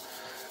stabled.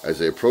 As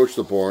they approached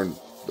the barn,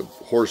 the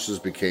horses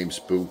became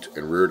spooked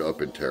and reared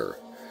up in terror.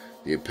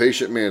 The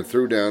impatient man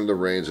threw down the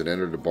reins and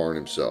entered the barn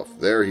himself.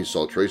 There he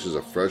saw traces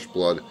of fresh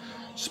blood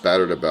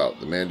spattered about.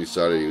 The man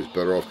decided he was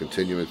better off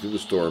continuing through the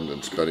storm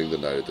than spending the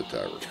night at the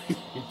tavern.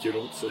 You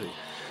don't say.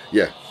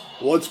 Yeah.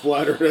 Blood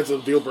splatter, that's a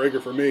deal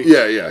breaker for me.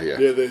 Yeah. Yeah,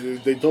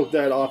 they took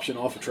that option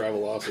off of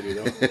Travelocity,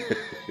 though.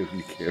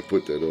 You can't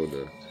put that on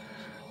there.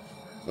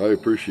 I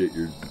appreciate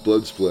your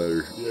blood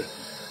splatter. Yeah.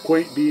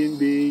 Quaint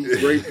B&B,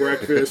 great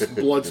breakfast,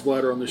 blood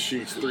splatter on the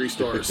sheets, 3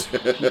 stars.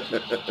 Thank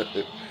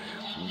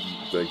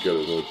God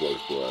there's no blood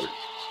splatter.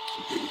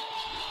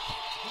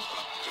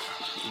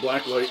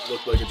 black light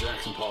looked like a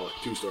Jackson Pollock.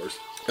 2 stars.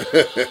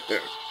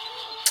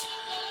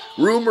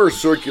 Rumors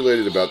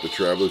circulated about the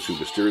travelers who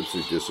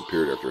mysteriously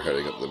disappeared after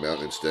heading up the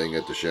mountain and staying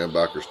at the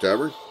Schambachers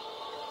Tavern.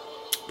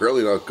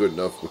 Apparently not good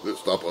enough to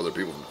stop other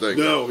people from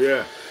thinking. No,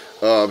 yeah.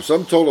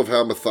 Some told of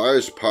how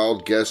Matthias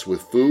piled guests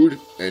with food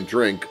and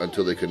drink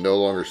until they could no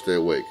longer stay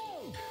awake.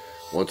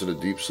 Once in a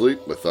deep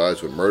sleep,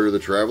 Matthias would murder the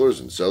travelers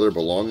and sell their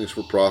belongings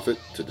for profit.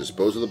 To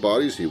dispose of the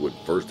bodies, he would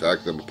first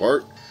hack them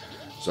apart.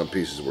 Some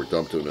pieces were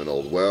dumped in an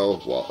old well,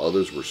 while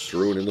others were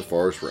strewn in the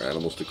forest for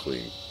animals to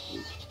clean.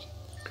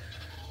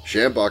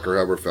 Schambacher,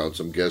 however, found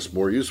some guests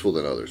more useful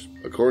than others.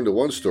 According to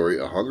one story,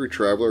 a hungry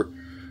traveler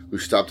who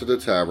stopped at the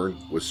tavern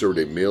was served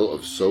a meal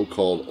of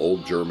so-called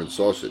old German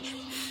sausage.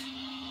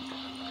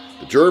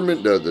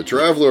 The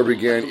traveler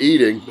began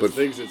eating, but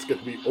thinks it's going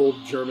to be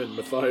old German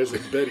Matthias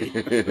and Betty.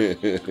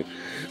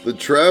 The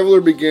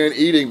traveler began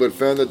eating, but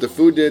found that the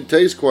food didn't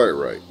taste quite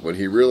right. When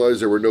he realized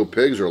there were no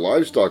pigs or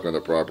livestock on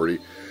the property,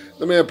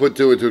 the man put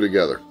 2 and 2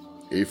 together.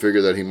 He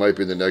figured that he might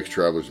be the next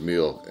traveler's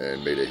meal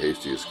and made a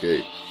hasty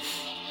escape.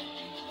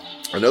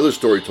 Another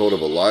story told of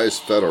Elias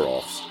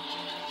Fedoroff's,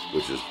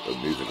 which is a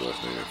music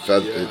last name.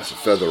 It's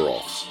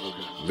Fedoroff's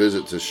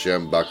visit to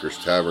Schambachers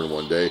Tavern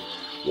one day.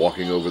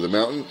 Walking over the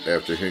mountain,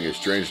 after hearing a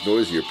strange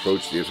noise, he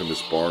approached the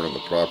infamous barn on the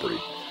property.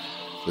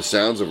 The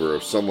sounds were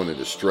of someone in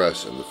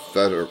distress, and the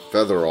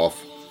Fedoroff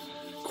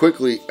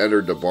quickly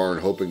entered the barn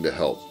hoping to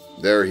help.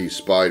 There he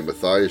spied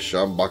Matthias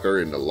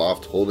Schambacher in the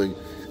loft holding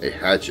a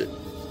hatchet.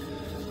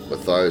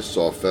 Matthias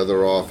saw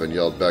Fedoroff and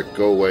yelled back,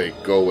 go away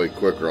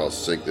quick or I'll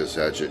sink this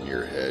hatchet in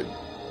your head."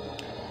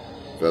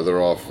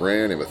 Fedoroff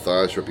ran, and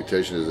Matthias'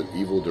 reputation as an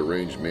evil,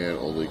 deranged man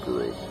only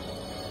grew.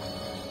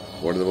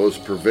 One of the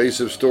most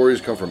pervasive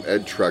stories come from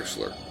Ed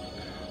Trexler,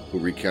 who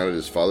recounted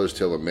his father's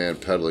tale of a man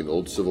peddling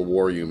old Civil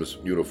War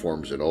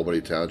uniforms in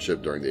Albany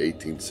Township during the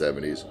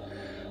 1870s.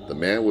 The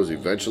man was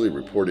eventually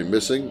reported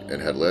missing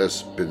and had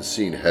last been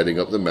seen heading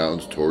up the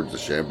mountains towards the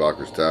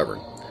Schambachers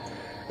Tavern.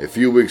 A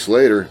few weeks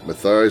later,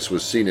 Matthias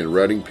was seen in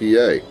Reading,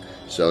 PA,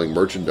 selling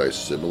merchandise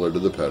similar to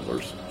the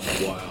peddlers.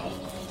 Wow.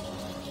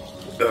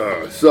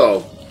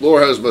 So,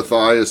 lore has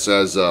Matthias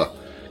has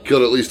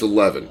killed at least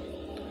 11.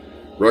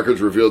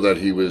 Records reveal that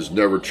he was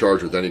never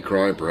charged with any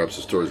crime. Perhaps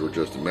the stories were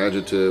just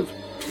imaginative.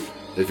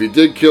 If he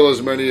did kill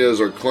as many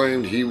as are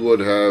claimed, he would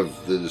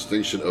have the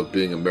distinction of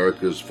being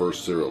America's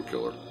first serial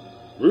killer.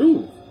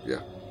 Ooh.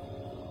 Yeah.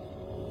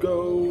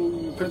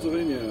 Go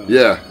Pennsylvania.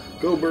 Yeah.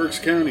 Go Berks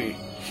County.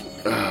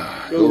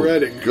 Go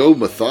Reading. Go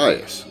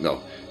Matthias.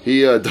 No.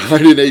 He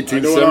died in 1879. I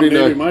know what I'm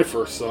naming my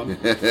first son.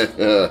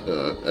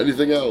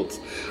 Anything else?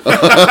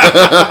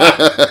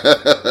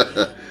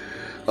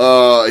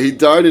 He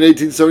died in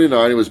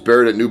 1879 and was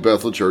buried at New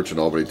Bethel Church in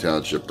Albany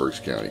Township, Berks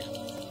County.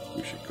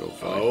 We should go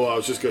find. Oh, I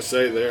was just going to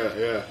say there,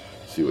 yeah.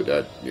 See what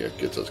that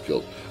gets us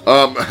killed.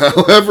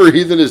 However,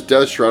 even his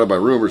death shrouded by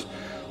rumors.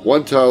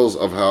 One tells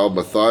of how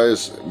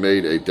Matthias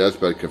made a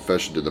deathbed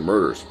confession to the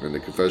murderers. In the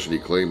confession, he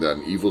claimed that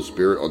an evil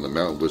spirit on the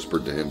mountain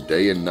whispered to him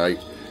day and night,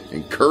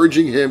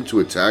 encouraging him to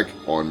attack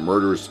on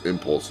murderous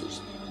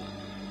impulses.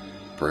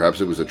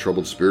 Perhaps it was the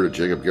troubled spirit of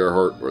Jacob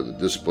Gerhardt or the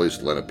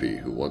displaced Lenape,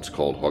 who once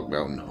called Hog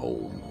Mountain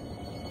home.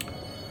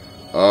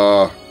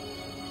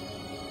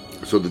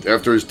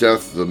 After his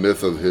death, the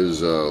myth of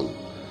his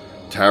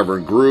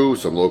tavern grew.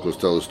 Some locals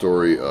tell the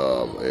story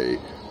of a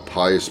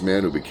pious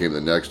man who became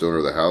the next owner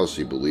of the house.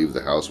 He believed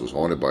the house was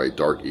haunted by a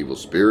dark, evil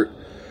spirit,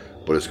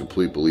 but his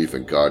complete belief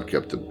in God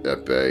kept him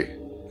at bay.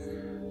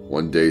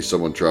 One day,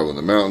 someone traveling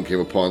the mountain came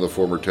upon the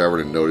former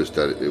tavern and noticed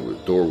that the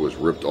door was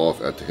ripped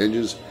off at the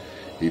hinges.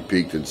 He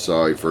peeked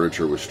inside.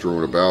 Furniture was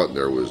strewn about, and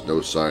there was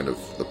no sign of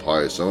the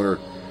pious owner.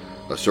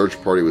 A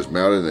search party was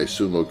mounted, and they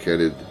soon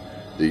located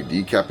the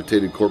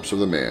decapitated corpse of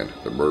the man.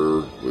 The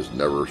murder was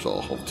never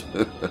solved.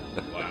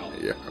 Wow.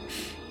 Yeah.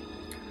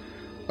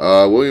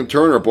 William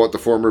Turner bought the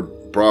former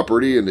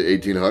property in the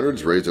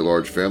 1800s, raised a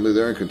large family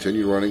there, and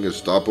continued running a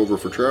stopover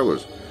for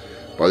travelers.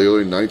 By the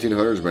early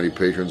 1900s, many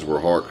patrons were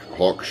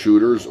hawk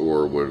shooters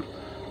or would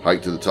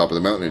hike to the top of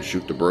the mountain and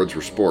shoot the birds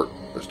for sport.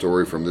 A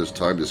story from this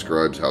time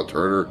describes how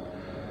Turner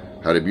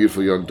had a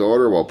beautiful young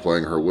daughter. While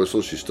playing her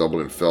whistle, she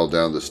stumbled and fell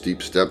down the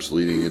steep steps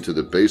leading into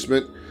the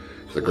basement.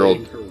 The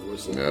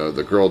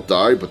girl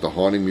died, but the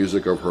haunting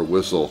music of her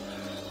whistle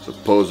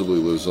supposedly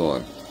lives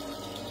on.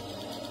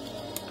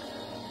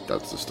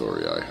 That's the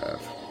story I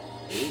have.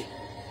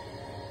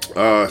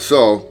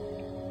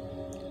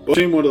 But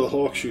shame one of the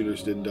hawk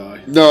shooters didn't die.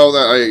 No,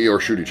 or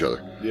shoot each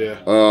other. Yeah,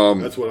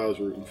 that's what I was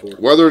rooting for.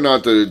 Whether or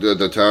not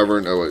the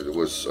tavern it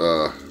was.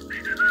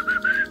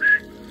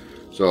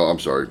 So I'm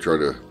sorry. Try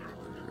to.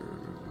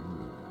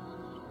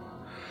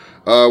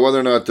 Whether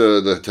or not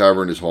the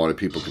tavern is haunted,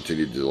 people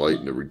continue to delight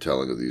in the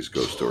retelling of these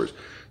ghost stories.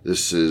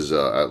 This is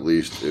at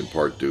least in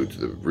part due to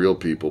the real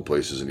people,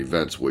 places, and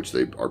events which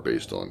they are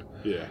based on.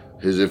 Yeah.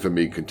 His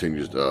infamy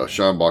continues.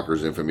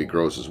 Schambacher's infamy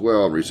grows as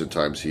well. In recent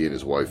times, he and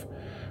his wife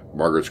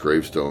Margaret's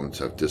gravestones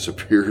have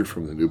disappeared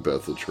from the New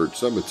Bethel Church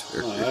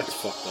Cemetery. Oh, that's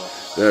fucked up.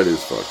 That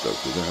is fucked up.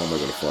 Because how am I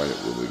going to find it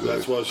when we go?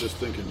 That's what I was just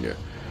thinking. Yeah.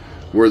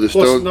 Where the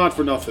Plus, stone... not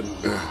for nothing,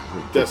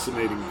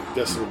 decimating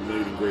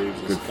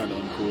graves is kind of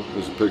uncool.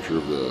 There's a picture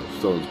of the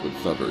stones, but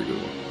it's not a very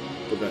good one.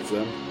 But that's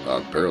them?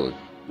 Apparently.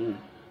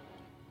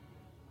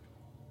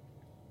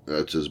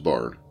 That's his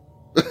barn.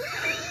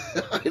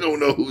 I don't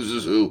know whose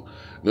is who.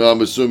 No,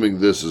 I'm assuming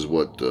this is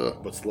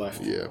what's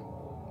left. Yeah.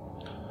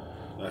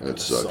 That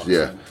sucks. sucks.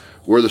 Yeah.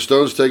 Were the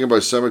stones taken by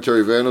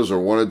cemetery vandals or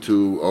wanted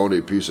to own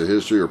a piece of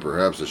history, or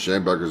perhaps the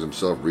Schambackers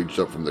himself reached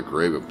up from the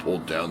grave and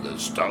pulled down the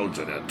stones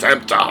in an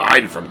attempt to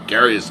hide from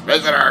curious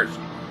visitors?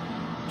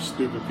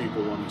 Stupid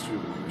people wanting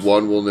souvenirs.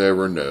 One will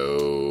never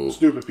know.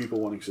 Stupid people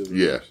wanting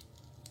souvenirs.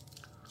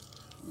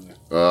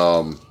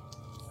 Yeah.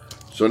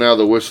 So now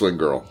the Whistling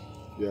Girl.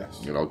 Yes.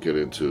 And I'll get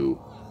into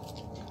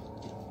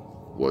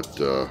what...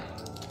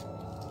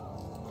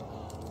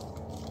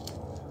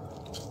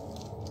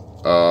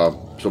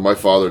 So my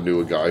father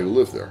knew a guy who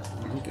lived there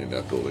in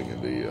that building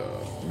in the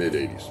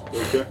mid-'80s.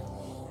 Okay.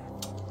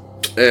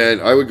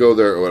 And I would go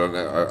there when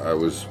I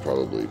was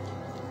probably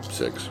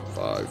 6,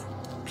 5,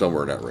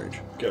 somewhere in that range.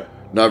 Okay.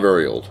 Not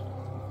very old.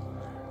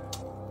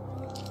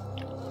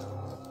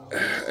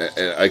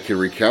 And I can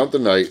recount the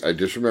night. I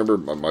just remember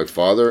my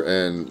father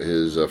and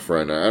his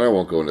friend, and I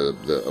won't go into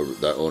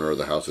that owner of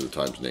the house at the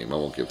time's name. I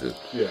won't give his.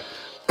 Yeah.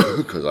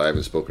 Because I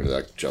haven't spoken to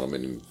that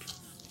gentleman in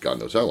God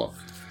knows how long.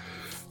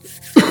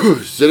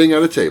 Sitting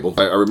at a table.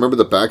 I remember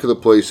the back of the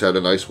place had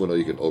a nice window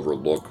you can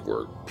overlook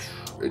where,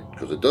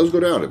 because it does go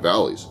down, it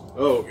valleys.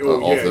 Off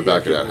the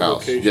back of that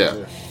house.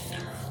 Yeah.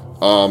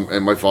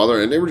 And my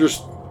father, and they were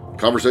just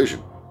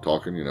conversation,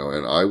 talking,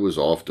 and I was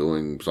off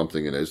doing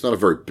something, and it's not a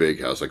very big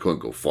house. I couldn't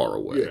go far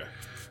away. Yeah.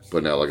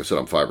 But now, like I said,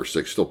 I'm 5 or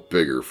 6, still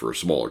bigger for a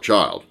smaller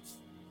child.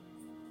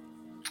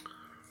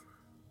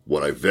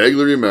 What I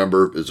vaguely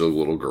remember is a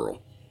little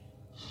girl.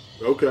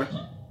 Okay.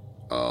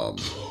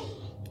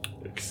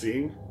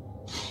 Seeing?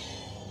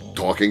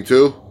 Talking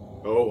to.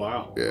 Oh,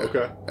 wow. Yeah.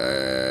 Okay.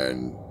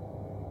 And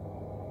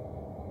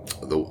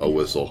a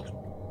whistle.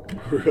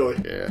 Really?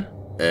 Yeah.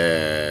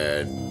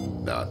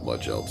 And not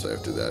much else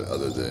after that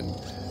other than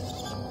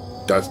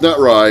that's not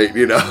right,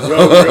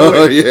 Oh,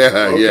 really?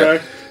 Yeah,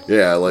 okay.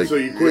 Yeah, like so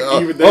you quick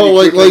even then you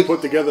quickly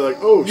put together like,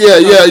 oh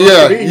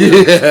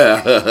yeah.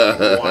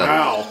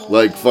 Wow.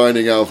 Like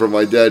finding out from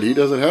my dad he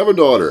doesn't have a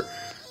daughter.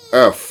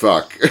 Oh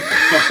fuck.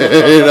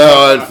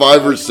 At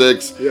 5 or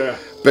 6. Yeah.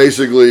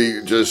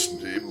 Basically, just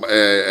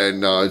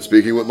and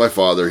speaking with my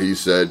father, he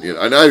said,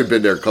 and I had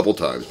been there a couple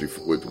times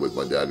before, with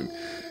my dad, and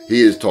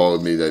he has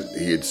told me that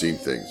he had seen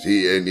things.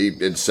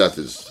 And Seth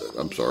is,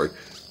 I'm sorry,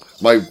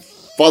 my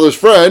father's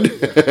friend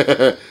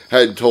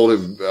had told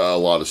him a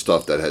lot of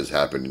stuff that has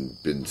happened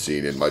and been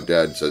seen. And my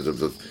dad says of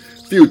the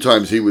few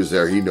times he was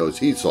there, he knows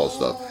he saw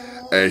stuff,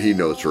 and he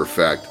knows for a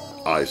fact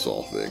I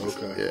saw things.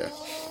 Okay. Yeah.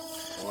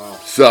 Wow.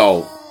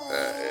 So,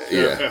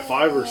 yeah. At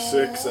 5 or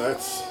 6,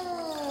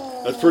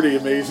 that's pretty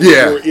amazing.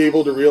 Yeah. You were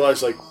able to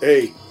realize, like,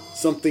 hey,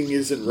 something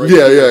isn't right.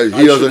 Yeah.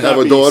 He doesn't have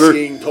a daughter.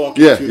 Talking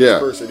to this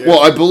person. Yeah.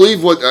 Well, I believe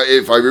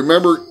if I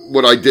remember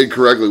what I did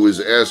correctly was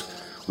ask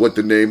what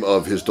the name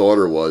of his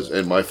daughter was,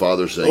 and my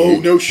father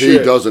saying he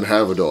doesn't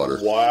have a daughter.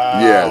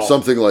 Wow. Yeah,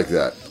 something like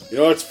that.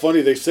 It's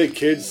funny. They say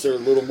kids are a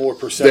little more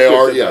perceptive. They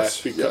are, than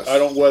yes. That because I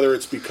don't know whether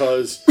it's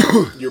because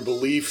your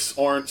beliefs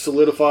aren't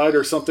solidified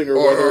or something, or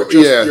whether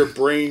just your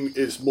brain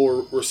is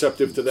more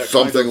receptive to that.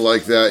 Something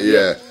like that,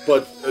 yeah.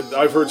 But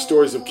I've heard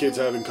stories of kids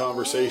having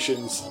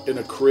conversations in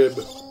a crib,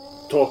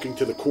 talking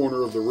to the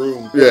corner of the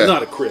room. Yeah. Well,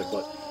 not a crib,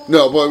 but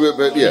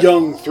yeah.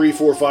 Young 3,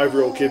 4,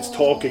 5-year-old kids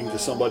talking to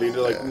somebody, and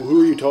they're like, well,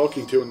 "Who are you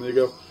talking to?" And they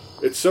go,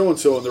 "It's so and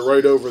so," and they're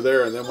right over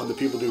there. And then when the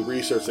people do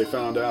research, they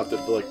found out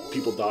that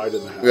people died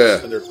in the house.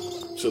 Yeah.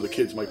 And so the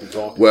kids might be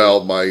talking.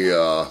 Well,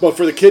 but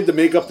for the kid to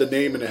make up the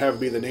name and to have it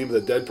be the name of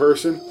the dead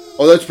person.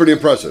 Oh, that's pretty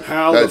impressive.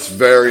 That's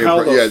very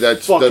impressive. Yeah,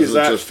 that's is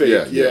that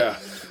fake? Yeah.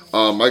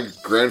 My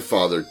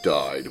grandfather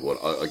died.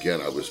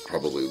 Again, I was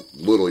probably a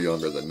little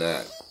younger than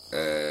that,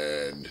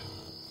 and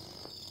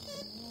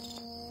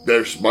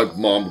my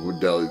mom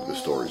would tell you the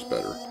stories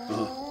better.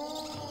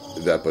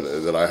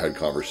 That I had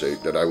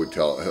conversation that I would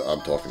tell.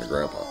 I'm talking to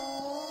Grandpa.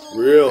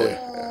 Really?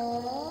 Yeah.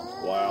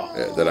 Wow.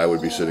 Yeah, that I would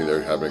be sitting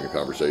there having a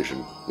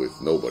conversation with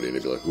nobody, and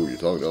they'd be like, "Who are you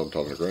talking to?" I'm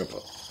talking to Grandpa.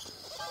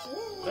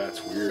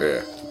 That's weird.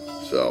 Yeah.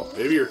 So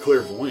maybe you're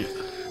clairvoyant.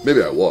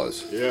 Maybe I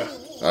was. Yeah.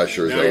 I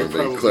sure as hell haven't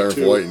been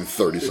clairvoyant in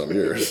 30-some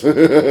years.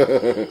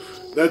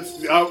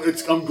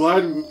 I'm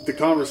glad the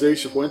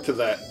conversation went to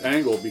that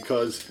angle,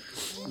 because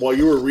while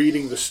you were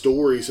reading the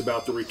stories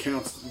about the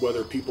recounts,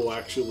 whether people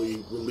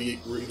actually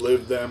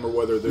relived them or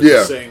whether they're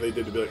just saying they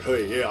did, to be like,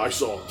 "Hey, yeah, I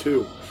saw it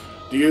too."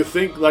 Do you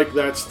think like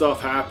that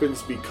stuff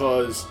happens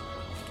because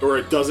or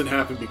it doesn't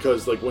happen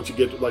because, like, once you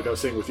get, like I was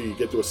saying with you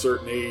get to a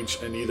certain age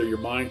and either your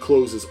mind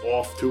closes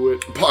off to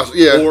it,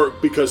 yeah, or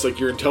because, like,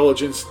 your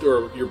intelligence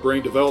or your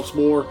brain develops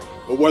more,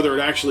 or whether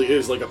it actually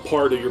is, like, a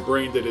part of your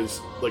brain that is,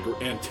 like, an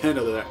antenna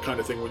to that kind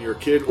of thing when you're a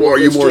kid. Or are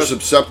you more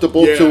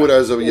susceptible to it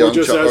as a young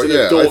child?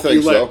 Yeah, I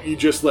think so. You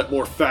just let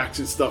more facts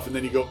and stuff, and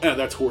then you go,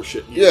 that's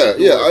horseshit.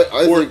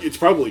 I think it's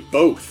probably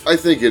both. I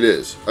think it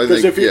is.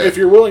 Because if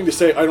you're willing to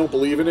say, I don't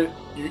believe in it,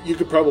 you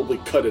could probably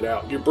cut it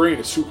out. Your brain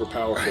is super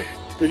powerful.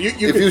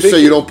 If you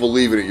say you don't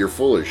believe in it, you're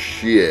full of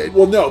shit.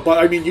 Well, no,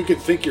 but I mean, you can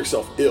think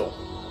yourself ill.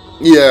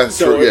 Yeah,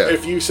 so true, yeah.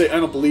 If you say, I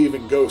don't believe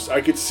in ghosts, I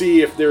could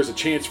see if there's a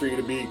chance for you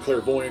to be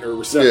clairvoyant or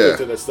receptive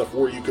to that stuff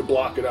where you could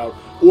block it out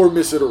or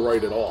miss it or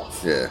write it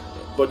off. Yeah.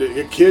 But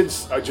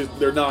kids,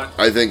 they're not.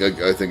 I think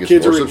it's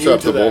kids more are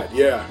susceptible. To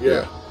that.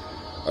 Yeah.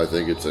 I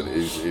think it's an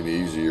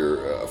easier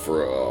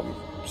for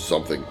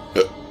something.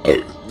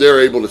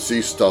 They're able to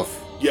see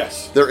stuff.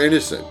 Yes. They're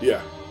innocent.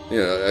 Yeah.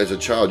 As a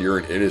child, you're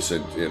an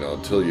innocent,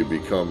 until you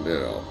become,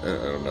 and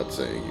I'm not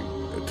saying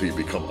until you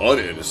become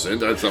uninnocent.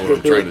 That's not what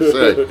I'm trying to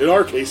say. In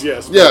our case,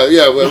 yes.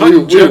 Yeah. Well,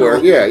 we were.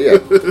 Yeah.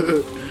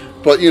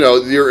 But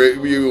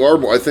you are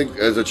more. I think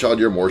as a child,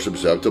 you're more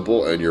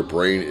susceptible, and your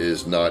brain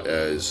is not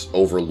as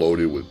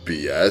overloaded with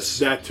BS.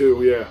 That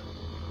too, yeah.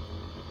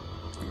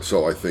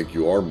 So I think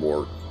you are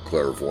more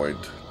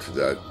clairvoyant to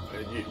that.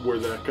 Where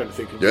that kind of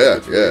thing can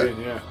yeah.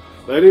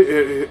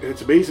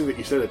 It's amazing that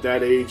you said at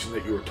that age and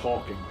that you were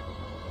talking.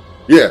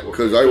 Yeah,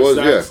 because I was,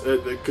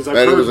 Because and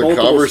it was a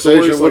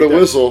conversation with a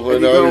whistle,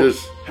 and I was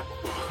just...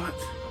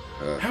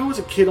 How is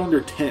a kid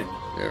under 10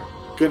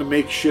 going to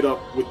make shit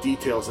up with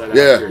details that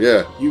accurate?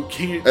 Yeah. You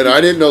can't... And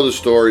I didn't know the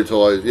story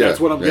until I... That's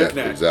what I'm getting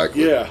at.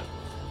 Exactly. Yeah.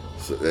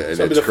 So, and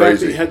the it's fact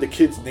crazy. that you had the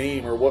kid's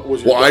name, or what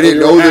was your... Well, I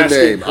didn't know the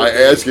name. I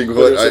asking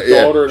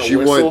what... she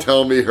wouldn't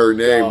tell me her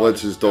name.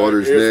 What's his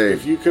daughter's name?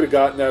 If you could have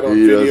gotten that on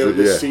video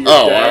to see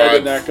your dad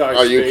and that guy's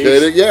face... Are you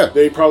kidding? Yeah.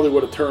 They probably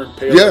would have turned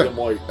pale and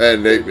white.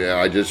 And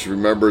I just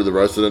remember the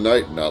rest of the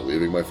night not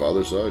leaving my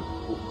father's side.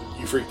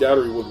 You freaked out,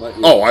 or he wouldn't let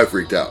you? Oh, I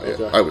freaked out, yeah.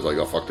 Okay. I was like,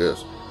 oh, fuck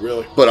this.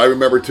 Really? But I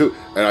remember, too,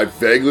 and I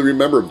vaguely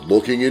remember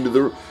looking into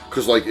the...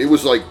 Because, it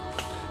was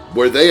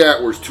where they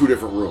at was two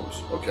different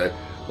rooms, okay?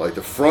 The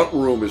front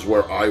room is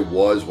where I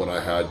was when I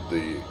had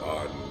the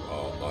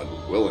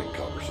unwilling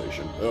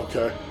conversation.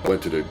 Okay.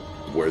 Went to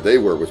where they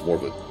were was more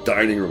of a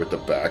dining room at the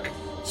back.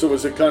 So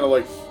was it kind of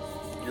like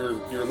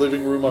your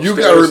living room upstairs?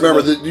 You got to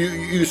remember that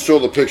you show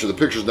the picture. The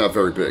picture's not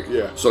very big.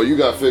 Yeah. So you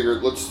got to figure.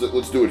 Let's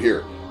do it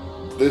here.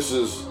 That's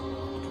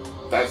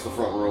the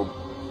front room.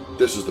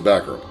 This is the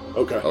back room.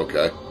 Okay.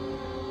 Okay.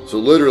 So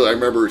literally, I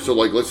remember. So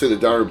let's say the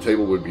dining room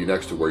table would be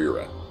next to where you're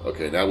at.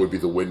 Okay. And that would be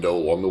the window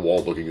along the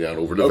wall looking down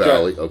over the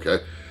valley. Okay.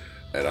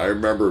 And I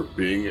remember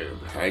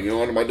hanging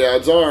onto my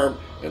dad's arm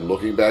and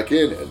looking back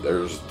in, and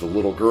there's the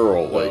little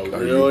girl. Really?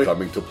 Are you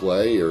coming to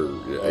play? Or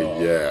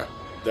yeah.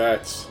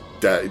 That's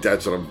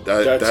what I'm.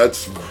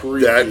 That's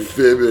creepy. That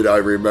vivid. I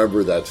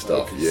remember that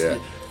stuff. Yeah.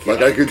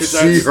 I could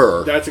see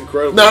her. That's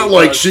incredible. Not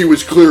like she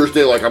was clear as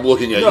day, like I'm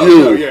looking at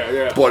you. No,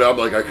 yeah. But I'm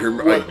like, I can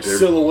remember.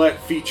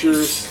 Silhouette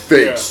features.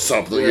 Face,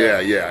 something.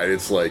 Yeah. And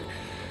it's like,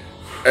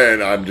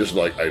 and I'm just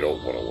like, I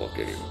don't want to look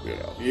at him,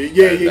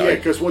 Yeah,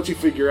 because once you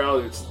figure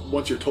out,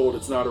 once you're told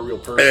it's not a real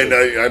person. And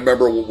I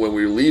remember when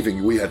we were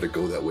leaving, we had to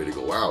go that way to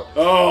go out.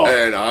 Oh.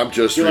 And I'm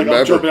just I'm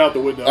jumping out the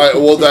window.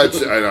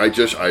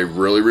 I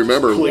really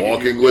remember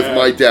walking with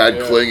my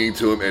dad, clinging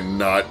to him and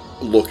not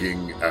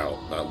looking out,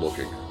 not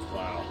looking.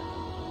 Wow.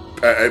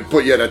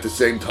 But yet at the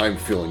same time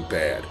feeling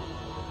bad.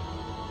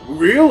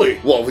 Really?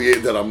 Well,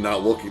 that I'm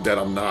not looking, that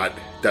I'm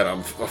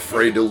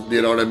afraid to,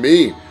 you know what I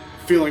mean?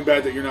 Feeling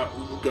bad that you're not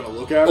going to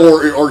look at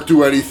it? Or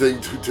do anything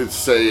to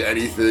say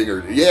anything, or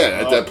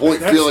at that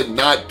point feeling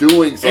not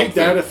doing something. Ain't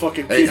that a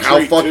fucking kid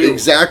trait too?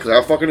 Exactly,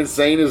 how fucking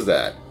insane is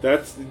that?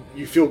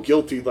 You feel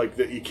guilty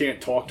that you can't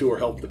talk to or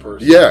help the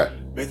person. Yeah.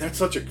 Man, that's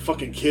such a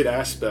fucking kid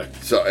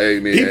aspect. So I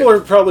mean, people are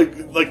probably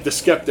the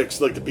skeptics,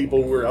 the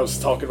people who I was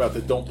talking about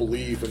that don't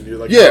believe, and you're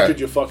like, how could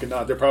you fucking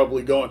not? They're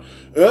probably going,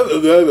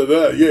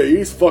 yeah,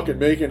 he's fucking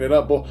making it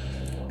up. Well,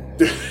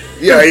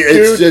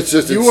 it's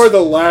just you are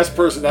the last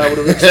person I would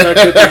have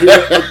expected to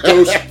hear a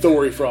ghost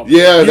story from.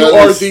 Yeah, you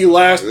are the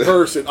last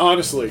person,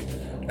 honestly.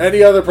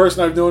 Any other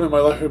person I've known in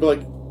my life, I'd be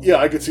like, yeah,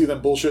 I could see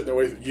them bullshitting their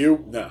way.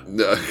 You, no.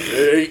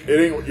 It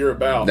ain't what you're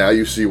about. Now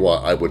you see why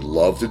I would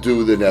love to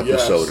do an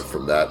episode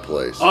from that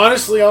place.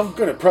 Honestly, I'm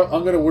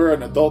gonna wear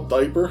an adult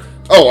diaper.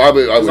 Oh, I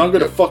would. I'm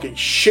gonna fucking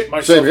shit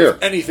myself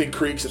if anything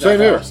creaks in that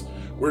house.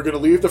 We're gonna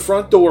leave the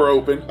front door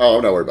open. Oh,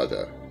 I'm not worried about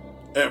that.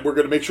 And we're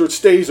going to make sure it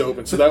stays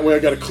open, so that way I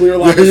got a clear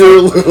line.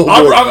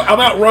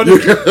 I'm out running.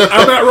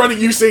 I'm out running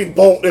Usain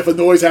Bolt if a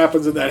noise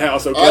happens in that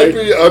house.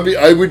 Okay.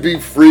 I would be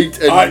freaked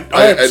and a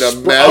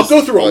mess. I'll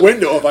go through a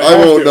window if I have to.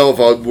 I won't know if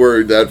I'm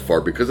worried that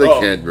far because they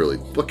can't really.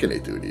 What can they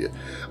do to you?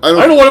 I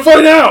don't want to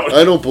find out.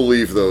 I don't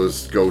believe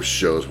those ghost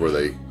shows where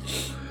they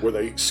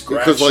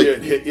scratch you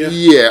and hit you.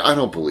 Yeah, I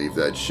don't believe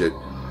that shit.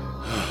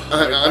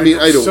 I mean,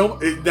 I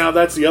don't. Now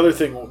that's the other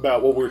thing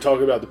about what we were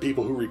talking about, the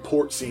people who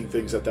report seeing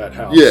things at that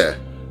house. Yeah.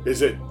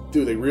 Is it?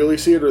 Do they really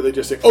see it, or they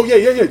just say, "Oh yeah.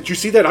 Did you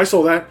see that? I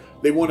saw that."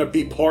 They want to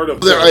be part of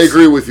this. I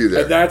agree with you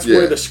there. And that's Yeah.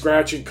 where the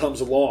scratching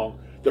comes along.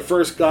 The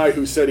first guy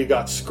who said he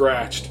got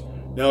scratched,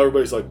 now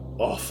everybody's like,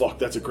 "Oh fuck,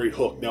 that's a great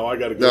hook." Now I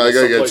got to go. No, I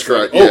gotta get someplace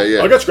scratched. like,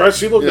 Yeah. I got scratched.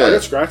 See, look, Yeah. I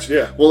got scratched.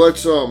 Yeah. Well,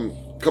 that's a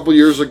couple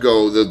years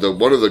ago. The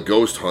one of the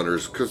ghost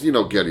hunters, because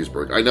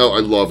Gettysburg. I know I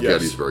love Yes.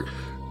 Gettysburg,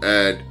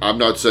 and I'm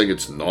not saying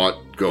it's not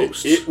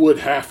ghosts. It would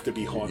have to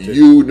be haunted.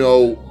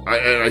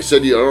 I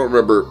said to you, I don't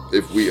remember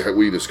if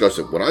we discussed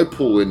it. When I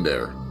pull in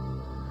there,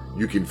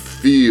 you can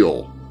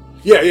feel.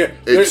 Yeah.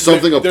 It's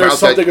something about there's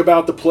something that.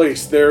 about the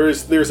place.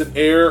 There's an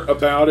air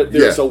about it.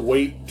 There's Yeah. a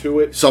weight to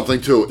it.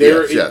 Something to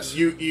it. Yes.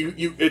 You.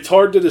 It's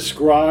hard to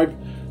describe.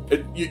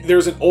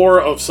 There's an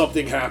aura of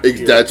something happening.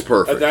 here. That's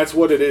perfect. And that's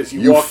what it is.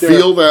 You walk there,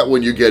 feel that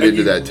when you get and into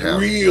you that town.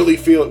 Really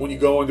feel it when you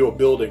go into a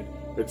building.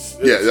 It's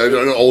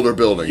an older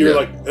building. You're yeah.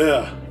 like,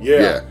 ugh,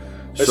 yeah.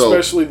 So-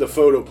 Especially the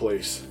photo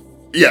place.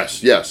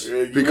 Yes.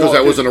 You Because walk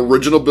that was in- an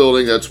original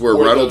building. That's where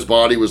Or Reynolds' the-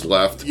 body was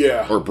left.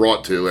 Yeah. Or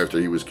brought to after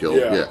he was killed.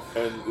 Yeah.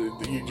 And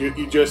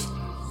you just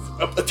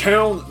a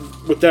town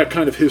with that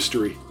kind of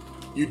history.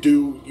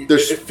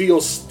 There's- It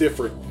feels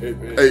different.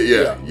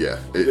 Yeah.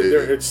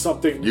 It's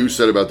something. You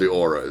said about the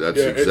aura. That's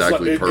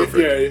exactly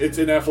perfect. It's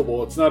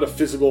ineffable. It's not a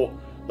physical.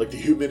 Like the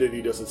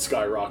humidity doesn't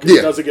skyrocket. Yeah.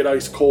 It doesn't get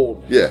ice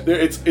cold. Yeah.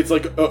 It's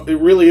like it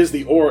really is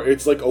the aura.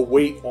 It's like a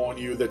weight on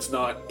you that's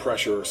not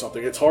pressure or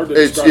something. It's hard to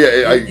It's- describe.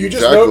 yeah, you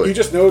exactly.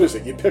 just notice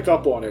it. You pick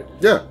up on it.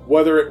 Yeah.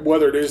 Whether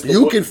it is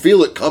You can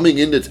feel it coming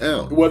into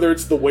town. whether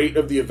it's the weight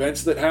of the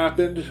events that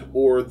happened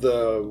or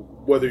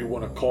whether you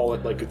want to call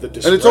it like the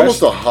distress. And it's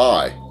almost a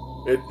high.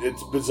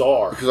 It's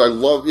bizarre. Because I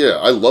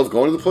love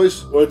going to the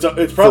place. Well,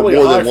 it's probably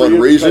for more high than for one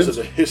you reason. because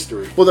of the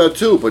history. Well, that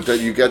too, but then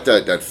you get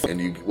that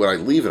and when I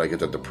leave it, I get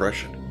that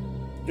depression.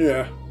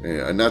 Yeah.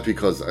 Yeah, and not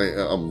because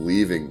I'm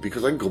leaving,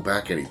 because I can go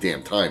back any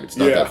damn time. It's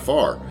not Yeah. that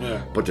far.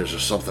 Yeah. But there's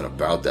just something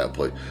about that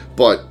place.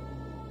 But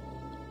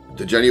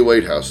the Jenny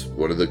Wade House,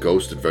 one of the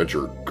ghost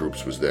adventure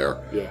groups, was there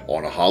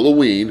on a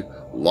Halloween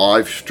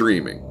live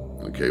streaming.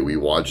 Okay, we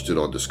watched it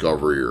on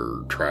Discovery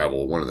or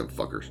Travel, one of them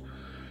fuckers.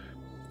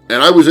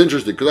 And I was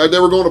interested because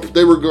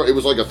it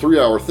was like a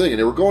 3-hour thing, and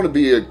they were going to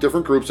be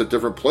different groups at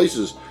different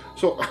places.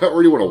 So I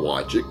already want to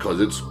watch it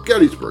because it's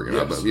Gettysburg, and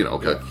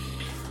okay.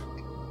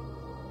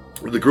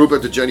 The group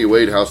at the Jenny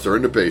Wade House, they're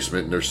in the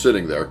basement and they're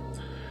sitting there,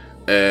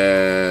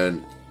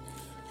 and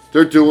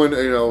they're doing,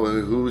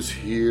 who's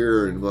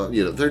here, and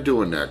they're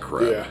doing that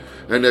crap. Yeah.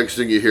 And next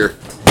thing you hear,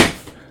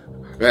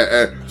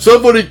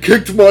 somebody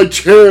kicked my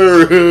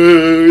chair.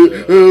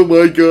 Oh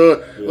my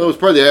god! Well, it was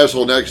probably the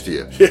asshole next to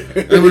you.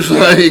 It was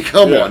like,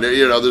 come on,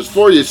 there's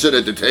 4 of you sitting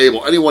at the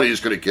table. Any one of you is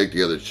going to kick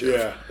the other shit.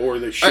 Yeah, or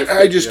they shift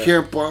I just it,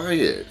 can't buy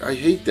it. I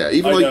hate that.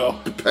 Even I like know.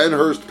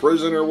 Penhurst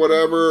Prison or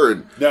whatever.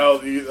 And Now,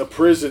 a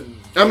prison.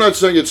 I'm not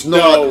saying it's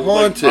not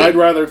haunted. I'd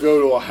rather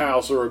go to a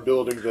house or a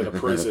building than a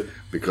prison.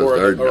 Because or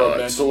they're or a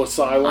nuts. mental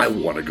asylum. I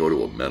want to go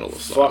to a mental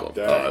asylum. Fuck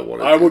that.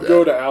 I would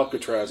go to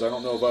Alcatraz. I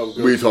don't know if I would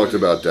go. We to talked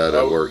about that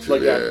at work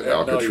like today. at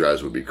Alcatraz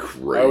night. would be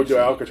crazy. I would do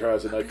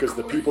Alcatraz at night because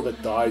the people that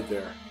died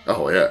there.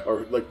 Oh yeah.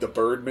 Or like the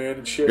Birdman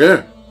and shit.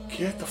 Yeah.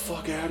 Get the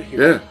fuck out of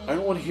here. Yeah. I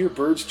don't want to hear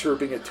birds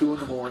chirping at 2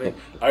 a.m.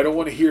 I don't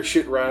want to hear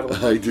shit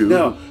rattling. I do.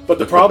 No, but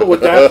the problem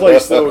with that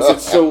place though is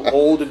it's so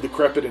old and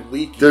decrepit and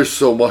leaky. There's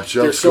so much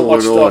else There's so going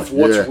much on. stuff.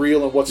 What's Yeah.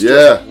 real and what's Yeah.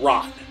 just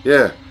rock.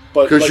 Yeah.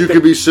 But, Because like, you the-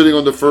 could be sitting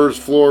on the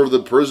first floor of the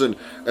prison,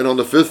 and on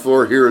the 5th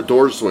floor hear a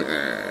door swing.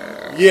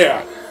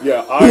 Yeah.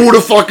 Who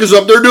the fuck is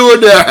up there doing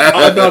that?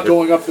 I'm not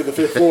going up to the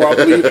 5th floor. I'm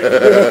leaving.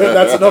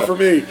 That's enough for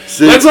me.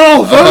 See? Let's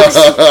all, folks.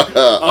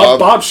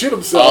 Bob shit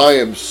himself. I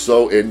am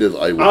so into it.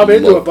 I'm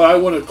into it, but I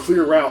want to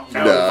clear route. Nah,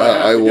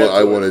 I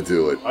want to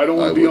do it. I don't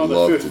want to be on the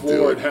love 5th to do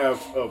floor it. and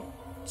have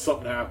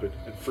something happen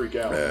and freak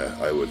out. Yeah,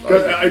 I would.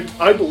 'Cause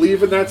I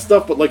believe in that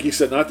stuff, but like you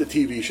said, not the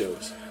TV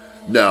shows.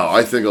 No,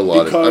 I think a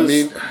lot Because of. I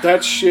mean,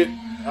 that shit.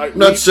 I'm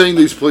not saying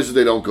these places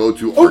they don't go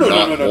to are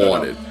not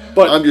haunted.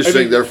 But I'm just I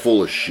saying mean, they're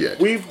full of shit.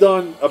 We've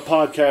done a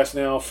podcast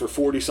now for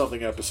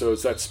 40-something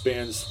episodes. That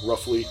spans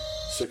roughly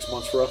 6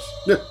 months for us.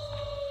 Yeah.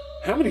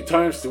 How many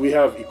times do we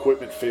have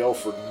equipment fail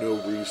for no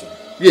reason?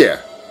 Yeah.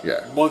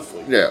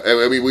 Monthly. Yeah,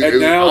 I mean, And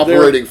now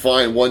operating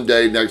fine one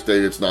day, next day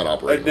it's not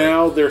operating. And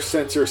now their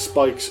sensor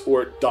spikes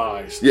or it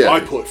dies. Yeah. I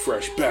put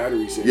fresh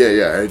batteries in.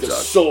 Yeah, it's the a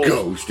soul,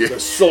 ghost. Yeah. The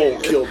soul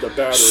killed the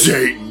battery.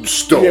 Satan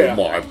stole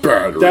my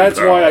battery. That's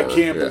why I power.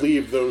 can't Yeah.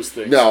 believe those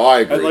things. No, I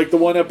agree. And like the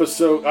one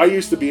episode, I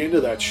used to be into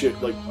that shit.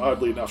 Like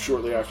oddly enough,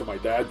 shortly after my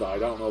dad died, I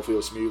don't know if it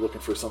was me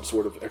looking for some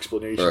sort of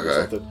explanation or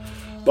something.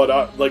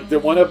 But like the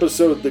one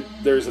episode,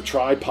 there's a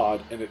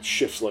tripod and it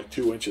shifts like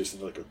 2 inches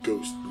and like a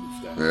ghost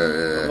moves down.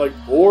 Yeah. I'm like,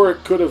 or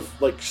it could have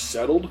like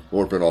settled.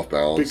 Or been off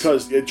balance.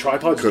 Because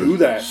tripods Could've do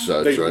that.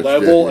 They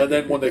level, and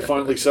then when they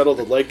finally settle,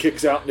 the leg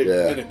kicks out and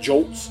it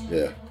jolts.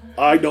 Yeah.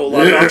 I know a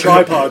lot about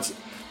tripods.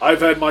 I've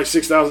had my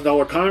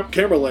 $6,000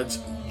 camera lens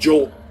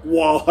jolt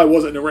while I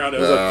wasn't around. I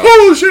was like,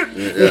 "Oh shit!"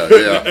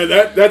 Yeah. And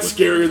that's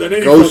scarier than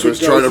any. Ghost was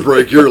trying to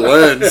break your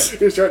lens.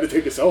 He was trying to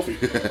take a selfie.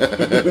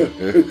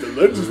 The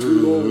lens is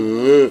too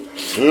long.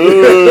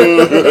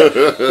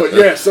 But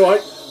yeah, so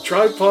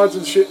tripods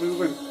and shit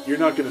moving, you're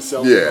not going to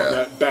sell me Yeah. on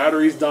that.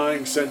 Batteries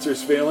dying,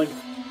 sensors failing.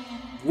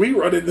 We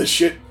run into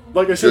shit,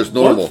 like I said, Just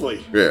normal.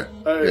 monthly. Yeah.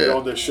 Yeah.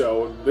 On this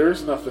show, and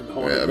there's nothing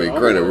haunted. Yeah, I that mean, I'm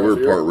granted, aware we're of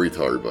here. part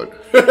retard,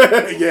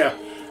 but yeah,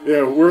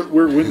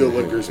 we're window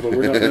lickers, but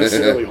we're not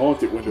necessarily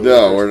haunted window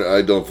no, lickers.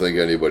 I don't think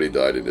anybody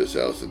died in this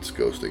house that's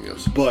ghosting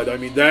us. But I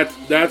mean,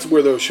 that's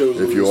where those shows.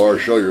 If you lose are, me.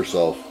 show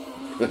yourself.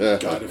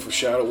 God, if a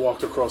shadow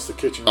walked across the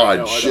kitchen right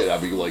now, shit!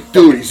 I'd be like,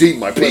 dude, he's eating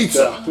my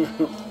pizza.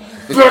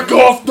 Back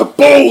off the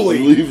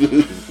bowling. Leave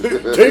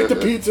Take the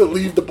pizza,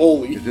 leave the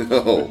bowling.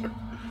 No.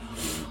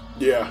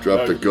 Yeah.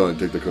 Drop the gun,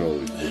 take the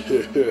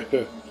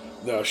cannoli.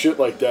 No, shit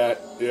like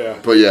that. Yeah.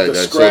 But yeah, the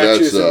that's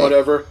scratches and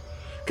whatever.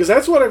 Because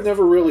that's what I've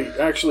never really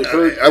actually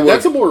heard.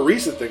 That's a more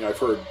recent thing I've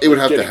heard. It would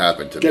have to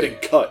happen to me. Getting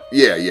cut.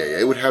 Yeah.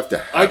 It would have to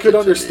happen. I could to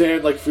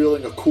understand like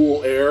feeling a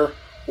cool air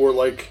or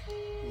like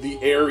the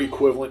air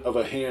equivalent of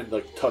a hand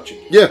like touching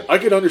you. Yeah. I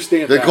could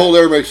understand The that. cold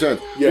air makes sense.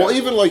 Yeah. Well,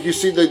 even like you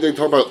see, they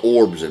talk about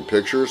orbs in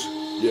pictures.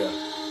 Yeah.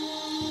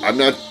 I'm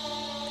not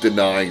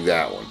denying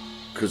that one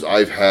because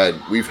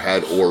we've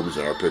had orbs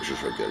in our pictures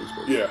from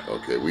Gettysburg. Yeah.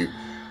 Okay. We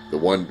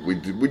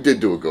did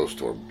do a ghost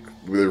tour.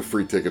 There were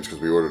free tickets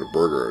because we ordered a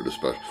burger at a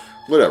special.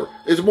 Whatever.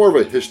 It's more of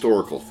a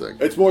historical thing.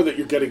 It's more that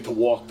you're getting to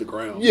walk the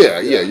ground. Yeah.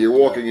 You're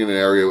walking in an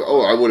area.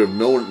 Oh, I would have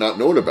not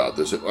known about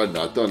this if I'd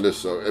not done this.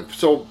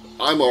 So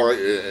I'm all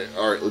right.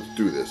 All right, let's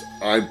do this.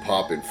 I'm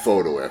popping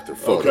photo after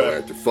photo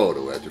after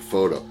photo after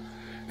photo.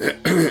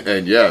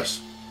 And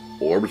yes,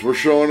 orbs were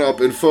showing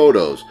up in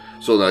photos.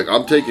 So like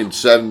I'm taking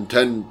 7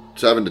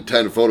 to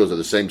 10 photos of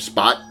the same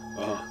spot.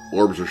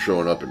 Orbs are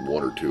showing up in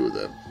 1 or 2 of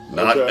them.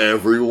 Not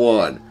every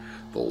one.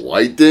 The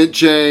light didn't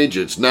change.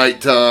 It's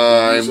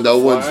nighttime. No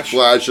one's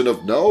flashing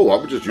up. No,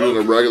 I'm just using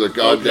a regular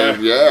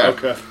goddamn. Yeah.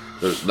 Okay.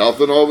 There's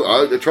nothing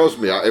over. Trust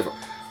me. If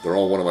they're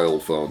on one of my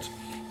old phones.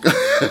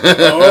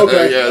 Oh,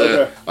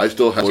 okay. Okay. I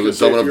still have.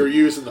 If you're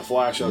using the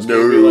flash, I was No.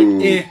 going to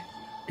be like,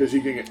 because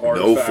you can get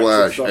artifacts No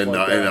flash, and stuff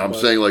like that. And I'm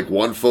saying like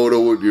 1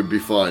 photo you'd be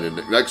fine, and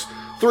the next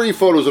 3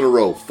 photos in a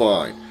row,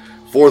 fine.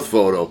 4th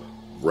photo,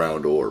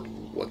 round orb.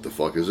 What the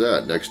fuck is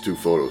that? Next 2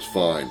 photos,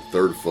 fine.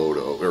 3rd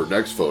photo or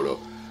next photo,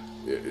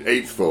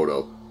 8th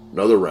photo,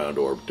 another round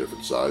orb,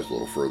 different size, a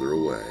little further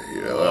away.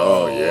 You know?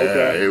 Oh yeah,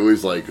 okay. it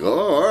was like, oh,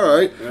 all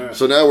right. Yeah.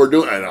 So now we're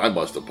doing, and I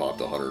must have popped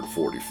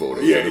 140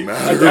 photos. Yeah, in a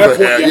matter at of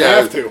that point you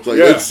have to. It's like,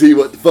 Yeah. let's see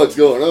what the fuck's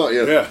going on.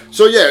 You know? Yeah.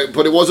 So yeah,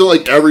 but it wasn't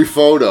like every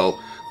photo,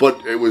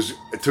 but it was,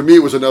 to me,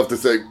 it was enough to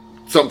say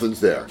something's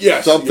there.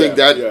 Yes, Something yeah,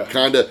 that yeah.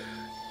 kind of,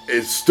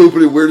 as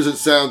stupid and weird as it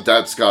sounds,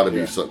 that's got to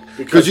be something.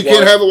 Because you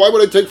can't why- have it. Why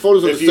would I take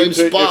photos of the same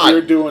spot? If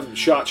you're doing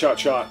shot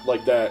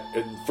like that,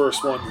 and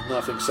first one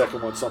nothing,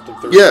 second one something,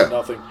 third Yeah. one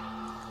nothing.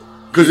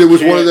 Because it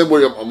was one of them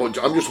where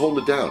I'm just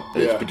holding it down.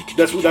 Yeah,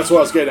 that's what I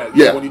was getting at.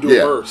 Yeah, When you do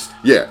a burst,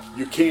 Yeah.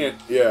 you can't.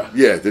 Yeah.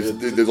 Yeah,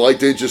 the light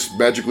didn't just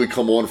magically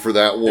come on for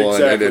that one and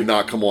Exactly. then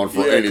not come on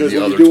for Yeah, any of 'cause the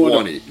when other you're doing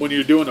 20. when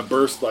you're doing a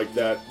burst like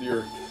that,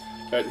 you're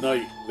at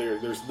night.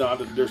 There's not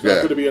Yeah.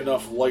 going to be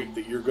enough light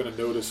that you're going to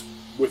notice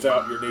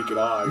without your naked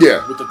eye.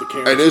 Yeah, with the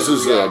camera. and this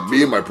is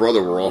me and my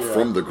brother were all Yeah.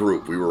 from the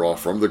group. We were all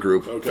from the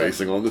group, Okay.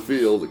 facing on the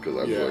field because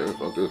I was Yeah. like,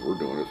 "Fuck this, we're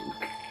doing this."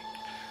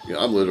 You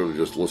know, I'm literally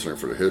just listening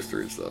for the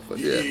history and stuff. But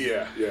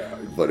yeah, yeah.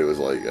 But it was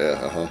like,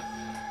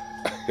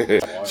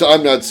 So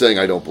I'm not saying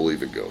I don't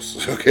believe in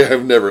ghosts. Okay,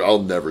 I'll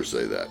never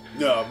say that.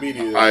 No, me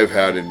neither. I've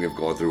had and have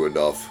gone through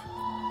enough.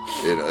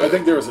 You know, I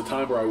think there was a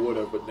time where I would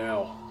have, but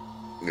now,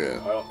 yeah,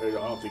 I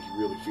don't think you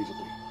really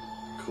feasibly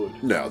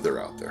could. No,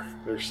 they're out there.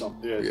 There's some.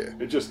 Yeah,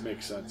 it just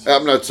makes sense.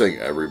 I'm not saying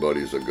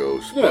everybody's a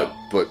ghost, No,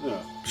 but no.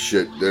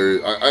 shit,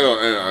 there. I don't.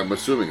 And I'm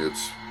assuming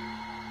it's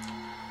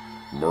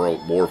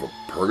more of a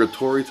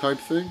purgatory type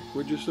thing.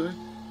 Would you say?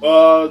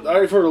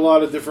 I've heard a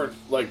lot of different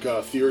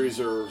theories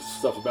or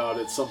stuff about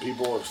it. Some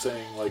people are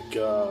saying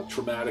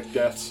traumatic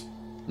deaths.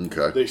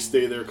 Okay. They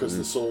stay there because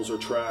the souls are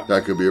trapped.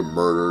 That could be a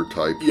murder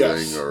type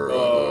Yes. thing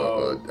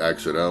or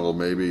accidental,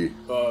 maybe.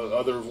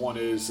 Other one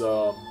is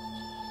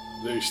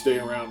they stay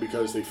around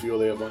because they feel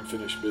they have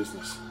unfinished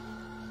business.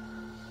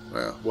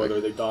 Yeah. Whether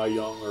they die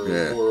young or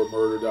a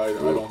murder died,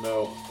 I don't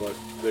know. But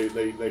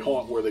they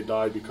haunt where they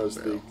died because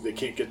they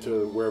can't get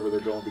to wherever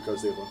they're going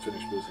because they have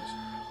unfinished business.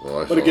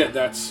 Well, but again,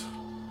 that's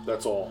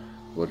all.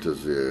 What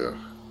does the?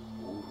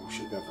 Ooh, we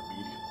should have gotten a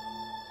medium.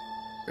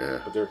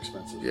 Yeah. But they're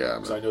expensive. Yeah,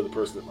 Because I know the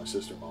person that my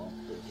sister-in-law.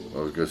 I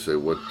was gonna say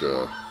what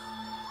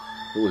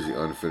was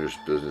the unfinished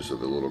business of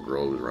the little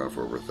girl who was around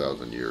for over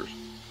 1,000 years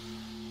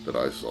that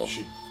I saw?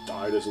 She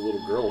died as a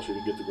little girl. She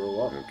didn't get to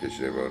grow up. Okay,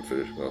 she never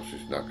unfinished. Well,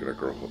 she's not gonna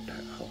grow up now.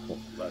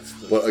 That's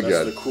the, But again,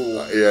 that's the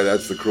cruel. yeah,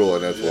 that's the cruel,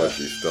 and that's why Yeah.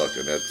 she's stuck,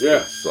 and that Yeah.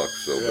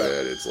 sucks so Yeah.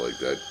 bad. It's like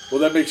that. Well,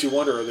 that makes you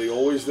wonder: are they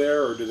always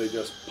there, or do they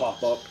just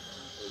pop up?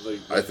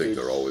 I think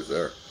they're always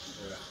there.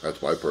 That's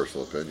my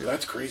personal opinion.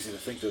 That's crazy to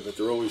think that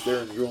they're always there,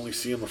 and you only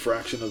see them a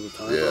fraction of the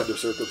time Yeah. under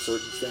certain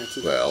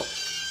circumstances. Well,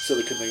 so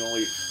can they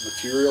only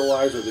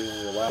materialize, or they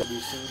only allow to be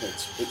seen?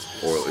 It's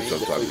or insane to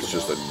sometimes think it's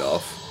just about.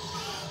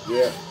 enough.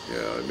 Yeah.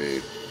 Yeah, I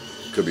mean,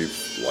 could be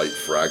light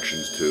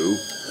fractions too.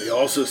 They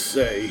also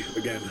say,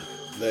 again,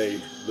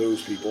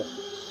 those people,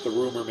 the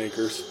rumor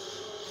makers,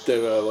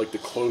 the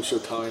closer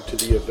time to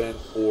the event,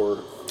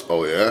 or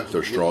Oh yeah,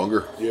 they're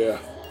stronger. yeah,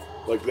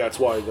 like that's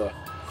why the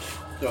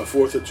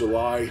 4th of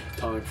July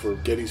time for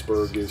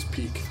Gettysburg is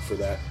peak for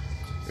that.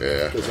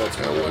 Yeah, because that's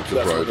I when went to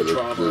that's when probably the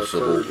trauma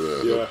occurred.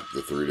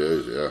 the 3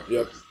 days. Yeah.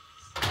 Yep.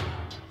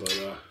 But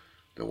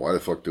then why the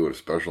fuck do it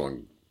special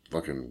on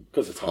fucking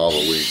 'Cause it's Halloween?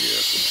 Halloween. Yeah,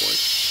 that's the point.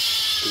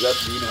 because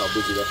that's you know how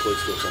busy that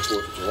place gets on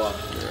 4th of July.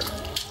 Yeah.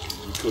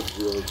 You couldn't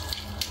really.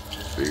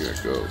 Speaking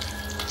of ghosts.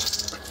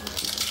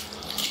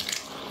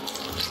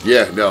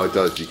 Yeah, no, it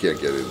does. You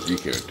can't get in. You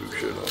can't do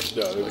shit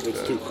on. No, like it's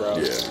that. too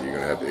crowded. Yeah, you're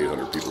gonna have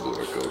 800 people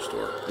doing a ghost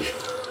tour.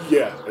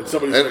 Yeah, and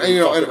somebody's And, gonna and be you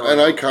know, fucking and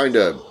I around. kind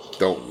of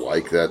don't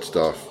like that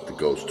stuff. The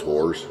ghost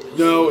tours.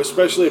 No,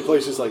 especially at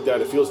places like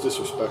that, it feels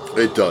disrespectful.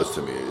 It does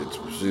to me.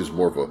 It's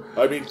more of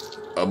I mean,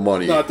 a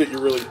money. not that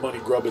you're really money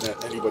grubbing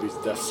at anybody's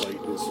death site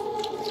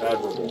is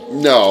admirable.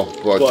 No,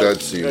 but that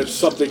It's seems.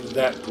 something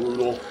that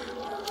brutal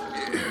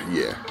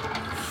Yeah.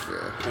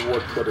 and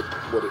what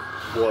it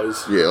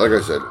was. Yeah, like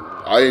I said,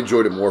 I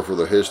enjoyed it more for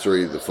the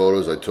history, the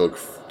photos I took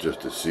just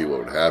to see what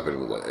would happen.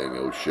 With like,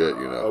 oh shit,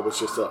 you know. It was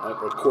just a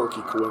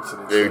quirky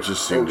coincidence. It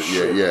just seemed,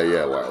 shit.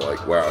 yeah.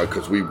 Wow,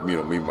 because we, me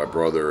and my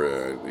brother,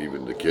 and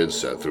even the kids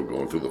sat through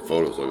going through the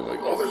photos, looking like,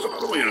 oh, there's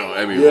another one, you know.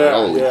 I mean, Yeah,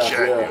 holy yeah,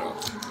 shit, yeah. you know.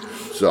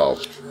 So,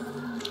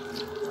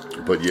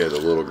 but yeah, the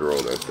little girl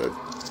that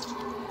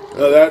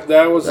No,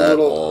 that was a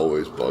little.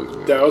 always bugs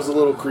me. That was a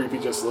little creepy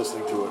just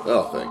listening to it.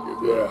 Oh, thank you.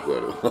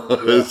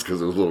 Yeah. It's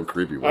because it was a little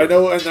creepy. I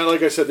know, and then,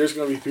 like I said, there's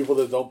going to be people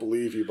that don't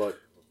believe you, but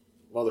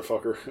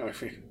motherfucker, I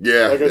mean,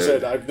 Yeah, like I yeah.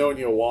 said, I've known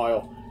you a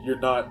while. You're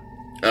not.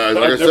 Like I've I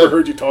never said-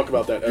 heard you talk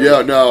about that. Ever.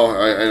 Yeah,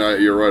 no,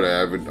 you're right. I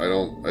haven't. I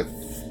don't. I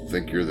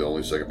think you're the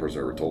only second person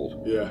I ever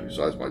told. Yeah.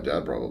 Besides my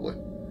dad, probably.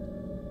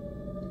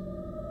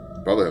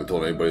 Probably haven't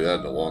told anybody that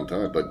in a long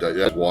time. But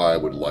that's why I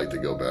would like to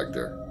go back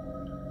there.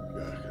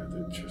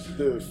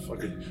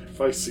 Fucking, if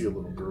I see a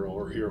little girl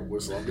or hear a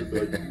whistle, I'm gonna be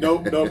like,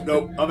 nope,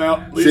 I'm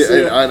out. See,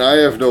 and I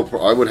have no.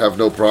 I would have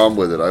no problem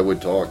with it. I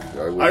would talk.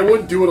 I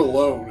wouldn't do it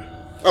alone.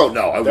 Oh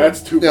no,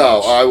 That's too No,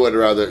 much. I would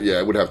rather. Yeah,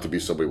 it would have to be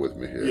somebody with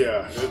me.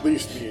 Yeah, at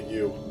least me and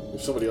you.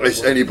 If somebody else, It's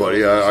wanted to anybody.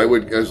 go, I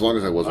would, as long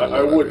as I wasn't. I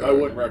alone, I'd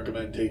wouldn't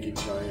recommend taking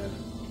Cheyenne.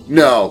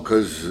 No,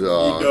 because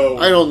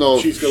I don't know.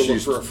 She's if gonna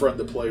look for a friend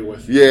to play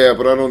with. Yeah,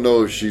 but I don't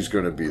know if she's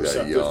going to be that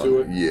Receptive young. to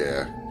it?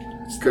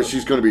 Yeah, because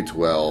she's going to be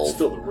 12. It's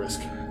still the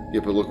risk. Yeah,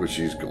 but look where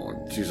she's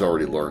going. She's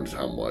already learned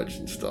how much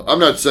and stuff. I'm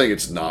not saying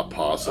it's not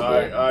possible.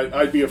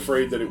 I'd be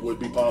afraid that it would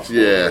be possible.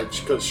 Yeah.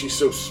 Because she's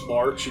so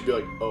smart, she'd be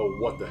like, "Oh,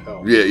 what the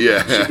hell?"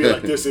 Yeah. She'd be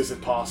like, "This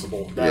isn't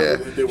possible."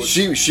 They would-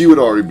 She would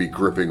already be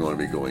gripping on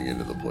me going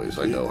into the place.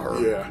 I know her.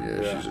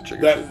 Yeah. She's a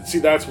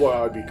chicken. That's what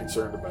I'd be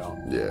concerned about.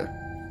 Yeah,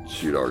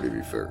 she'd already be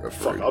afraid.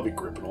 Fuck, I'll be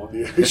gripping on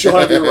you. She'll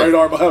have your right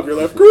arm, I'll have your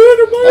left. Grip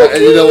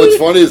And you know what's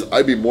funny is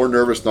I'd be more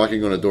nervous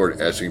knocking on a door and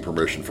asking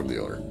permission from the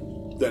owner.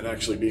 than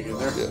actually being in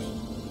there. Yes.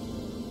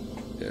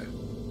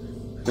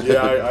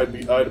 Yeah,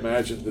 I'd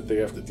imagine that they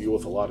have to deal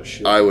with a lot of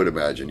shit. I would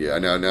imagine. Yeah.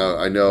 Now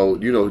I know.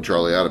 You know who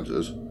Charlie Adams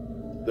is.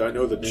 I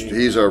know the name.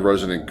 He's our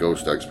resident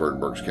ghost expert in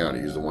Berks County.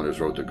 He's the one who's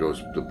wrote the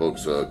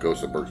books,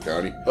 Ghosts of Berks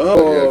County.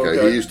 Oh, yeah,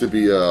 okay. He used to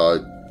be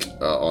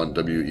on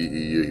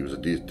WEEU. He was a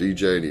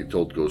DJ, and he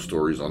told ghost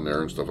stories on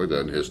there and stuff like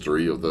that, and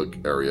history of the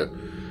area.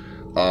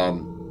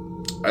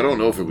 I don't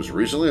know if it was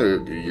recently, a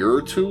year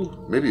or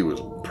two. Maybe it was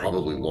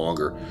probably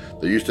longer.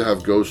 They used to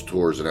have ghost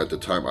tours, and at the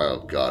time, oh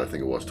God, I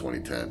think it was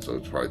 2010, so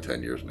it's probably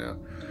 10 years now.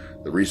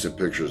 The recent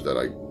pictures that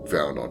I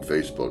found on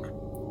Facebook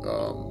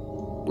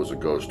was a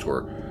ghost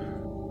tour.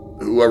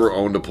 Whoever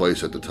owned the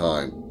place at the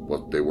time,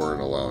 they weren't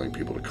allowing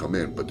people to come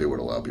in, but they would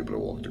allow people to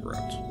walk the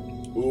grounds.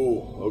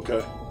 Ooh,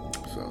 okay.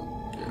 So,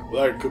 yeah.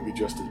 Well, that could be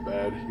just as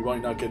bad. You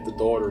might not get the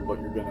daughter, but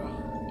you're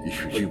gonna.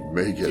 You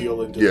may get,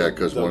 deal into yeah,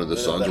 because one of the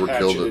sons were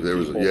killed. hatcheted There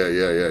was, people.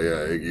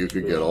 yeah. You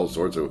could get all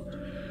sorts of,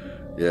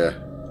 yeah.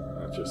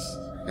 Just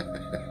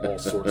all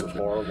sorts of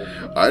horrible.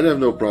 I'd have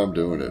no problem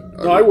doing it.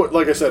 No, I would.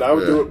 Like I said, I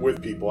would do Yeah. it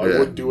with people. I Yeah.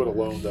 wouldn't do it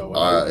alone, though.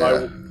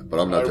 Yeah. But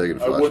I'm not taking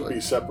a I wouldn't flashlight.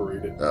 be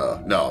separated.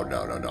 No.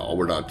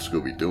 We're not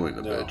Scooby doing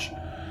the bitch.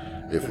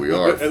 If we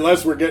are,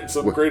 unless we're getting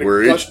some great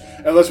we're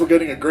unless we're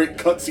getting a great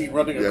cutscene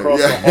running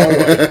across the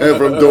hallway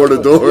from door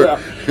to door. Yeah,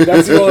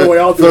 that's the only way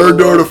I'll do it. Third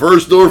door to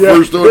first door, Yeah.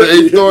 first door to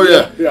eighth door.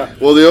 Yeah. Yeah.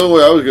 Well, the only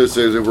way I was going to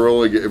say is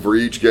if we're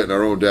each getting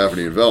our own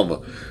Daphne and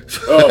Velma.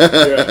 Oh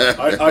yeah,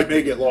 I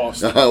may get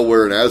lost. I'll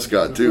wear an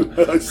ascot too.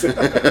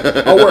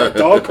 I'll wear a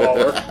dog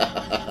collar.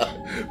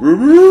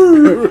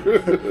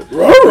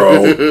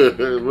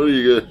 What are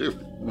you gonna?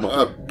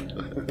 Mom,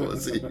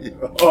 pussy.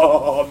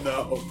 Oh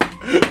no!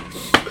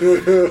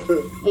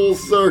 Full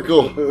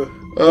circle.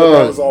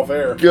 That was off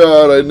air.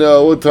 God, I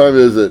know. What time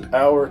is it?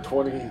 Hour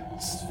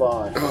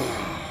 25.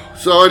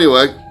 So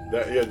anyway.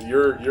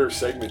 Your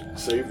segment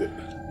saved it.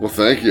 Well,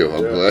 thank you.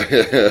 I'm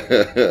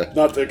glad.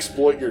 Not to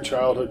exploit your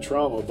childhood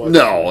trauma, but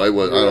No, I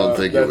don't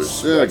think it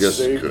was. Yeah, I that guess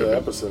it saved could the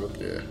have episode.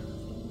 Yeah.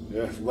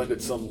 lend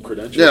it some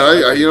credentials. Yeah,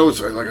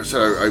 like I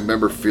said, I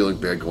remember feeling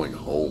bad going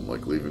home,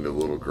 like leaving the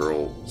little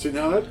girl. See,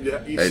 now that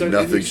you and said,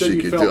 nothing you said she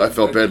you could felt, do. I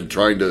felt bad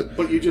trying to.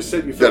 But you just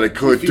said you that felt I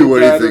couldn't feel do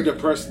bad anything. or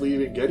depressed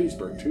leaving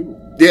Gettysburg too.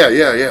 Yeah.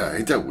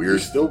 Ain't that weird? You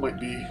still might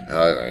be.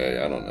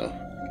 I don't know.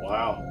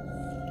 Wow.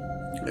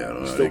 Yeah, I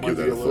don't know. Still might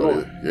be a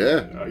little.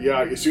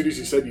 Yeah. As soon as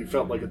you said you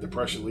felt like a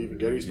depression leaving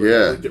Gettysburg, Yeah.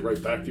 you linked it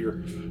right back to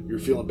you're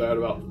feeling bad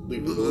about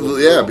leaving. The little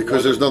Yeah, girl.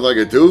 because there's nothing I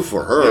could do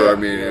for her. Yeah, I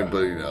mean, yeah.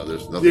 but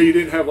there's nothing. Yeah, you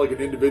didn't have like an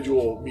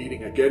individual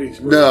meeting at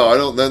Gettysburg. No, I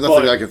don't. There's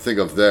nothing I can think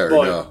of there.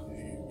 But No.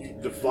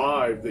 the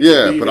vibe. That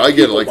Yeah, you but leave I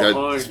get people like that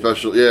behind,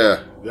 special. Yeah.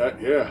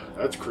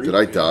 That's creepy. Did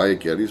I die at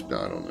Gettysburg? No,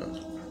 I don't know.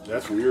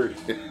 That's weird.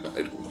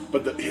 I don't.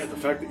 But the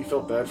fact that you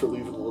felt bad for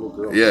leaving the little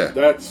girl. Yeah,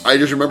 That's I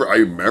just remember. I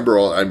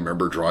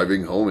remember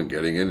driving home and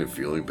getting in and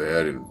feeling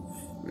bad and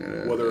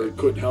whether it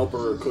couldn't help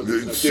her or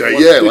couldn't.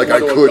 say like I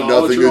could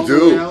nothing to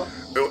do.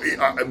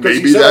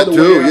 Maybe that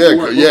too.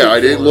 I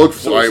didn't look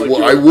for.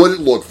 I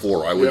wouldn't look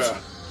for. I was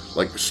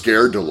like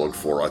scared to look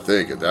for. I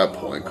think at that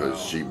point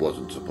because she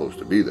wasn't supposed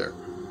to be there.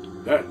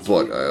 That's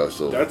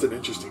an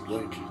interesting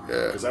link.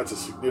 Yeah, because that's a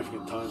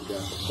significant time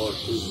gap apart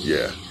too.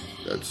 Yeah,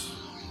 that's.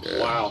 Yeah.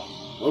 Wow.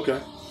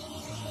 Okay.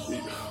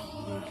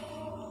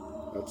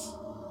 That's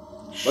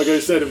like I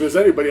said. If there's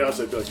anybody else,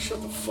 I'd be like,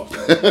 "Shut the fuck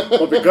up."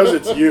 But because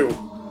it's you,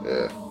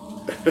 yeah.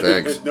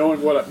 Thanks. and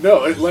knowing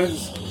it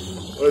lends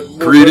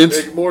credence.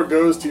 It more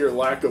goes to your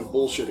lack of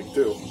bullshitting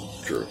too.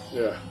 True.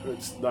 Yeah,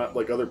 it's not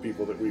like other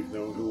people that we've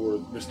known who were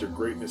Mr.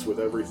 Greatness with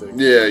everything.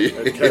 Yeah.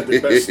 And had the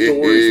best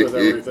stories with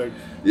everything.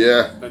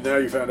 Yeah. And now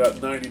you found out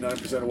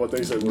 99% of what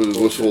they said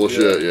was full of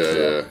shit.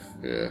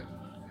 Yeah.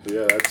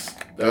 Yeah,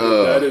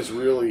 that is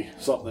really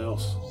something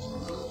else.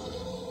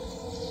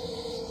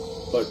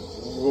 But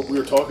we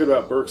were talking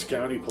about Berks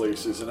County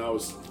places, and I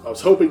was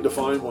hoping to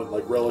find one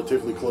like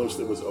relatively close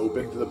that was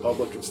open to the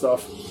public and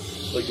stuff.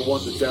 Like the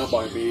one that's down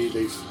by me,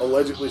 they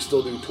allegedly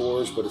still do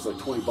tours, but it's like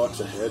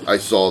 $20 a head. I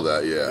saw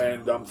that, yeah.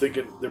 And I'm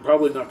thinking they're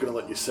probably not going to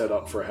let you set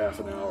up for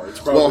half an hour. It's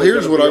probably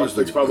here's what I was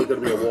thinking. It's probably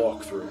going to be a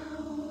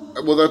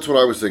walkthrough. Well, that's what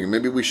I was thinking.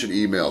 Maybe we should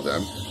email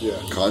them,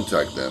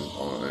 contact them,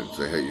 and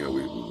say, hey,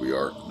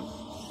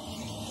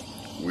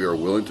 we are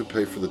willing to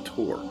pay for the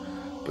tour,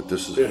 but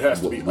this is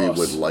what we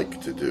would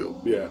like to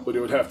do. Yeah, but it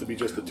would have to be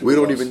just the two. We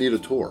don't of us. even need a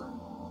tour.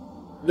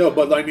 No,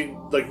 but I mean,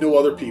 like no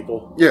other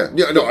people. Yeah,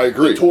 no, I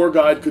agree. The tour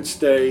guide could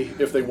stay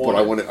if they want.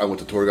 But I want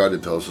the tour guide to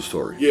tell us a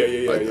story. Yeah.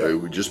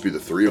 It would just be the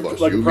three of us.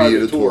 Like you, a me,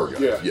 and a tour tour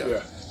guide.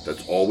 Yeah.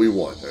 That's all we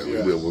want.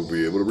 And we'll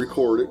be able to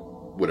record it.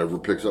 Whatever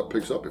picks up.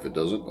 If it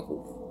doesn't,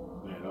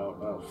 man,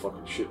 I'll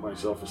fucking shit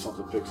myself if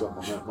something picks up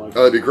on that mic.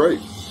 That'd be great.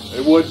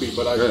 It would be,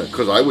 but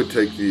because I would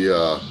take the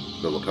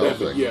lapel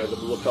thing. Yeah, the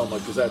lapel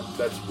mic, because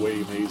that's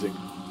way amazing.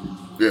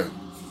 Yeah.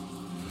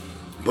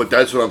 But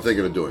that's what I'm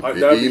thinking of doing.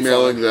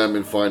 Emailing them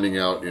and finding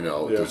out,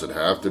 does it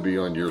have to be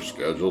on your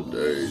scheduled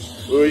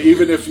days? Well,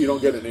 even if you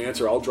don't get an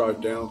answer, I'll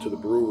drive down to the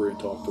brewery and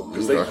talk to them,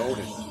 because they own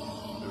it.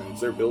 I mean,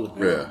 it's their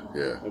building. Yeah.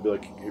 I'd be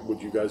like, hey,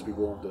 would you guys be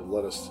willing to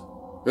let us?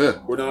 Yeah.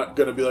 We're not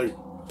going to be like,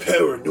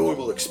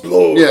 paranormal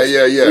explorers.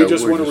 Yeah. We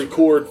just want to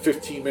record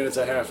 15 minutes,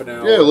 a half an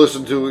hour. Yeah,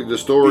 listen to the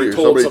story.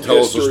 Somebody tell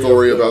us a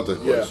story about the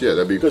place. Yeah,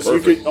 that'd be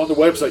perfect. Because on the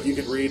website, you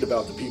can read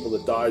about the people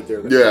that died there.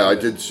 I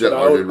did.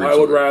 I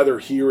would rather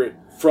hear it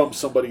from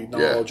somebody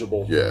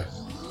knowledgeable yeah.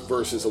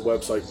 versus a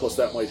website. Plus,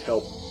 that might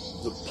help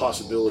the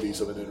possibilities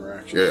of an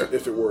interaction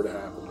if it were to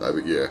happen.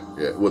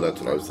 Yeah. Well,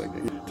 that's what I was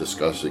thinking.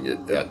 Discussing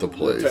it at the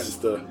place.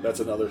 That's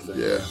another thing.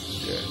 Yeah.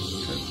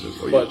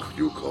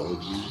 You called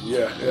me?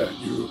 Yeah.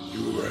 You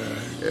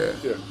rang.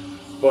 Yeah.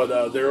 But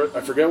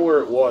I forget where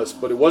it was,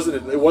 but it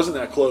wasn't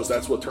that close.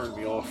 That's what turned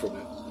me off from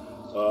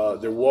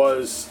it. There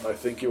was, I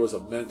think it was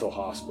a mental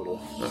hospital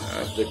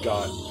that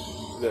got.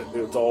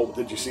 It's all.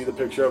 Did you see the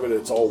picture of it?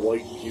 It's all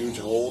white and huge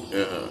and old.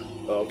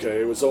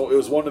 Okay, it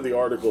was one of the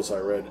articles I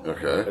read.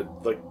 Okay,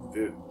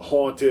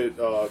 haunted,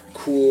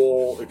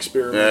 cruel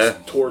experiments,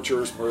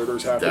 tortures,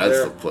 murders happen there.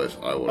 That's the place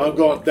I want. I'm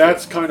going.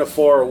 That's kind of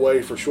far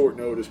away for short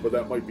notice, but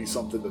that might be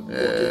something to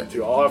look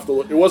into. I'll have to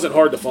look. It wasn't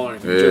hard to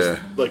find.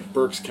 Just like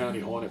Berks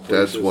County haunted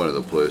places. That's one of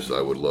the places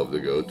I would love to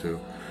go to.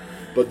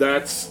 But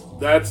that's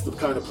the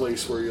kind of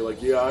place where you're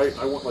like,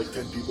 I want like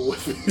 10 people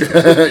with me.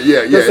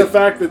 yeah. That's the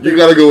fact that you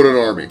got to go with an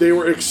army. They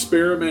were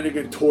experimenting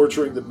and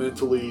torturing the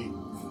mentally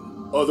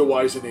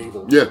otherwise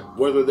enabled. Yeah.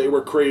 Whether they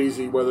were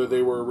crazy, whether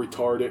they were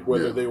retarded,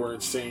 whether they were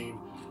insane,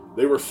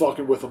 they were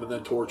fucking with them and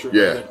then torturing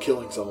them and then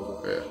killing some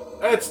of them. Yeah.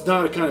 That's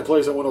not the kind of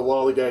place I want to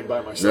lollygag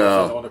by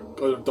myself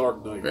on a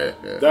dark night.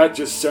 Yeah. That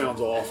just sounds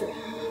awful.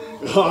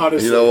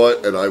 Honestly. You know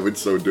what? And I would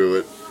so do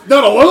it.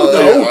 Not alone,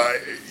 though.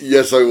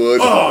 Yes, I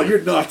would. Oh,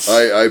 you're nuts.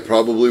 I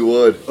probably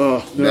would.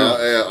 Oh, no.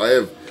 Now, I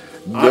have...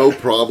 no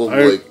problem.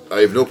 I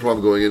have no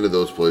problem going into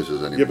those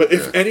places anymore. Yeah, but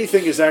if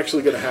anything is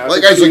actually going to happen,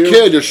 like as a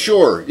kid, you're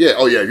sure. Yeah.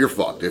 Oh yeah, you're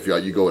fucked if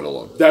you go in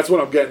alone. That's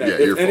what I'm getting at.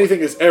 Yeah, if anything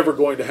is ever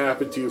going to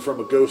happen to you from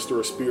a ghost or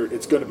a spirit,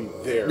 it's going to be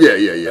there.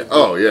 Yeah.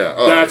 Oh yeah.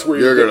 Oh, that's where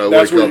you're going to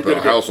wake up in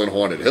a house on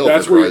Haunted Hill.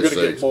 That's for where you're Christ's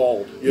going to get sakes.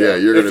 mauled. Yeah,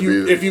 you're going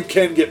to be. If you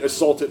can get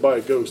assaulted by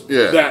a ghost,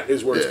 that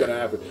is where it's going to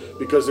happen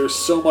because there's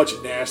so much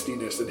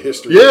nastiness in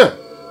history. Yeah.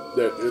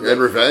 And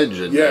revenge.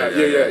 And, yeah.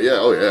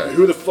 Oh yeah.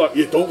 Who the fuck?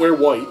 You don't wear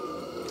white.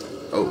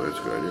 Oh, that's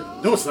a good idea.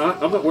 No, it's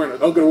not. I'm going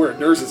to wear a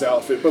nurse's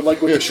outfit, but like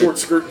with the short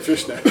skirt and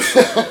fishnets.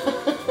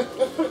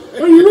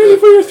 Are you ready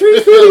for your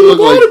 3:30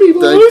 lobotomy,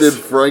 boys?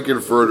 Thank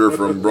Frankenfurter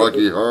from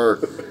Rocky Horror.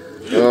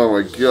 Oh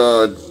my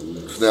God!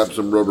 Snap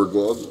some rubber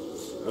gloves.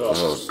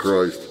 Oh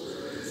Christ!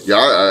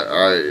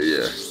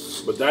 Yeah.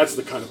 But that's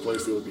the kind of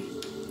place that would be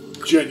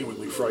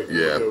genuinely frightening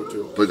to go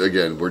to. But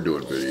again, we're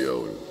doing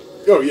video.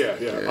 Oh yeah.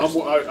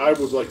 I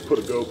would like to put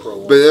a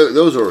GoPro on. But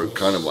those are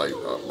kind of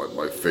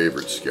my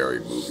favorite scary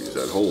movies.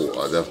 That whole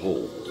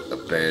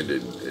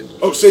abandoned and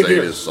insane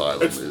asylum.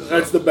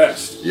 That's the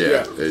best.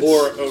 Yeah.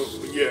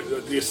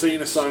 The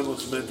insane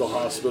asylum's mental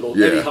hospital.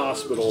 Yeah. Any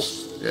hospital.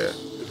 Yeah.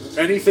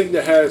 Anything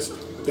that has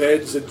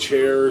beds and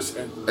chairs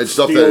and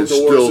stuff steel that is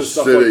doors still and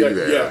stuff sitting like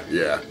that. there.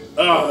 Yeah.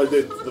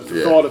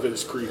 The thought of it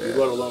is creepy,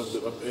 let alone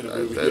in a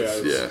movie.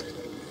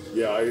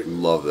 I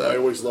love that. I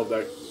always love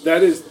that.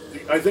 That is,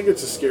 I think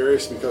it's the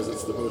scariest because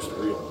it's the most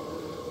real.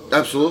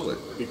 Absolutely.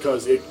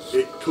 Because it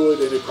could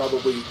and it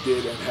probably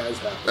did and has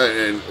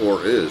happened.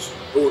 Or is.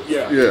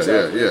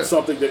 Exactly. Yeah. It's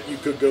something that you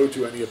could go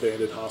to any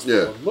abandoned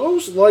hospital. Yeah.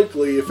 Most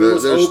likely, if it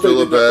was open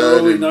in the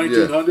early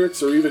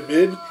 1900s or even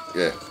mid,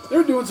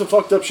 they're doing some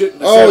fucked up shit in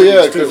the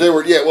 70s because they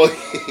were.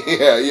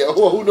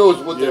 Well, who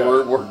knows what they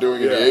were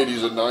doing in the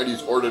 80s and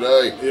 90s or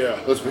today? Yeah.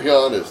 Let's be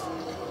honest.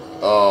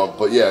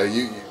 But yeah,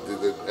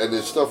 and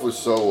this stuff was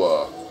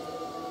so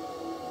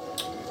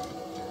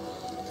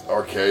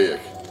archaic.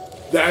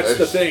 That's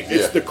the thing.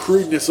 It's the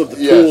crudeness of the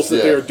tools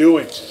that they're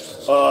doing.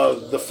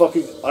 The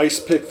fucking ice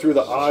pick through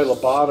the eye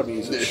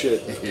lobotomies and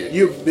shit.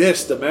 You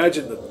missed.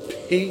 Imagine the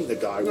pain the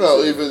guy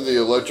was in. Even the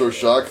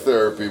electroshock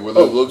therapy, where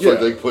it looks like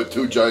they put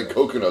 2 giant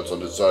coconuts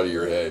on the side of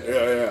your head.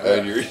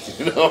 And you're,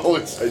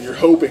 and you're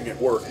hoping it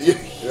worked.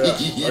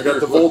 I got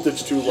the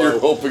voltage too low. You're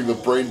hoping the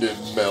brain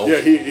didn't melt.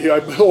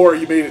 Or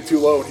he made it too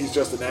low and he's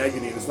just in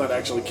agony and it's not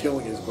actually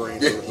killing his brain.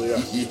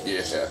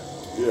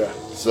 Yeah.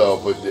 So,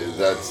 but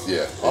that's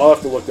I'll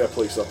have to look that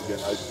place up again.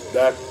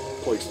 That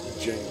place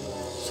genuinely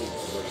seems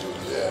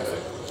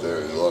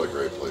there's a lot of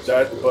great places.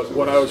 But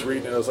when I was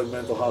reading it, I was like,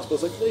 mental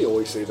hospitals, like they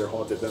always say they're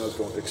haunted. Then I was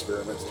going to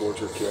experiments,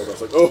 torture, killed. I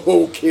was like, oh,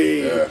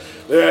 okay,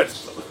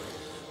 that's.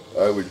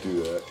 I would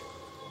do that.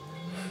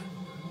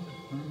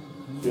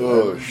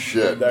 Oh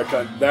shit!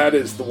 That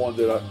is the one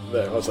that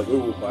I was like,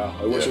 oh wow,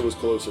 I wish it was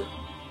closer.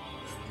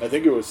 I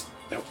think it was.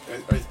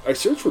 I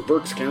searched for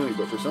Berks County,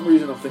 but for some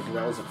reason I'm thinking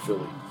that was in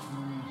Philly.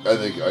 I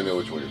think I know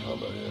which one you're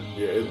talking about.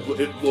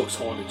 It looks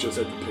haunted just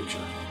at the picture.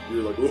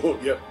 You're like, oh,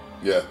 yep.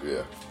 Yeah.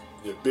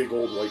 Big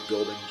old white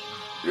building.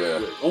 Yeah.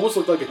 Almost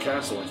looked like a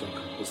castle, I think,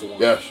 was the one.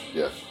 Yes.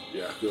 Yeah.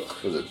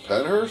 Was it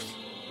Penhurst?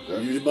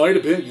 It might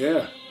have been,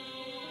 yeah.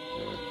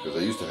 Because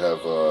they used to have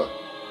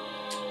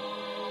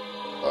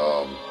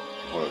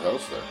haunted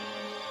house there.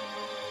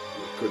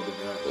 It could have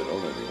been that. They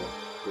don't anymore.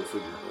 Go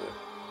figure.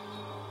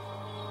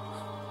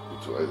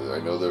 I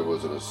know there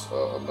was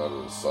not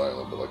an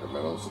asylum, but like a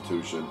mental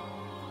institution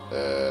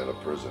and a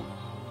prison.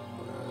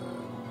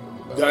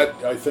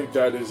 I think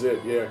that is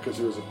it, because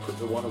there was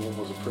one of them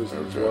was a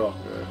prison as well.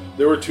 Yeah.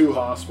 There were 2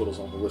 hospitals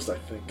on the list, I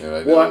think.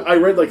 I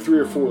read like 3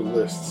 or 4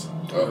 lists.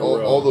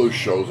 All those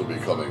shows will be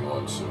coming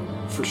on soon.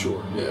 For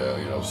sure.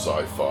 Yeah,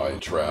 sci-fi,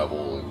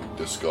 travel, and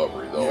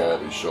discovery. They'll all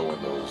be showing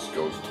those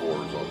ghost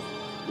tours of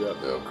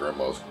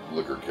Grandma's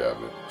liquor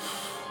cabinet.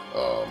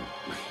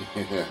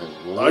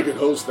 I could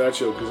host that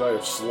show because I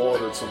have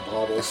slaughtered some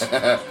bottles.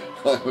 I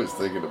was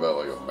thinking about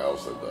like a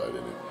mouse that died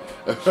in it.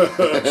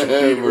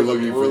 We're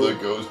looking for the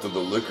ghost of the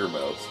liquor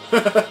mouse.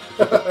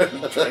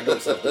 Drank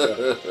himself to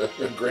death.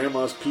 And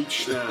Grandma's peach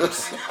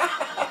schnapps.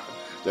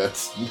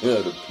 That's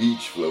not a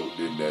peach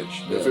floating in that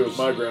schnapps. If it was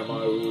my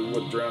grandma, I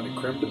would drown in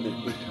creme de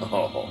menthe.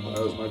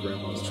 That was my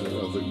grandma's I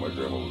don't think my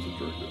grandma was a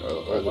drinker.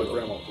 My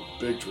grandma was a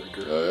big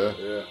drinker. Oh,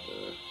 yeah?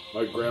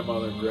 My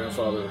grandmother and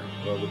grandfather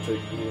would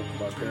take me when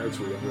my parents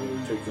were younger. They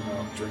would take them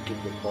out drinking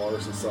in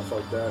bars and stuff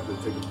like that. They'd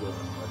take them to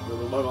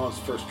my mom's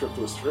first trip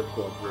to a strip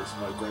club was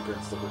my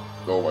grandparents took her.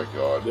 Oh my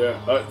God!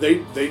 Yeah,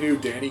 they knew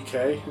Danny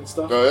Kaye and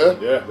stuff. Oh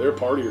yeah, yeah, they're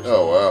partiers.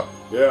 Oh wow.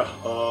 Yeah,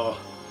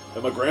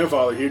 and my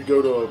grandfather, he'd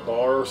go to a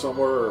bar or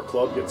somewhere or a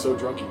club, get so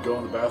drunk he'd go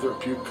in the bathroom,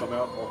 puke, come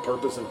out on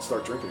purpose, and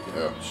start drinking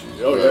again.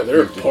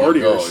 They're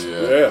partiers.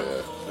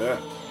 Yeah.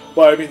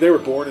 Well, I mean, they were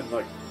born in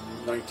like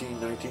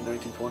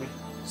 1920.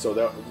 So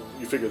that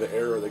you figure the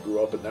era they grew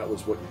up in, that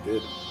was what you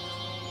did.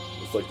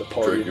 It's like the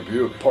partying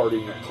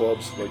at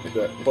clubs like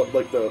that, but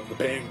like the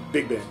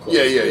big band clubs.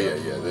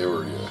 Yeah. They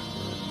were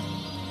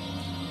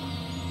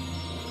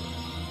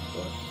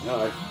But no,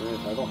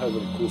 I don't have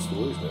any cool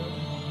stories there.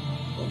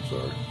 I'm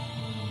sorry.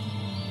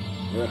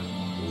 Yeah,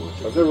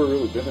 I've never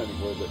really been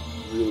anywhere that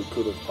really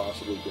could have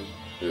possibly been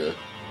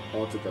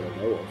haunted that I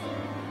know of.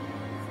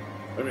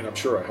 I mean, I'm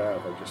sure I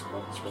have. I just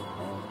don't spend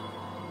time.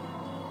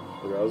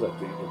 Like I was at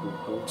Daniel Boone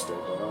Homestead,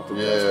 but I don't think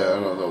that's I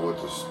don't know what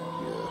this. Yeah, I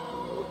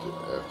don't know what the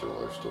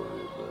afterlife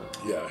story is there.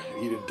 Yeah,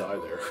 he didn't die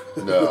there.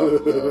 No.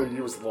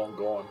 He was long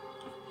gone.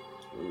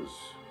 It was.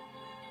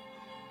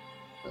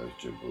 That was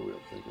Jim Bowie, I'm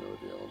thinking of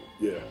the element.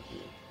 Yeah.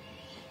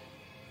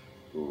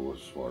 Who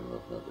was smart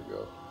enough not to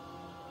go?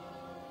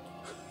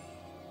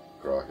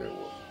 Crockett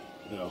was.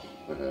 No.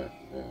 Yeah.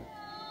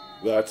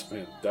 That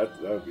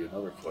would be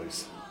another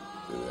place.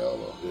 In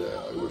Alamo.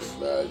 Yeah, I would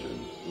imagine.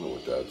 You know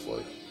what that's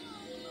like.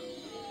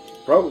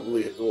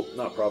 Probably, well,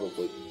 not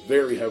probably,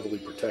 very heavily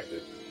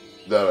protected.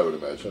 That I would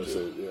imagine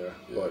too. Yeah,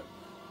 but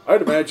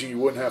I'd imagine you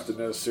wouldn't have to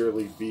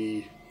necessarily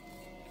be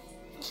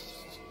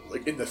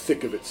like in the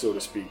thick of it, so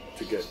to speak,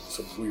 to get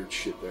some weird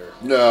shit there.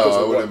 No,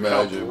 I would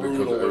imagine because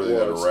of everything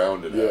that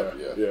around it.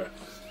 Yeah.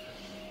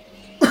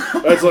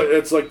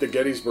 It's like the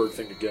Gettysburg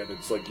thing again.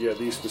 It's like, yeah,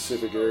 these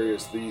specific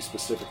areas, these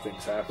specific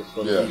things happen,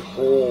 but the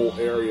whole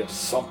area,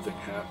 something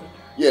happened.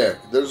 Yeah,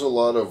 there's a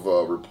lot of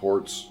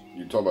reports.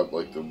 You're talking about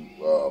like the,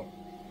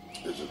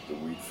 is it the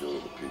wheat field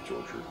or the peach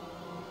orchard?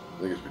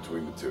 I think it's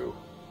between the two.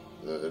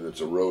 And it's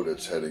a road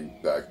that's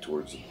heading back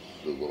towards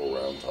the little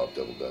round top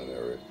Devil Den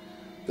area.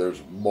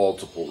 There's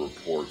multiple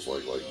reports,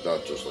 like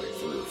not just like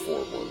 3 or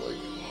 4, but like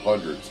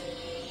hundreds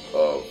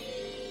of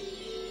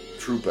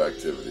troop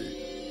activity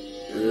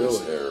in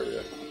this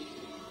area.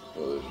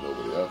 Well, there's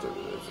nobody out there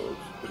today,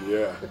 folks.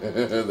 Yeah.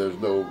 There's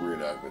no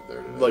reenactment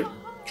there today. Like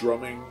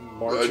drumming,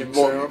 marching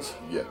sounds?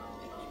 Yeah.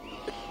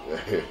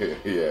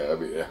 Yeah, I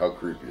mean, how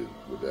creepy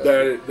would that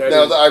be?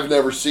 Now, I've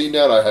never seen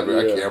that. I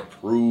can't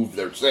prove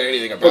they're saying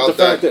anything about but the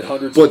fact that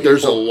hundreds but of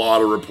there's a people-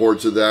 lot of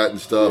reports of that and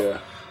stuff. Yeah.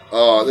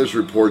 There's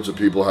reports of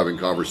people having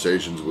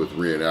conversations with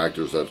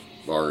reenactors that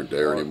aren't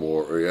there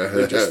anymore. Yeah,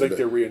 They just think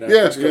they're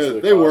reenactors. Yeah,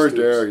 they weren't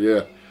there.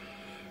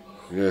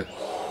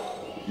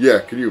 Yeah.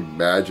 Can you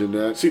imagine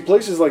that? See,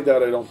 places like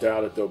that, I don't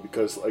doubt it though,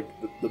 because like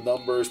the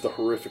numbers, the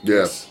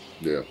horrificness,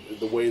 the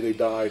way they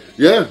died.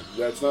 Yeah,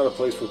 that's not a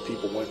place where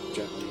people went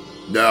gently.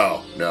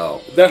 No.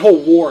 That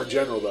whole war in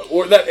general, though,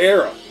 or that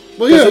era.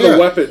 Well, because of the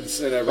weapons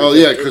and everything. Oh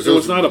yeah, because it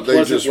was not a they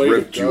pleasant just way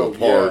ripped to you go.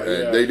 apart, Yeah,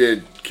 and they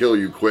didn't kill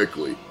you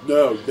quickly.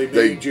 No, they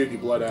made you and you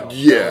bled out.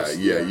 Yeah,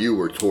 you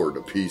were torn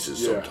to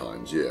pieces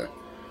sometimes. Yeah,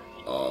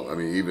 I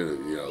mean,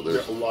 even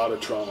there's a lot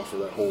of trauma for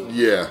that whole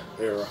era.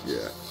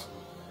 Yeah,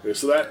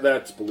 so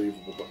that's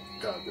believable, but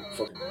God, the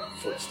fucking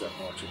footstep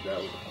marching,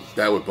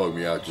 that would bug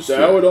me out.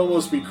 That would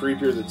almost be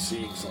creepier than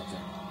seeing something.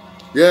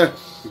 Yeah,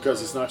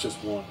 because it's not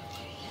just one.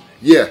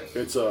 Yeah,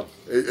 it's a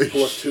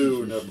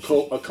platoon,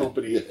 a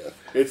company.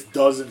 It's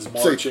dozens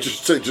marching.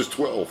 Say just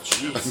 12.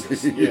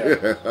 Jesus,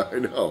 I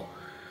know.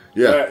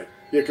 Yeah,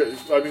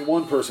 I mean,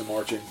 one person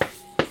marching.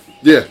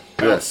 Yeah,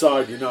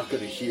 outside you're not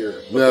going to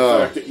hear. But the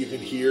fact that you can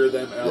hear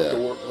them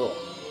outdoor,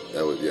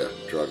 that would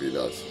drive you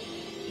nuts.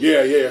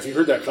 Yeah. If you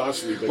heard that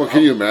constantly, well,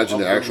 can you imagine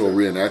the actual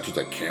reenactors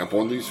that camp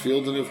on these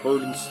fields and have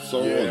heard and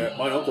so on? Yeah,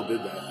 my uncle did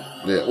that.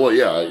 Yeah. Well,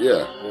 yeah.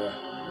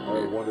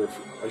 I wonder if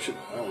I should.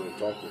 I don't really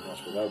talk to him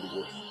much, but that would be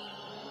worth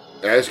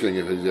asking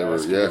if he's ever.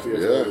 If he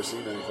has ever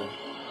seen anything.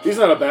 He's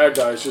not a bad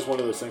guy. It's just one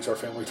of those things our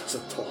family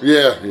doesn't talk.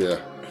 Yeah.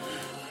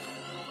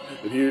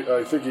 And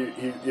I think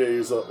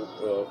he's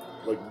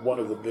like one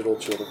of the middle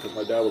children because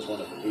my dad was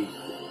one of 8.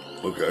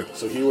 Okay.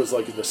 So he was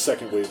like in the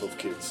second wave of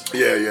kids.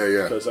 Yeah.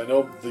 Because I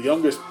know the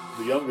youngest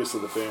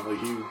of the family,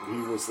 he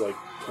was like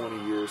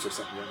 20 years or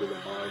something younger than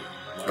mine.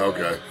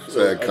 Okay,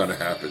 so that kind of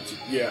happens.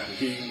 Yeah,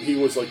 he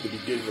was like the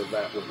beginning of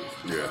that wave.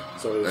 Yeah.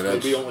 So it was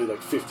maybe only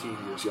like 15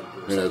 years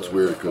younger. And that's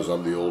weird because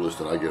I'm the oldest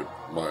and I get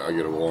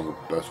along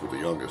best with the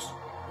youngest.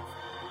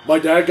 My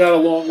dad got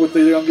along with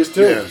the youngest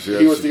too. Yes.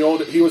 He was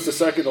he was the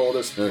second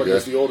oldest, but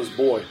he's the oldest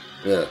boy.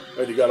 Yeah.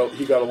 And he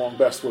got along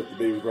best with the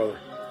baby brother.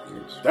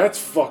 That's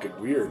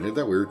fucking weird. Ain't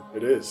that weird?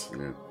 It is.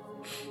 Yeah.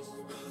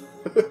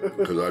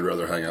 Because I'd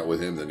rather hang out with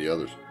him than the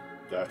others.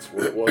 That's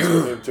what it was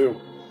with him too.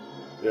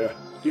 Yeah.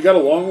 He got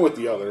along with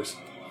the others,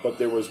 but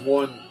there was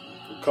one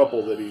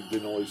couple that he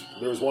didn't always.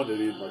 There was one that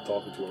he didn't like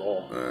talking to at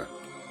all.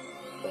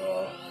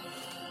 Well,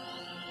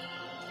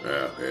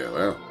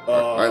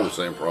 I have the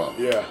same problem.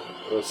 Yeah,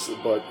 but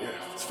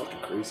it's fucking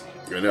crazy.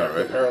 I know,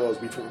 right? The parallels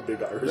between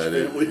big Irish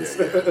families.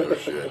 No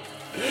shit.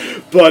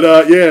 But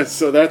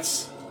so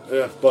that's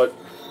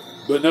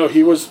but no,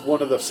 he was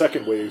one of the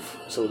second wave,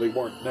 so they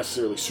weren't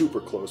necessarily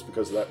super close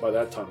because of that. By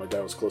that time, my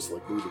dad was close to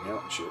like moving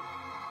out and shit.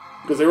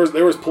 Because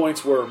there was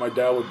points where my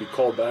dad would be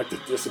called back to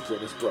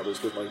discipline his brothers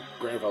because my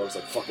grandfather was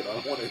like, "Fuck it, I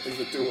don't want anything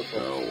to do with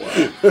them." Oh wow!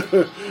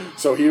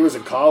 So he was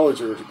in college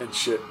and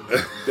shit.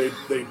 They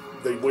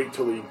wait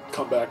till he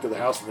come back to the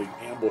house and they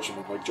ambush him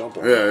and like jump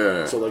on him.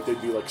 Yeah. So like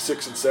they'd be like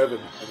 6 and 7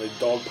 and they'd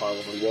dogpile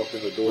him when he walked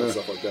in the door and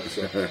stuff like that.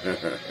 So,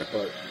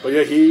 but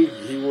yeah, he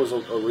was a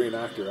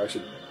reenactor. I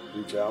should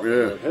reach out. And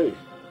be like, hey,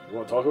 you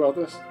want to talk about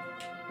this?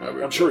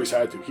 I'm sure he's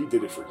had to. He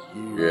did it for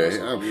years.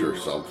 Yeah, I'm sure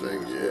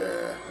something.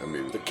 Yeah, I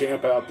mean, to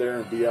camp out there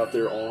and be out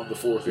there on the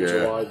 4th of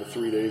July, the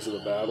 3 days of the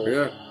battle.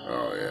 Yeah.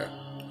 Oh yeah.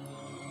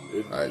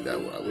 I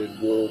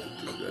wouldn't wool, do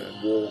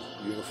that. wool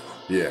uniform.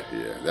 Yeah,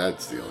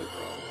 that's the only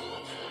problem.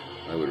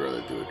 I would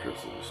rather do it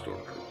dressed as a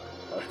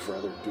stormtrooper. I'd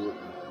rather do it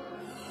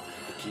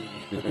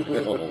in a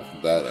bikini. Oh,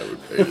 that I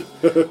would pay.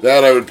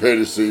 That I would pay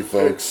to see,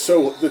 folks.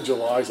 So the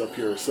Julys up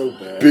here are so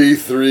bad.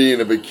 B3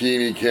 in a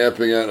bikini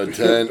camping out in a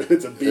tent.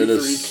 It's a B3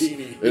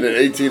 bikini. In an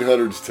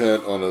 1800s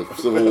tent on a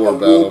Civil War a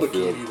wool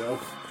battlefield. bikini, though.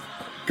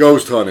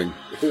 Ghost hunting.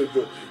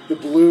 The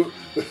blue,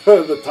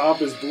 the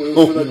top is blue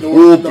for the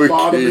wool north, the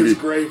bottom bikini. is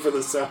gray for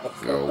the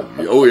south.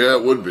 Oh yeah,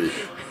 it would be.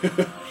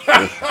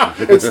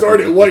 It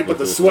started white, but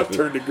the sweat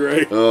turned to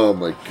gray. Oh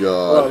my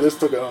god. Oh, this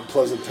took an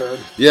unpleasant turn.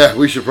 Yeah,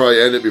 we should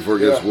probably end it before it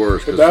gets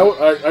worse. But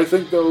I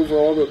think that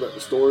overall the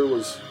story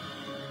was,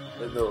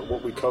 and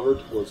what we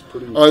covered was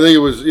pretty. I think it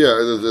was,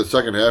 the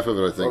second half of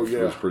it I think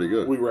was pretty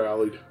good. We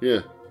rallied.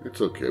 Yeah,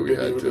 it's okay. We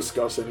didn't even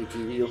discuss any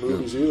TV or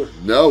movies either.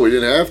 No, we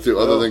didn't have to,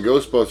 other than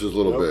Ghostbusters a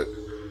little bit.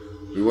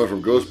 We went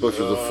from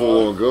Ghostbusters to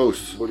full-on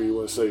Ghosts. What do you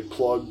want to say?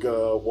 Plug,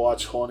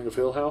 watch Haunting of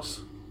Hill House?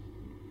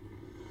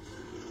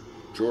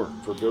 Sure.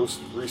 For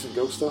recent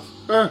ghost stuff?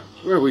 Yeah,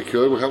 we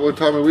could. What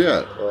time are we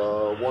at?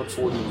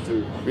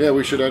 1:42. Yeah,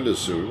 we should end this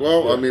soon.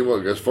 Well, I mean,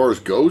 as far as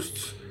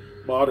ghosts?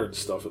 Modern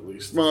stuff, at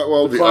least.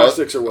 Well, the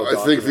classics are well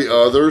I think the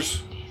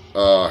others,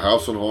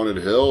 House on Haunted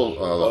Hill, The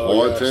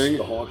Haunting. Yes,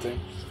 The Haunting.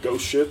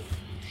 Ghost shit.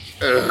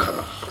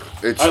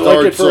 It starts I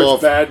like it for off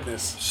its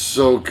badness.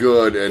 so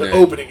good, and the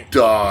opening.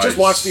 dies Just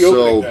watch the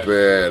opening. so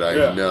bad. I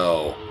Yeah.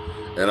 know,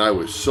 and I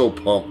was so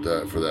pumped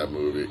for that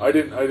movie. I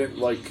didn't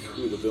like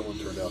who the villain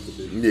turned out to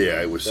be.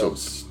 Yeah, it was That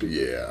so.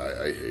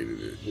 I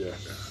hated it. Yeah,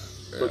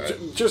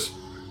 but just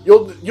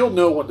you'll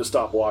know when to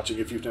stop watching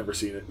if you've never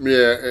seen it.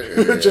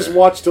 Yeah, Just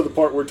watch to the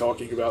part we're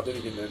talking about, then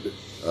you can end it.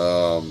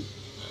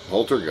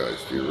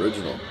 Poltergeist, the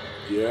original.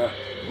 Yeah.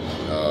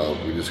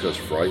 We discussed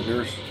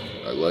Frighteners.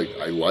 I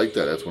like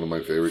that. That's one of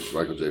my favorite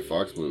Michael J.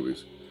 Fox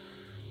movies.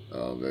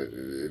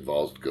 It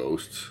involves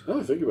ghosts. Now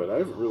that I think about it, I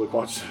haven't really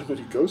watched that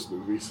many ghost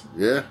movies.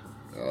 Yeah.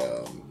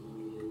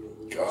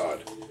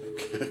 God.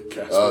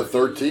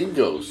 13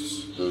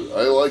 Ghosts.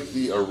 I like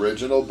the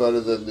original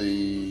better than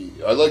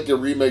I like the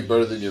remake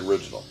better than the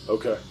original.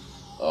 Okay.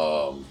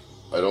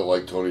 I don't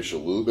like Tony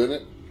Shalhoub in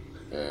it,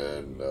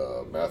 and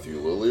Matthew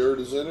Lillard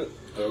is in it.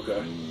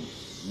 Okay.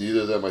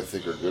 Neither of them, I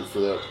think, are good for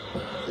that.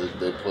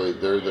 They're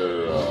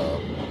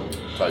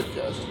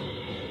typecast.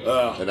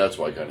 And that's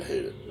why I kind of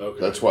hate it. Okay.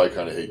 That's why I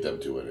kind of hate them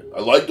two in it. I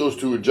like those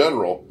two in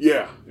general.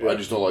 Yeah. I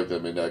just don't like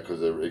them in that because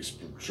they're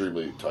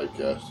extremely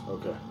typecast.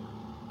 Okay.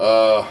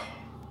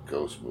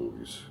 Ghost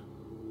movies.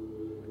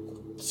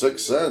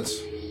 Sixth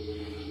Sense.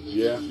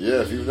 Yeah.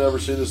 Yeah, if you've never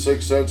seen The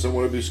Sixth Sense and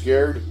want to be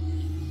scared,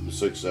 The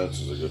Sixth Sense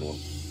is a good one.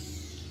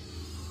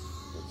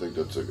 I think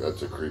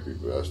that's a creepy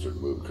bastard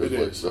movie.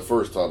 Because the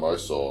first time I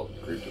saw it,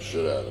 it creeped the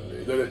shit out of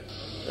me. Did it?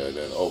 And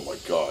then, oh my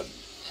god.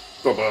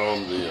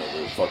 Ba-boom,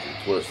 the fucking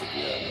twist at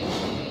the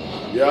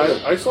end.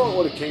 Yeah, I saw it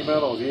when it came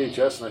out on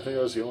VHS, and I think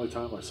that was the only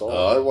time I saw it.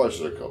 I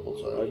watched it a couple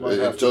times.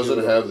 It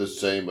doesn't have the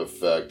same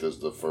effect as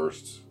the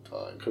first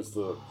time. Because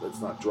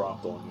it's not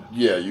dropped on you.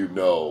 Yeah, you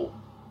know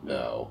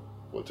now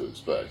what to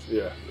expect.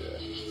 Yeah.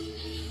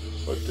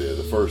 But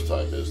the first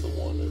time is the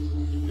one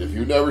that, if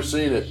you've never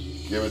seen it,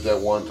 give it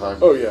that one time.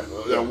 Oh, yeah.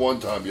 That one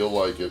time, you'll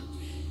like it.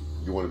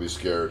 You want to be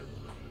scared.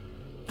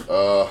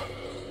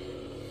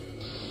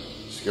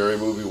 Scary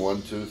Movie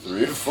 1, 2,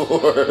 3, and 4.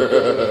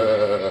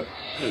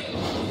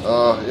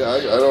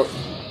 I don't.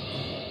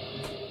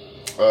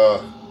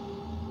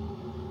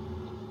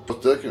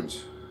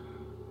 Dickens.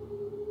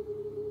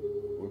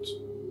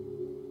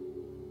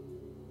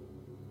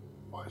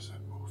 Why is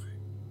that movie?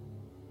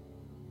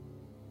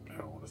 I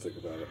don't want to think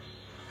about it.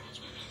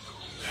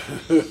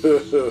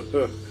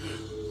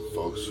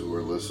 Folks who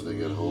are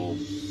listening at home,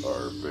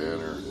 our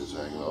banner is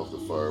hanging off the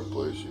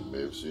fireplace. You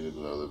may have seen it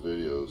in other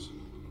videos.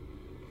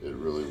 It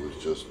really was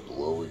just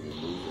blowing and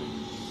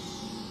moving.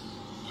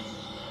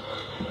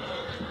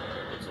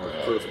 It's not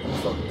perfectly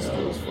fucking still.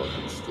 That was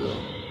fucking still.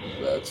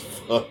 That's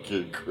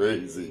fucking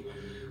crazy.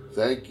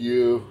 Thank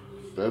you.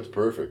 That's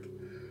perfect.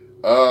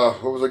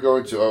 What was I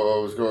going to? Oh,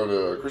 I was going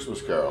to A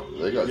Christmas Carol.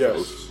 They got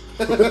ghosts.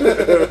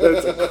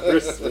 That's a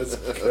Christmas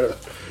Carol.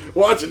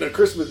 Watching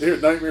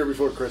Nightmare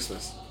Before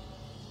Christmas.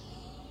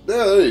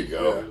 Yeah, there you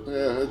go.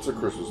 Yeah, it's a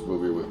Christmas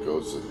movie with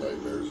ghosts and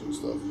nightmares and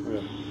stuff. Yeah.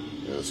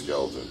 And a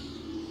skeleton.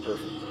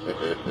 Perfect.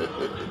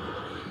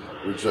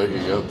 We're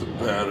checking out the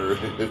banner.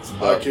 It's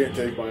not. I can't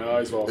take my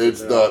eyes off it.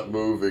 It's not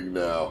moving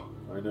now.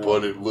 I know.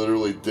 But it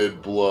literally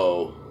did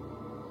blow.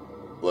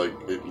 Like,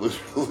 it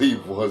literally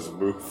was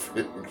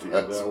moving.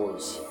 That's that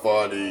was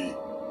funny.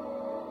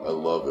 I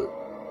love it.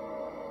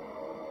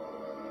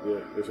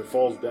 Yeah, if it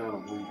falls down,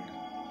 I'm leaving.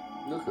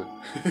 Okay.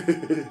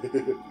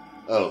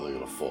 I don't think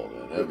it'll fall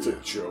down. That's a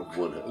joke.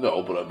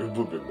 No, but I mean,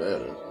 we've been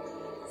mad at it.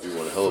 If you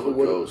want a hell of a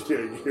ghost.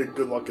 Yeah,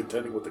 good luck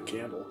contending with the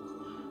candle.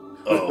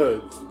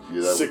 Oh.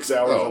 6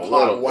 hours of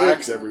hot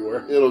wax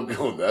everywhere. It'll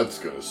go, that's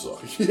going to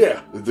suck.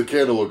 Yeah. The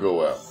candle will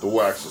go out. The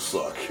wax will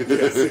suck. Yeah,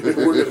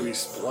 we're going to be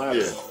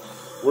splattered. Yeah.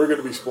 We're going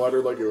to be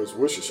splattered like it was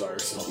Worcestershire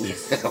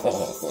sauce.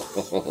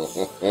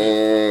 Oh,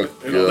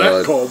 And on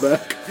that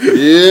callback.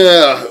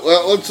 Yeah.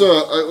 Well,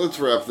 let's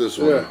wrap this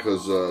one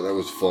because that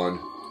was fun.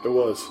 It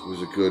was. It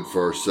was a good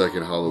for our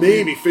second Halloween.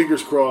 Maybe,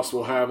 fingers crossed,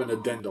 we'll have an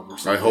addendum or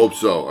something. I hope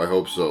so.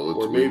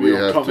 Or maybe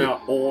it'll come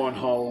out on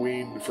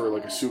Halloween for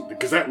like a suit,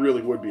 because that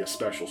really would be a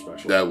special.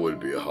 That would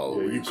be a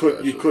Halloween.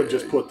 Yeah, you couldn't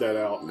just put that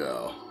out.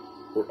 No.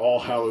 Or All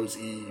Hallows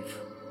Eve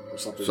or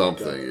something. Like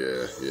that.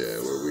 Yeah.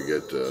 Where we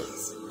get,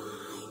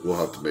 we'll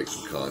have to make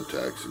some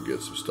contacts and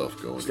get some stuff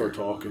going. Start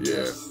talking.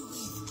 Yeah.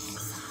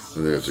 I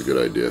think that's a good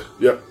idea.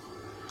 Yep.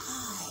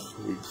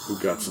 We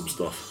got some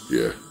stuff.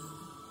 Yeah.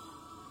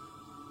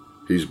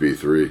 He's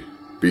B3.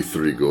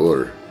 B3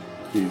 Gore.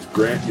 He's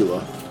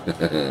Grantula.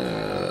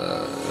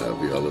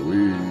 Happy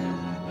Halloween.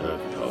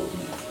 Happy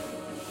Halloween.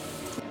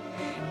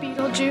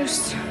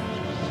 Beetlejuice.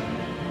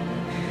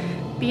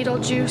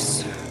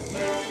 Beetlejuice.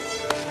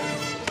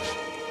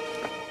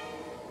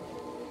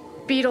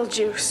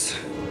 Beetlejuice.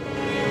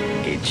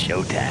 It's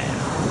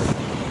showtime.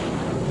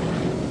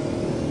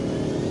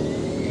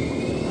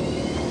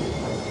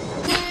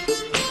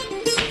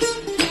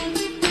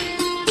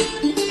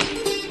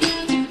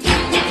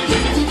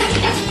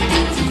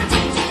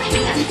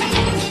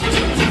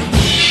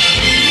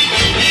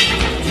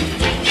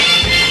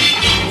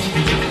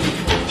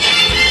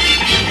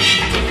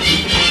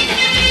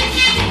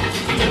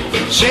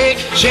 Shake,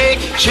 shake,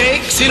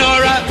 shake,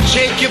 Sinora,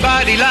 shake your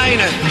body line.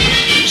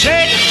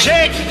 Shake,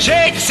 shake,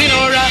 shake,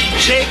 Sinora,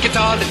 shake it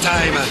all the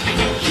time.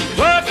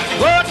 Work,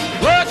 work,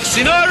 work,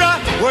 Sinora,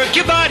 work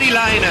your body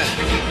line.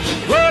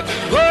 Work,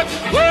 work,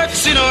 work,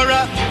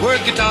 Sinora,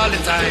 work it all the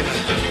time.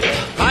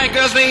 My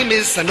girl's name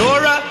is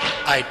Sonora.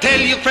 I tell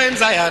you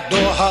friends I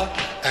adore her.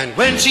 And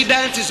when she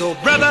dances, oh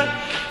brother,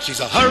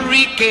 she's a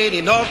hurricane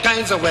in all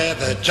kinds of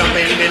weather. Jump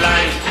in the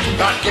line,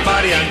 rock your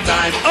body on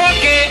time.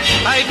 Okay,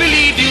 I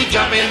believe you,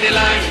 jump in the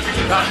line,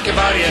 rock your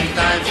body on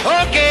time.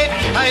 Okay,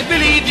 I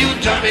believe you,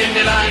 jump in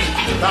the line,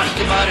 rock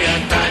your body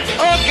on time.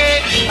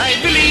 Okay, I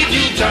believe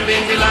you, jump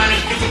in the line,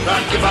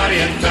 rock your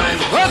body on time.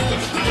 Whoop.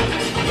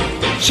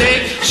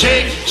 Shake,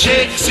 shake,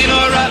 shake,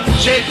 Sinora,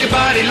 shake your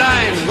body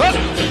line. Whoop.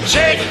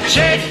 Shake,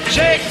 shake,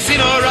 shake,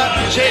 Sinora,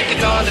 shake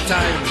it all the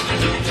time.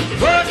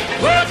 Work,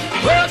 work,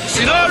 work,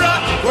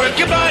 Sinora, work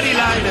your body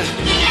line.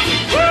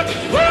 Work,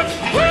 work,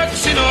 work,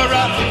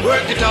 Sinora,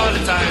 work it all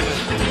the time.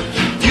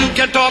 You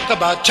can talk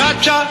about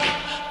cha-cha,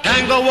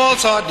 tango,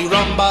 waltz or the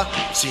rumba.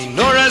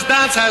 Sinora's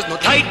dance has no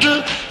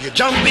title. You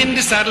jump in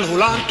the saddle,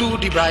 hold on to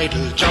the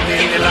bridle. Jump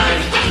in the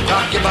line,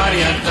 rock your body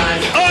on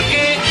time.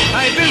 Okay,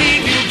 I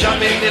believe you, jump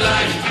in the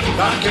line,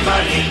 rock your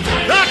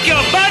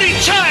body,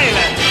 child.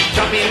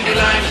 Jump in the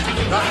line,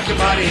 rock your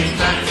body in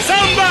time.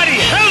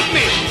 Somebody help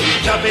me.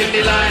 Jump in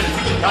the line,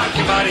 rock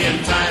your body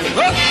in time.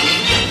 Whoop.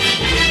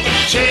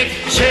 Shake,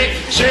 shake,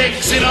 shake,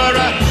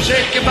 Sinora,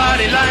 shake your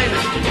body line.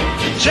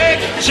 Shake,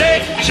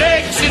 shake,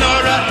 shake,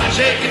 Sinora,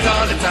 shake it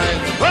all the time.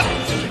 Work,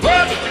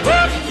 work,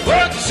 work,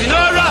 work,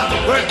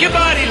 Sinora, work your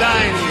body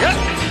line. Yep.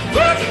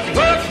 Work,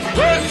 work,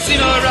 work,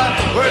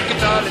 Sinora, work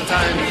it all the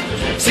time.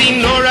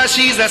 Sinora,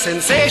 she's a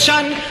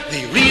sensation,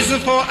 the reason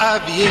for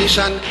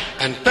aviation.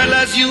 And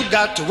fellas, you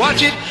got to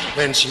watch it.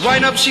 When she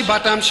wind up, she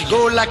bottom, she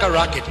go like a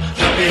rocket.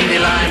 Jump in the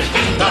line,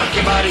 rock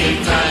your body in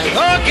time.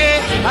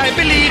 Okay, I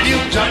believe you,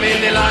 jump in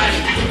the line,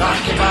 rock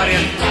your body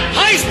in time.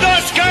 High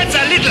star skirts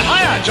a little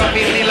higher, jump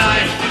in the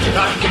line,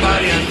 rock your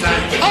body in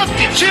time. Up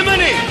the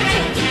chimney,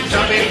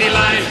 jump in the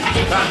line,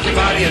 rock your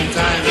body in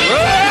time.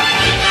 Whoa!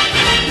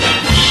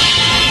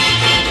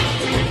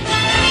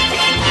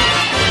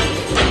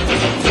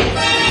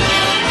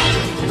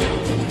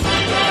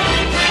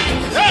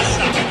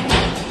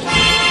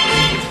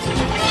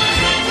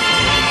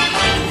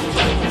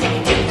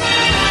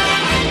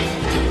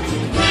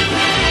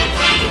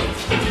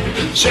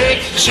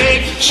 Shake,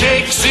 shake,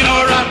 shake,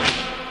 Sinora.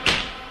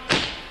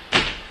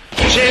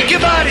 Shake your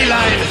body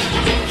line.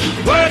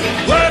 Work,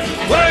 work,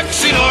 work,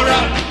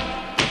 Sinora.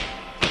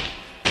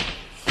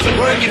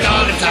 Work it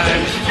all the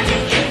time.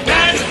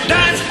 Dance,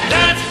 dance,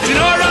 dance,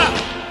 Sinora.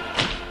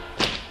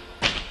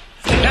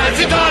 Dance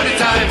it all the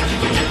time.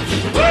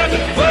 Work,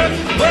 work,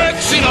 work,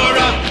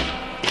 Sinora.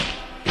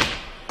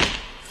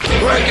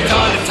 Work it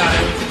all the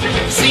time.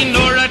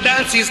 Sinora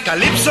dances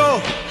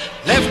calypso.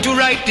 Left to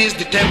right is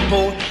the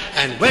tempo.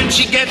 And when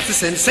she gets the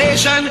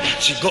sensation,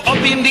 she go up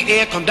in the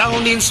air, come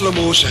down in slow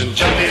motion.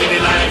 Jump in the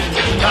line,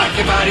 rock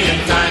your body in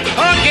time.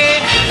 Okay,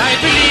 I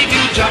believe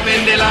you, jump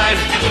in the line,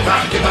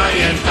 rock your body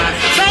in time.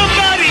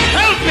 Somebody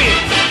help me!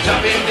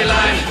 Jump in the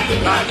line,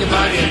 rock your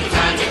body in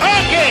time.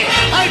 Okay,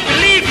 I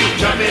believe